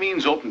only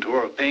means open to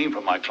her of paying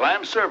for my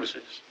client's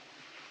services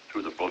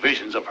through the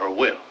provisions of her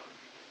will.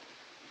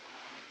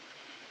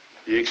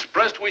 The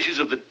expressed wishes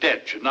of the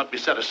dead should not be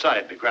set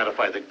aside to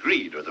gratify the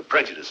greed or the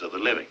prejudice of the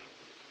living.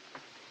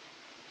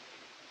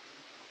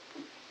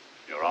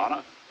 Your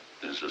Honor,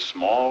 this is a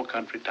small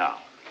country town.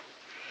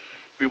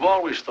 We've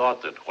always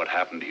thought that what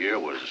happened here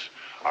was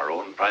our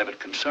own private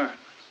concern.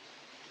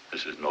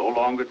 This is no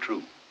longer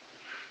true.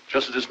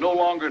 Just as it's no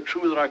longer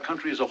true that our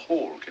country as a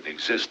whole can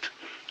exist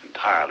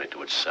entirely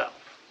to itself.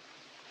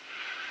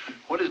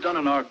 What is done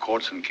in our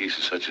courts in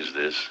cases such as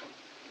this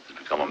has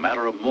become a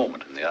matter of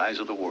moment in the eyes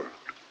of the world.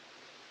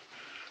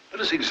 Let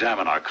us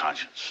examine our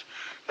conscience.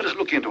 Let us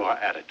look into our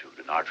attitude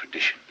and our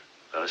tradition.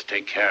 Let us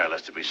take care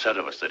lest it be said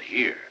of us that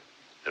here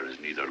there is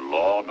neither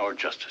law nor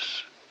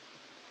justice.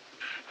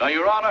 Now,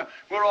 Your Honor,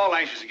 we're all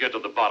anxious to get to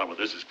the bottom of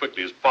this as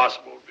quickly as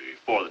possible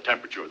before the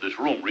temperature of this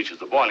room reaches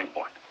the boiling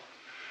point.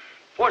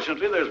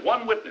 Fortunately, there's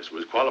one witness who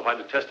is qualified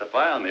to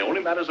testify on the only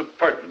matters of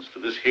pertinence to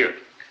this hearing.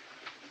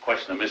 The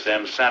question of Miss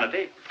M's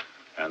sanity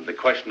and the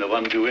question of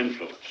undue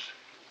influence.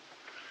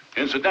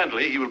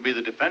 Incidentally, he will be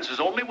the defense's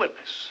only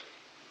witness.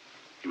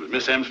 He was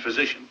Miss M's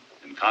physician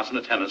in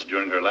constant attendance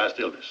during her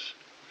last illness.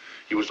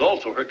 He was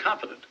also her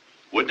confidant,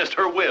 witnessed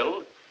her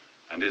will,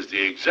 and is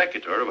the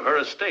executor of her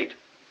estate.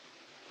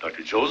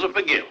 Dr. Joseph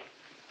McGill.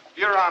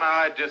 Your Honor,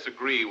 I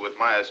disagree with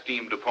my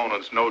esteemed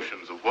opponent's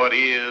notions of what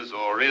is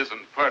or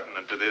isn't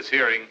pertinent to this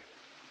hearing,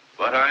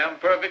 but I am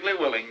perfectly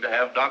willing to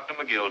have Dr.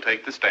 McGill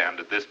take the stand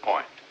at this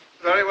point.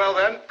 Very well,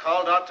 then.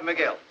 Call Dr.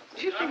 McGill.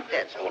 Do you think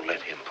that's all? Oh,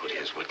 let him put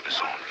his witness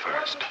on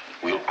first.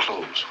 We'll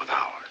close with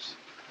ours.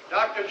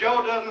 Dr.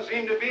 Joe doesn't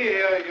seem to be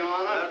here, Your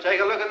Honor. Take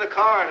a look in the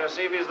corridor,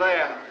 see if he's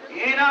there. He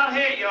ain't out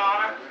here, Your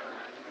Honor.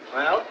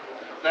 Well,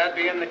 that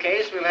being the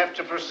case, we'll have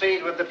to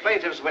proceed with the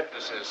plaintiff's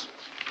witnesses.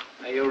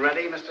 Are you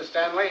ready, Mr.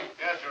 Stanley?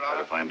 Yes, Your Honor.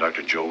 I'll find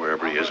Dr. Joe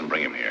wherever he is and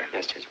bring him here.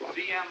 Yes, Judge Walker.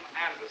 V.M.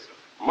 Anderson.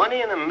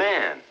 Money and a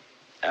man,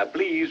 I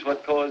believe's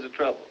what caused the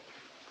trouble.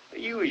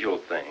 The usual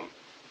thing.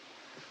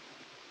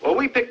 Well,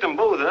 we picked them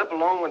both up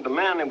along with the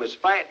man they was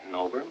fighting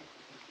over.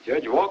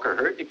 Judge Walker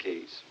heard the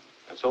case.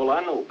 That's all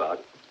I know about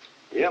it.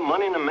 Yeah,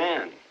 money and a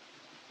man.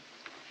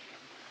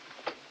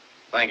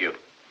 Thank you.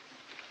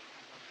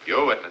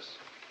 Your witness.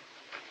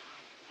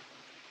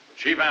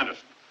 Chief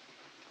Anderson,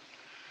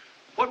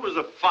 what was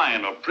the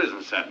fine or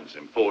prison sentence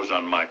imposed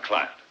on my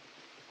client?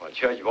 Well,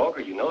 Judge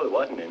Walker, you know there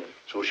wasn't any.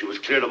 So she was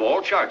cleared of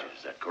all charges,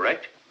 is that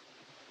correct?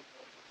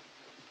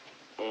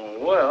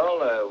 Well,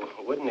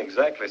 I wouldn't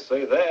exactly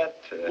say that.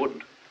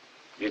 Wouldn't?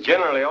 You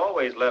generally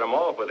always let them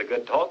off with a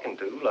good talking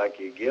to, like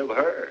you give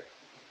her.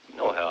 You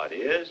know how it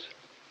is.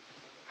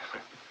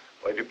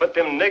 Well, if you put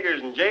them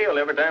niggers in jail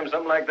every time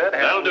something like that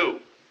happens... That'll do.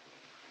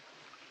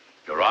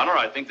 Your Honor,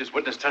 I think this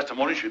witness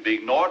testimony should be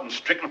ignored and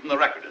stricken from the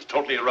record as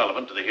totally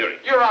irrelevant to the hearing.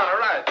 Your Honor,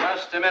 right.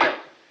 Just a minute.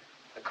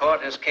 The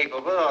court is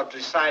capable of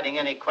deciding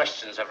any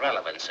questions of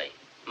relevancy.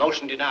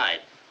 Motion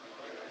denied.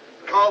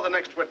 Call the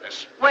next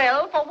witness.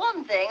 Well, for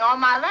one thing, on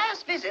my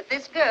last visit,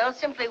 this girl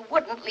simply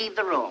wouldn't leave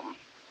the room.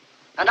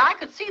 And I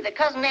could see that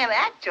Cousin Em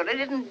actually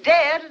didn't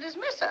dare to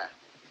dismiss her.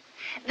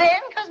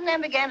 Then Cousin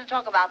Em began to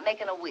talk about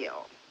making a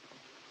will.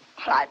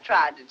 Well, I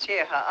tried to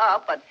cheer her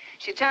up, but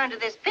she turned to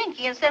this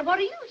Pinky and said, "What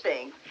do you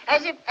think?"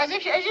 As if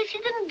she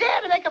didn't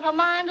dare to make up her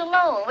mind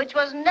alone, which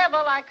was never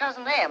like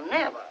Cousin Em,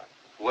 never.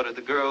 What did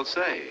the girl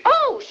say?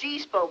 Oh, she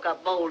spoke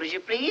up bold as you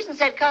please and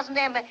said Cousin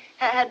Em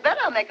had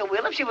better make a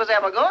will if she was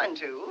ever going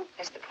to.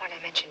 That's the point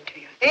I mentioned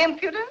to you.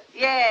 Impudent?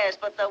 Yes,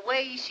 but the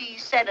way she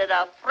said it,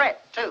 a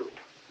threat, too.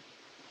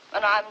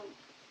 And I'm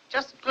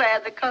just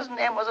glad that Cousin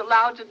Em was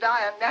allowed to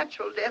die a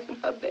natural death in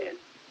her bed.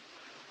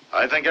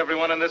 I think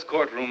everyone in this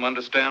courtroom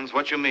understands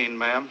what you mean,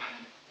 ma'am.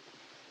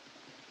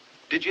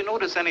 Did you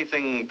notice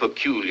anything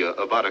peculiar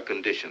about her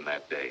condition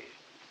that day?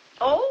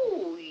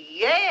 Oh,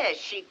 yes.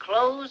 She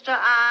closed her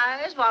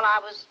eyes while I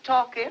was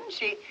talking.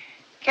 She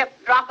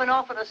kept dropping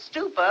off in a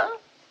stupor.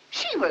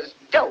 She was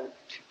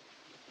doped.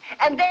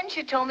 And then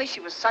she told me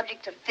she was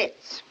subject to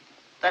fits.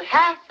 That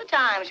half the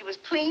time she was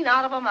clean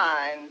out of her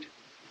mind.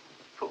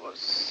 Poor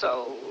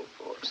soul,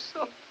 poor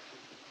soul.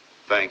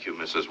 Thank you,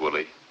 Mrs.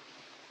 Woolley.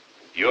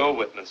 Your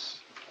witness.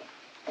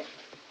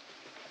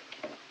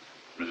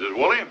 Mrs.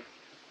 Woolley,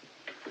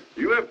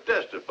 you have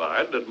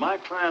testified that my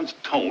client's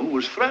tone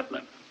was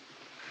threatening.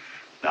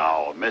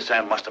 Now, Miss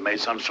M must have made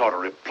some sort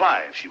of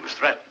reply if she was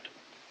threatened.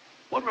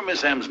 What were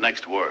Miss M's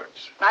next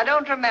words? I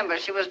don't remember.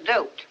 She was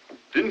doped.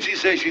 Didn't she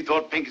say she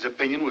thought Pinky's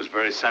opinion was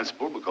very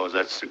sensible because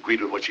that's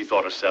agreed with what she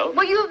thought herself?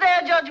 Were you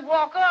there, Judge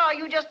Walker, or are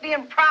you just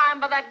being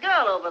primed by that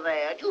girl over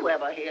there? Did you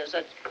ever hear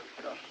such...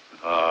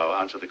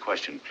 Answer the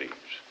question, please.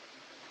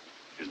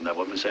 Isn't that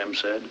what Miss M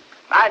said?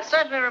 I'd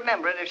certainly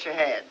remember it if she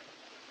had.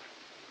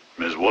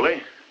 Ms.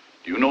 Woolley,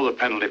 do you know the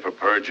penalty for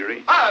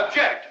perjury? I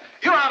object.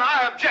 Your Honor,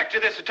 I object to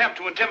this attempt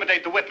to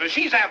intimidate the witness.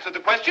 She's answered the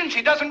question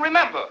she doesn't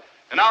remember.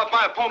 And now if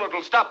my opponent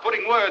will stop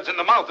putting words in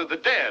the mouth of the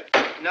dead.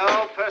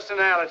 No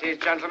personalities,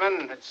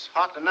 gentlemen. It's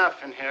hot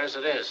enough in here as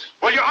it is.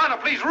 Well, Your Honor,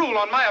 please rule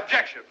on my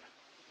objection.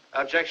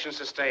 Objection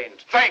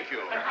sustained. Thank you.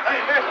 Didn't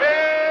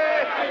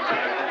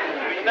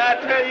I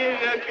tell you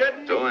you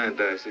couldn't? Joanne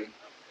Darcy,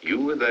 you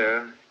were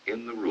there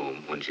in the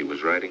room when she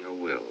was writing her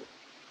will.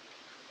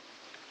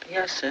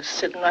 Yes, sir.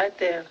 Sitting right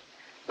there,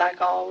 like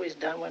I always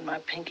done when my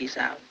Pinky's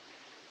out.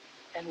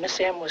 And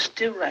Miss M was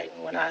still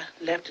writing when I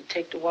left to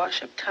take the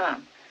wash-up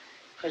Tom.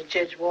 Because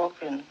Judge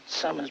Walker and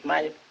Summers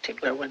mighty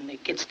particular when they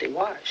gets their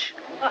wash.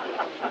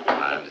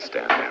 I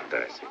understand, Aunt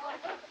Dicey.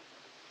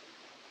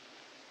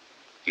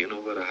 Do you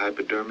know what a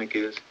hypodermic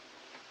is?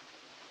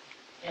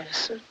 Yes,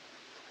 sir.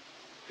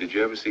 Did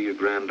you ever see your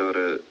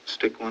granddaughter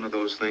stick one of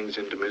those things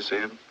into Miss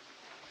M?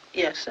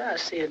 Yes, sir. I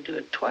see her do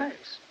it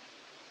twice.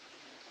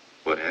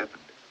 What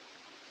happened?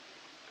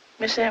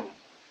 Miss M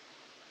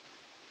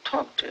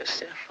talked to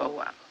herself for a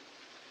while.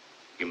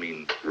 You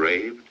mean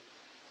raved?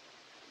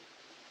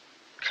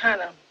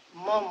 Kind of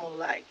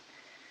mumble-like.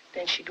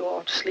 Then she go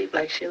off to sleep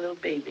like she a little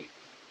baby.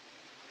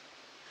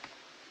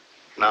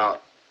 Now,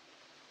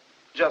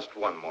 just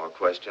one more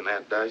question,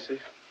 Aunt Dicey.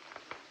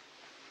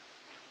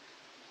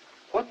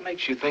 What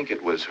makes you think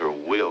it was her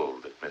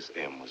will that Miss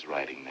M was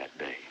writing that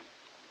day?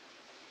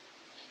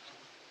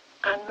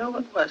 I know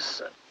it was,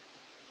 sir.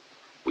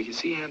 Well, you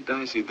see, Aunt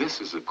Dicey, this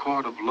is a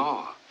court of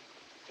law,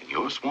 and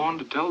you're sworn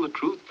to tell the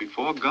truth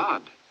before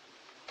God.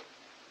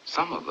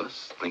 Some of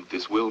us think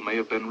this will may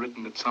have been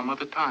written at some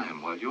other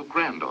time while your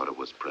granddaughter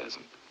was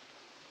present.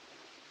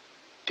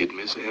 Did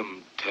Miss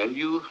M tell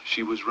you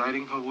she was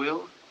writing her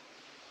will?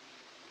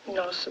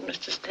 No, sir,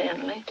 Mr.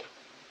 Stanley.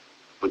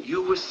 But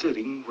you were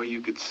sitting where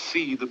you could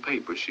see the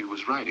paper she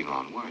was writing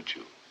on, weren't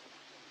you?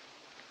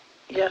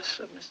 Yes,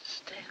 sir, Mr.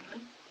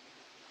 Stanley.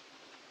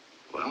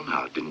 Well,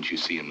 now, didn't you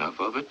see enough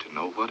of it to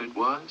know what it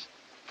was?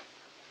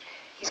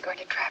 He's going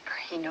to trap her.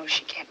 He knows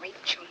she can't read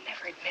and she'll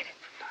never admit it.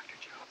 Dr.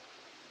 Joe.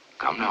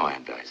 Come now,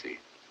 Aunt Dicey.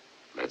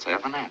 Let's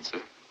have an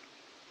answer.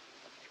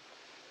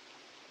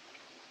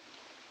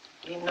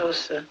 You know,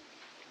 sir,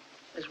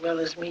 as well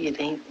as me, it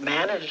ain't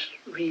manners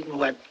reading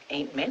what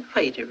ain't meant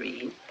for you to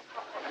read.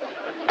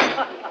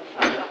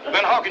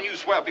 Then how can you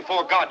swear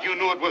before God you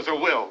knew it was her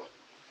will?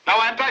 Now,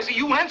 Aunt Dicey,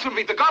 you answer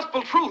me the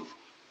gospel truth.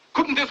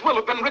 Couldn't this will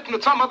have been written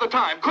at some other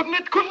time? Couldn't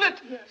it? Couldn't it?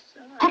 Yes,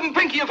 sir. Couldn't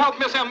Pinky have helped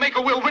Miss M make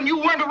a will when you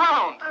weren't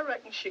around? I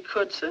reckon she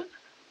could, sir.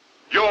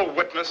 Your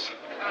witness.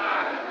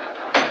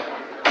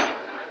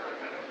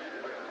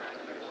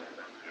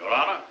 Your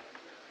Honor,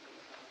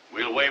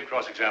 we'll waive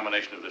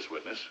cross-examination of this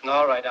witness.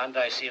 All right, Aunt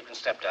Dicey, you can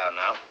step down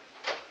now.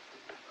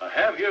 I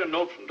have here a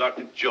note from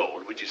Dr. Joe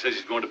in which he says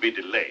he's going to be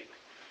delayed.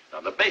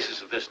 On the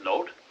basis of this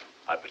note,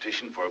 I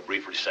petition for a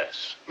brief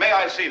recess. May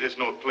I see this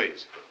note,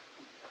 please?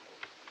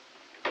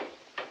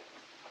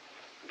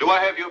 Do I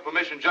have your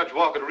permission, Judge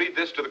Walker, to read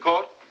this to the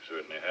court? You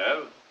certainly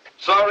have.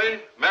 Sorry,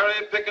 Mary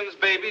Pickens'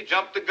 baby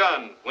jumped the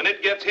gun. When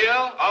it gets here,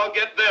 I'll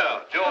get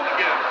there. Joe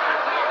McGill.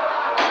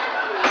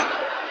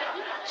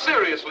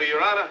 Seriously,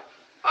 Your Honor,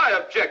 I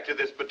object to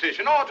this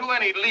petition or to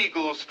any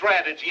legal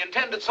strategy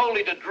intended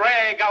solely to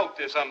drag out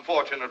this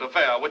unfortunate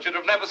affair, which should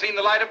have never seen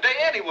the light of day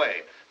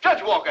anyway.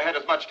 Judge Walker had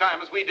as much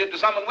time as we did to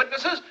summon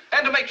witnesses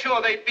and to make sure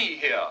they'd be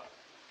here.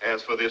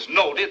 As for this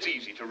note, it's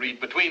easy to read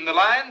between the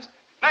lines.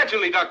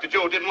 Naturally, Dr.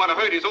 Joe didn't want to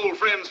hurt his old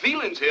friend's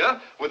feelings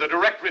here with a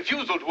direct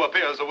refusal to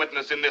appear as a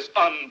witness in this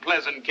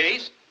unpleasant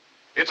case.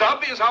 It's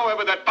obvious,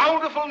 however, that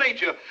bountiful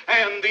nature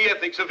and the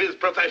ethics of his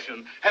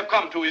profession have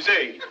come to his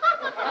aid.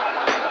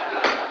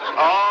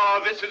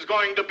 Oh, this is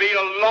going to be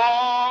a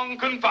long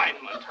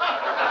confinement.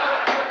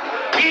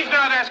 He's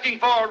not asking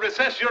for a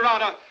recess, Your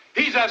Honor.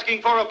 He's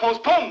asking for a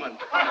postponement.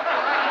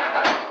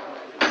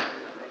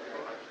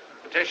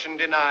 Petition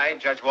denied,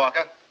 Judge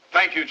Walker.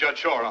 Thank you, Judge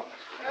Shoreham.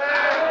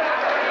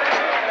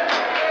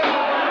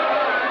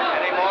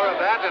 Any more of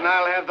that, and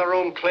I'll have the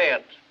room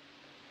cleared.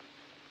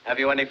 Have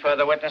you any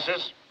further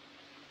witnesses?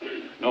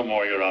 No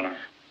more, Your Honor.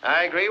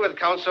 I agree with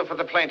counsel for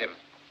the plaintiff.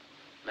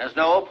 There's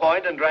no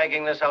point in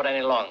dragging this out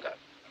any longer.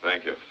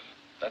 Thank you.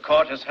 The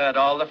court has heard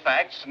all the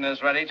facts and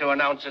is ready to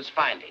announce its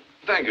finding.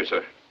 Thank you,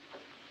 sir.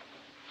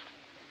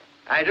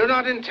 I do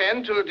not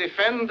intend to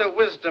defend the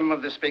wisdom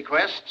of this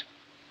bequest,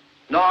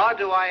 nor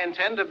do I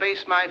intend to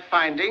base my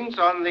findings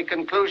on the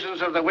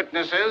conclusions of the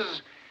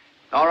witnesses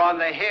or on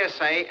the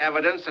hearsay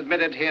evidence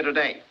admitted here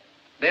today.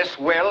 This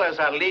will is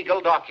a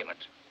legal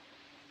document.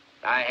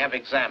 I have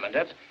examined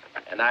it,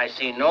 and I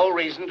see no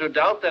reason to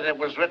doubt that it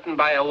was written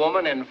by a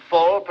woman in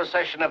full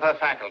possession of her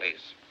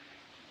faculties.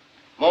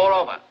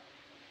 Moreover,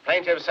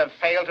 plaintiffs have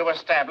failed to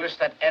establish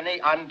that any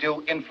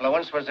undue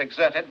influence was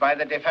exerted by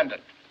the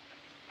defendant.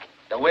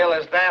 The will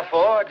is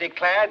therefore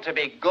declared to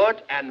be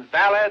good and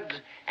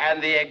valid,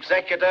 and the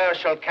executor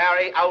shall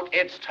carry out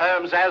its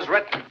terms as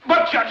written.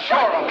 But, Judge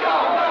Shoreham!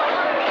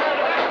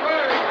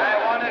 I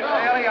want it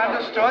clearly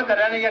understood that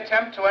any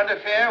attempt to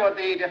interfere with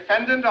the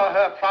defendant or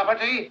her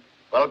property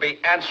will be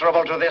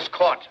answerable to this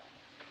court.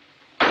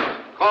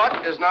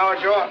 Court is now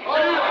adjourned.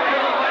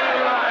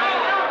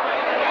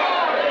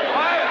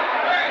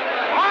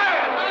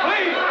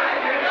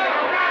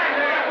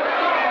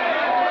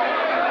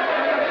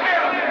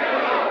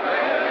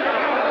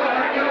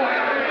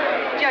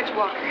 Judge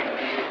Walker,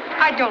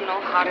 I don't know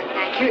how to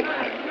thank you.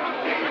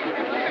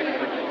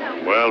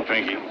 Well,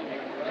 Pinky,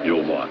 you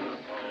won.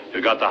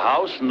 You got the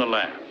house and the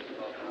land,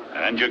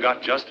 and you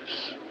got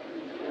justice.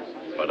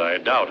 But I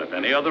doubt if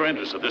any other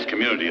interests of this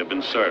community have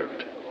been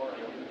served.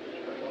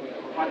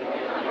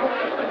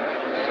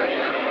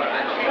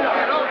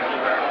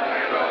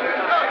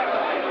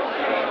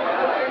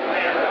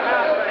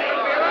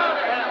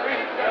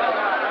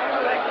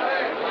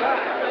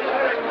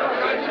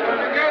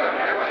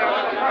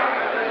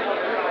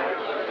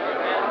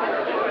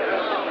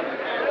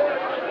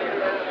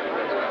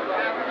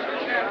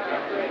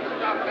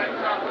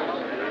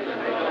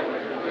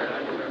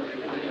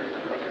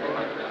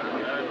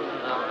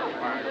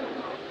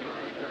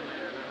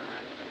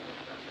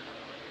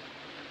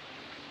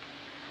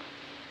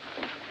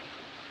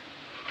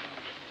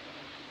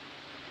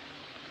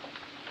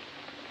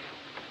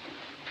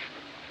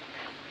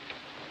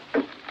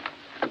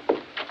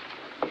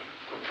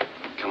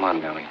 Come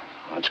on, Nellie.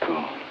 Let's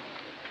go.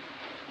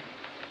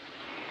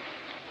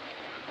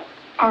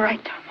 All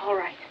right, Tom, all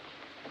right.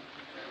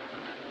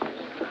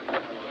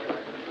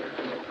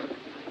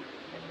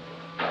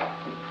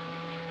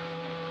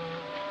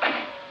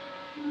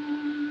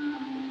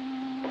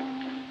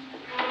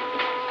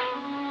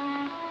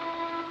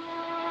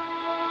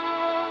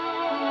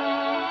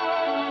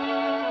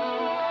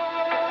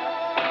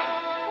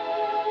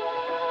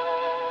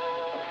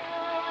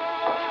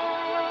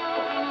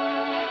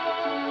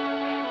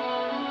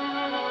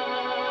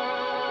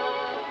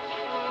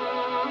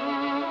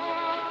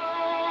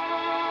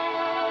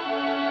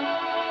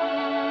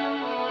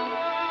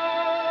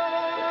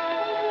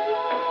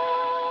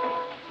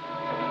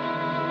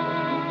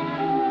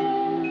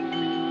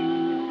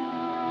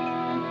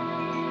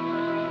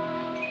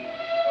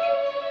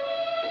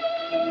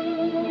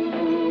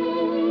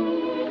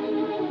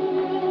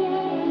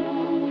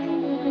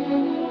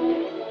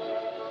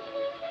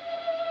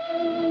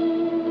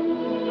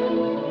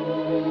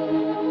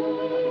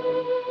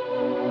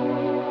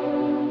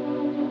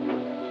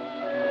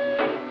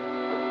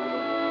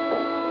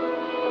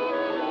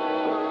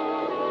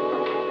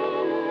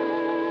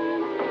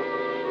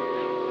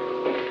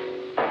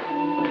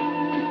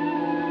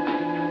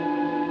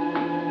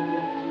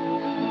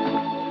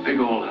 Big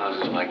old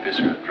houses like this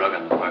are a drug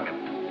on the market.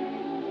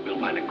 We'll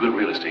find a good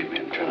real estate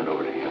man and turn it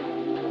over to him.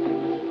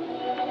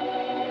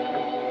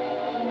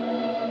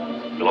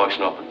 We'll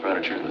auction off the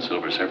furniture and the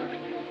silver separately.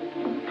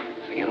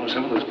 You know,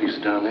 some of those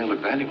pieces down there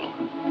look valuable.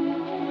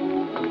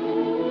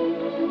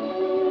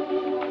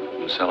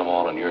 We'll sell them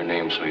all in your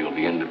name so you'll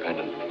be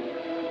independent.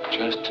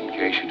 Just in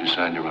case you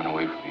decide to run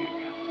away from me again.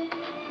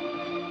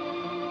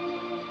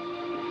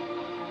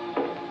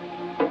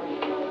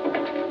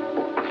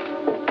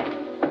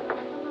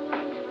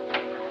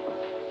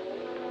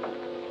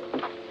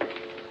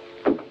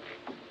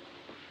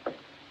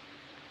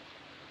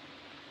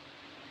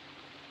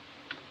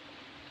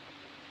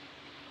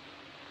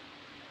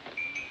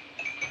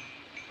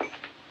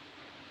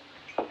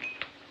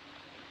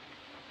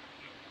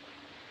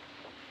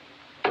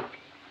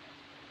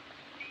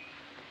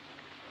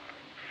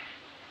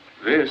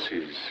 This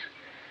is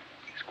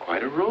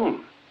quite a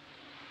room.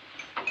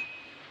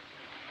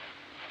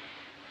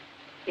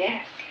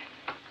 Yes.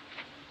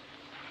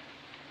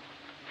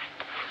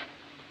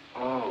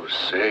 Oh,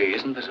 say,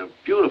 isn't this a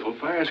beautiful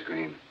fire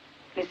screen?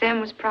 Miss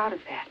M was proud of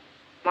that.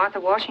 Martha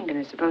Washington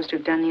is supposed to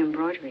have done the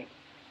embroidery.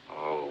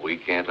 Oh, we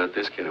can't let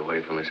this get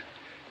away from us.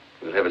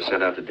 We'll have it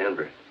sent out to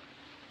Denver.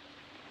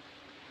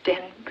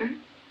 Denver?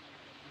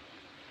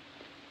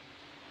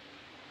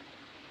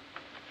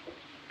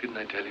 Didn't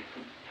I tell you?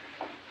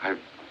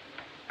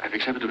 I've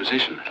accepted a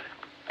position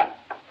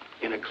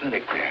in a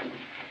clinic there.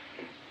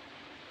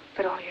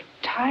 But all your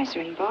ties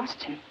are in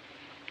Boston.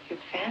 Your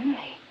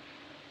family.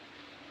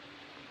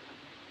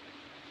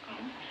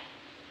 Oh.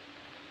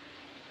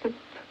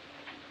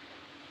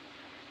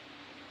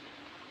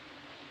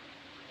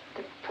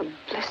 The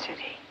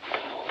publicity.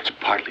 Oh, it's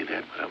partly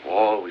that, but I've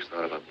always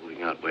thought about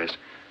moving out west.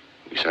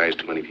 Besides,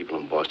 too many people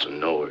in Boston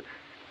know her.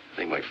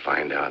 They might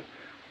find out.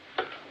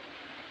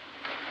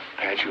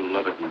 Pat, you'll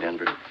love it in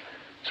Denver.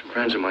 Some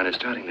friends of mine are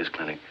starting this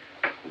clinic.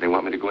 They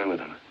want me to go in with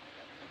them.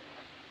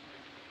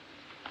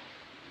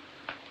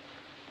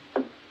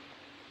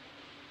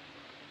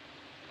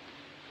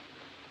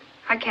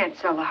 I can't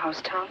sell the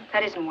house, Tom.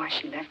 That isn't why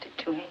she left it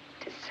to me,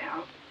 to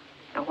sell.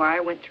 Nor why I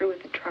went through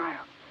with the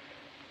trial.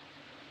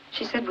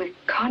 She said with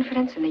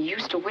confidence in the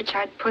use to which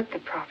I'd put the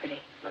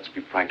property. Let's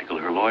be practical.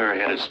 Her lawyer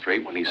had it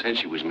straight when he said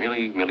she was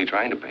merely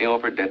trying to pay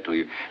off her debt to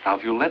you. Now,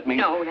 if you'll let me...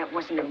 No, that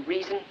wasn't a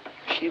reason.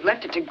 She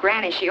left it to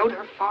Granny. She owed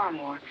her far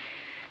more.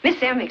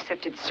 Miss M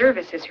accepted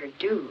service as her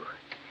due.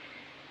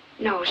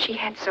 No, she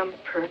had some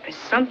purpose,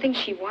 something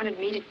she wanted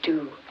me to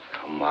do.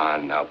 Come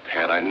on now,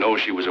 Pat. I know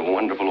she was a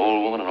wonderful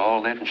old woman and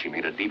all that, and she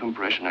made a deep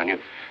impression on you,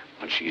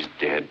 but she's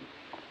dead.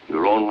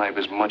 Your own life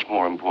is much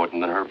more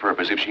important than her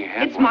purpose if she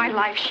had It's my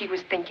life she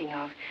was thinking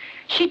of.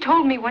 She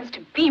told me once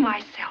to be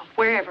myself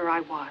wherever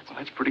I was. Well,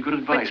 that's pretty good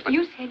advice, but...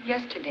 You said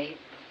yesterday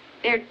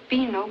there'd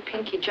be no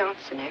Pinky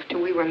Johnson after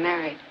we were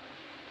married.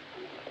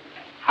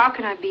 How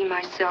can I be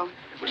myself?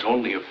 It was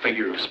only a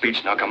figure of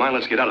speech. Now, come on,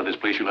 let's get out of this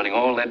place. You're letting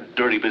all that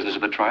dirty business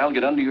of the trial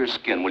get under your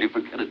skin. Will you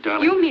forget it,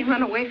 darling? You mean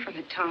run away from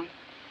it, Tom.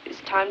 This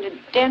time to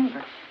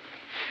Denver.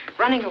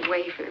 Running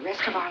away for the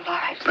rest of our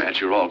lives. Pat,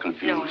 you're all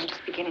confused. No, I'm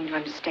just beginning to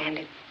understand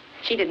it.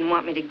 She didn't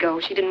want me to go.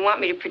 She didn't want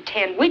me to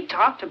pretend. We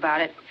talked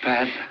about it.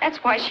 Pat. That's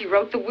why she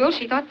wrote the will.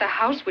 She thought the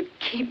house would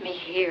keep me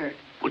here.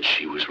 But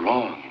she was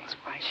wrong. That's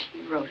why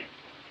she wrote it.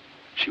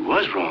 She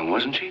was wrong,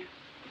 wasn't she?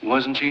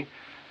 Wasn't she?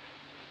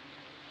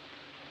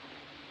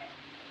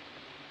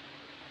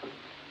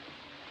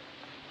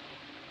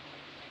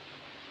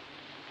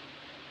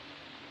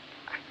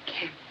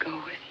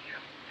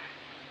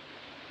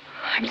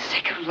 I'm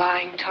sick of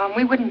lying, Tom.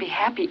 We wouldn't be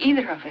happy,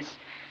 either of us.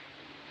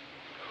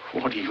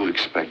 What do you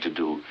expect to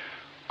do?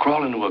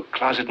 Crawl into a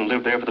closet and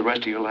live there for the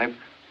rest of your life?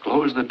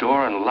 Close the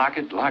door and lock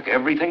it, lock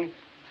everything?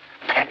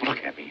 Pat, look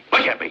at me.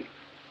 Look at me.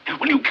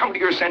 When you come to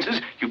your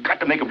senses, you've got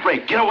to make a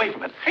break. Get away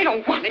from it. I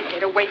don't want to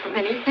get away from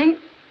anything.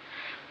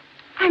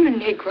 I'm a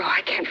Negro.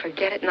 I can't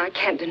forget it, and I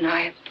can't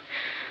deny it.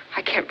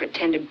 I can't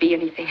pretend to be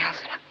anything else.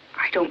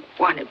 I don't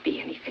want to be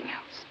anything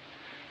else.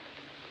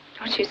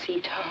 Don't you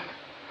see, Tom?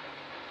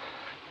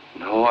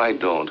 No, I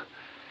don't.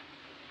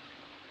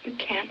 You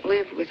can't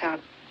live without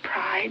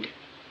pride.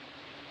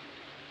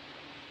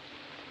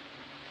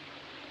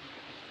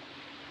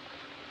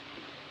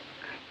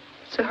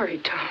 Sorry,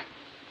 Tom.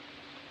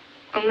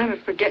 I'll never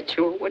forget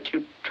you or what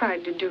you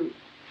tried to do.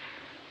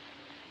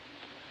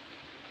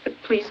 But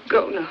please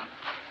go now.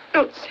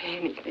 Don't say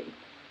anything.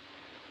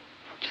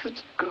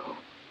 Just go.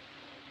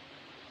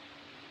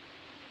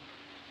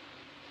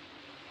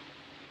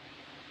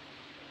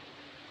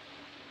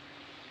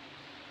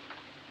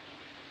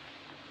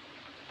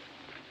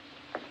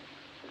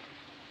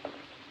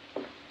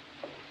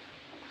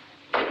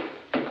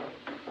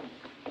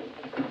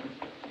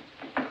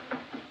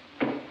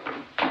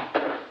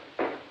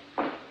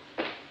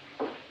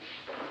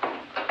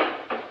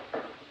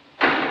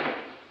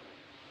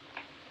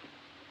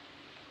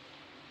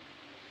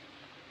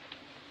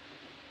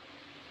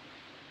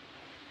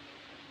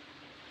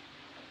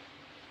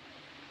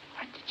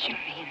 What did you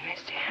mean,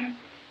 Miss M?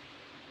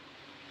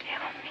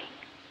 Tell me.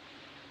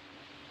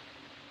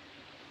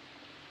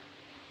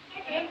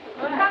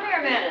 Well, come here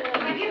a minute.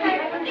 Have you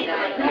had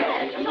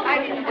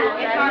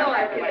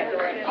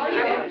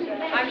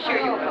I'm sure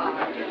you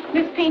will.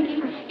 Miss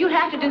Pinky, you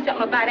have to do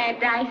something about Aunt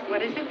Dice.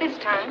 What is it this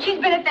time? She's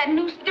been at that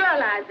new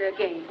sterilizer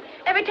again.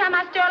 Every time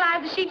I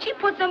sterilize the sheet, she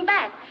puts them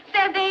back.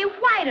 Says they ain't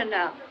white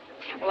enough.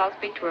 Well, I'll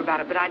speak to her about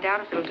it, but I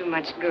doubt if it'll do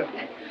much good.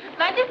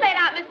 Legislate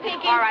out, Miss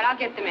Pinky. All right, I'll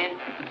get them in.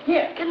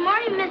 Here. Good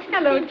morning, Miss.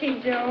 Hello,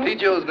 T. Joe. T.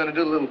 Joe's going to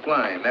do a little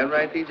flying. That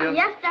right, T. Joe?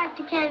 Yes,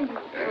 Dr. Kennedy.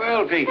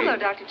 Well, Pinky. Hello,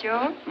 Dr.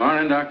 Joe.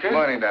 Morning, Doctor.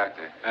 Morning,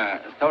 Doctor.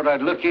 Thought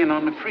I'd look in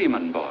on the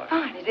Freeman boy.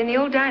 Fine. He's in the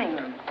old dining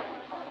room.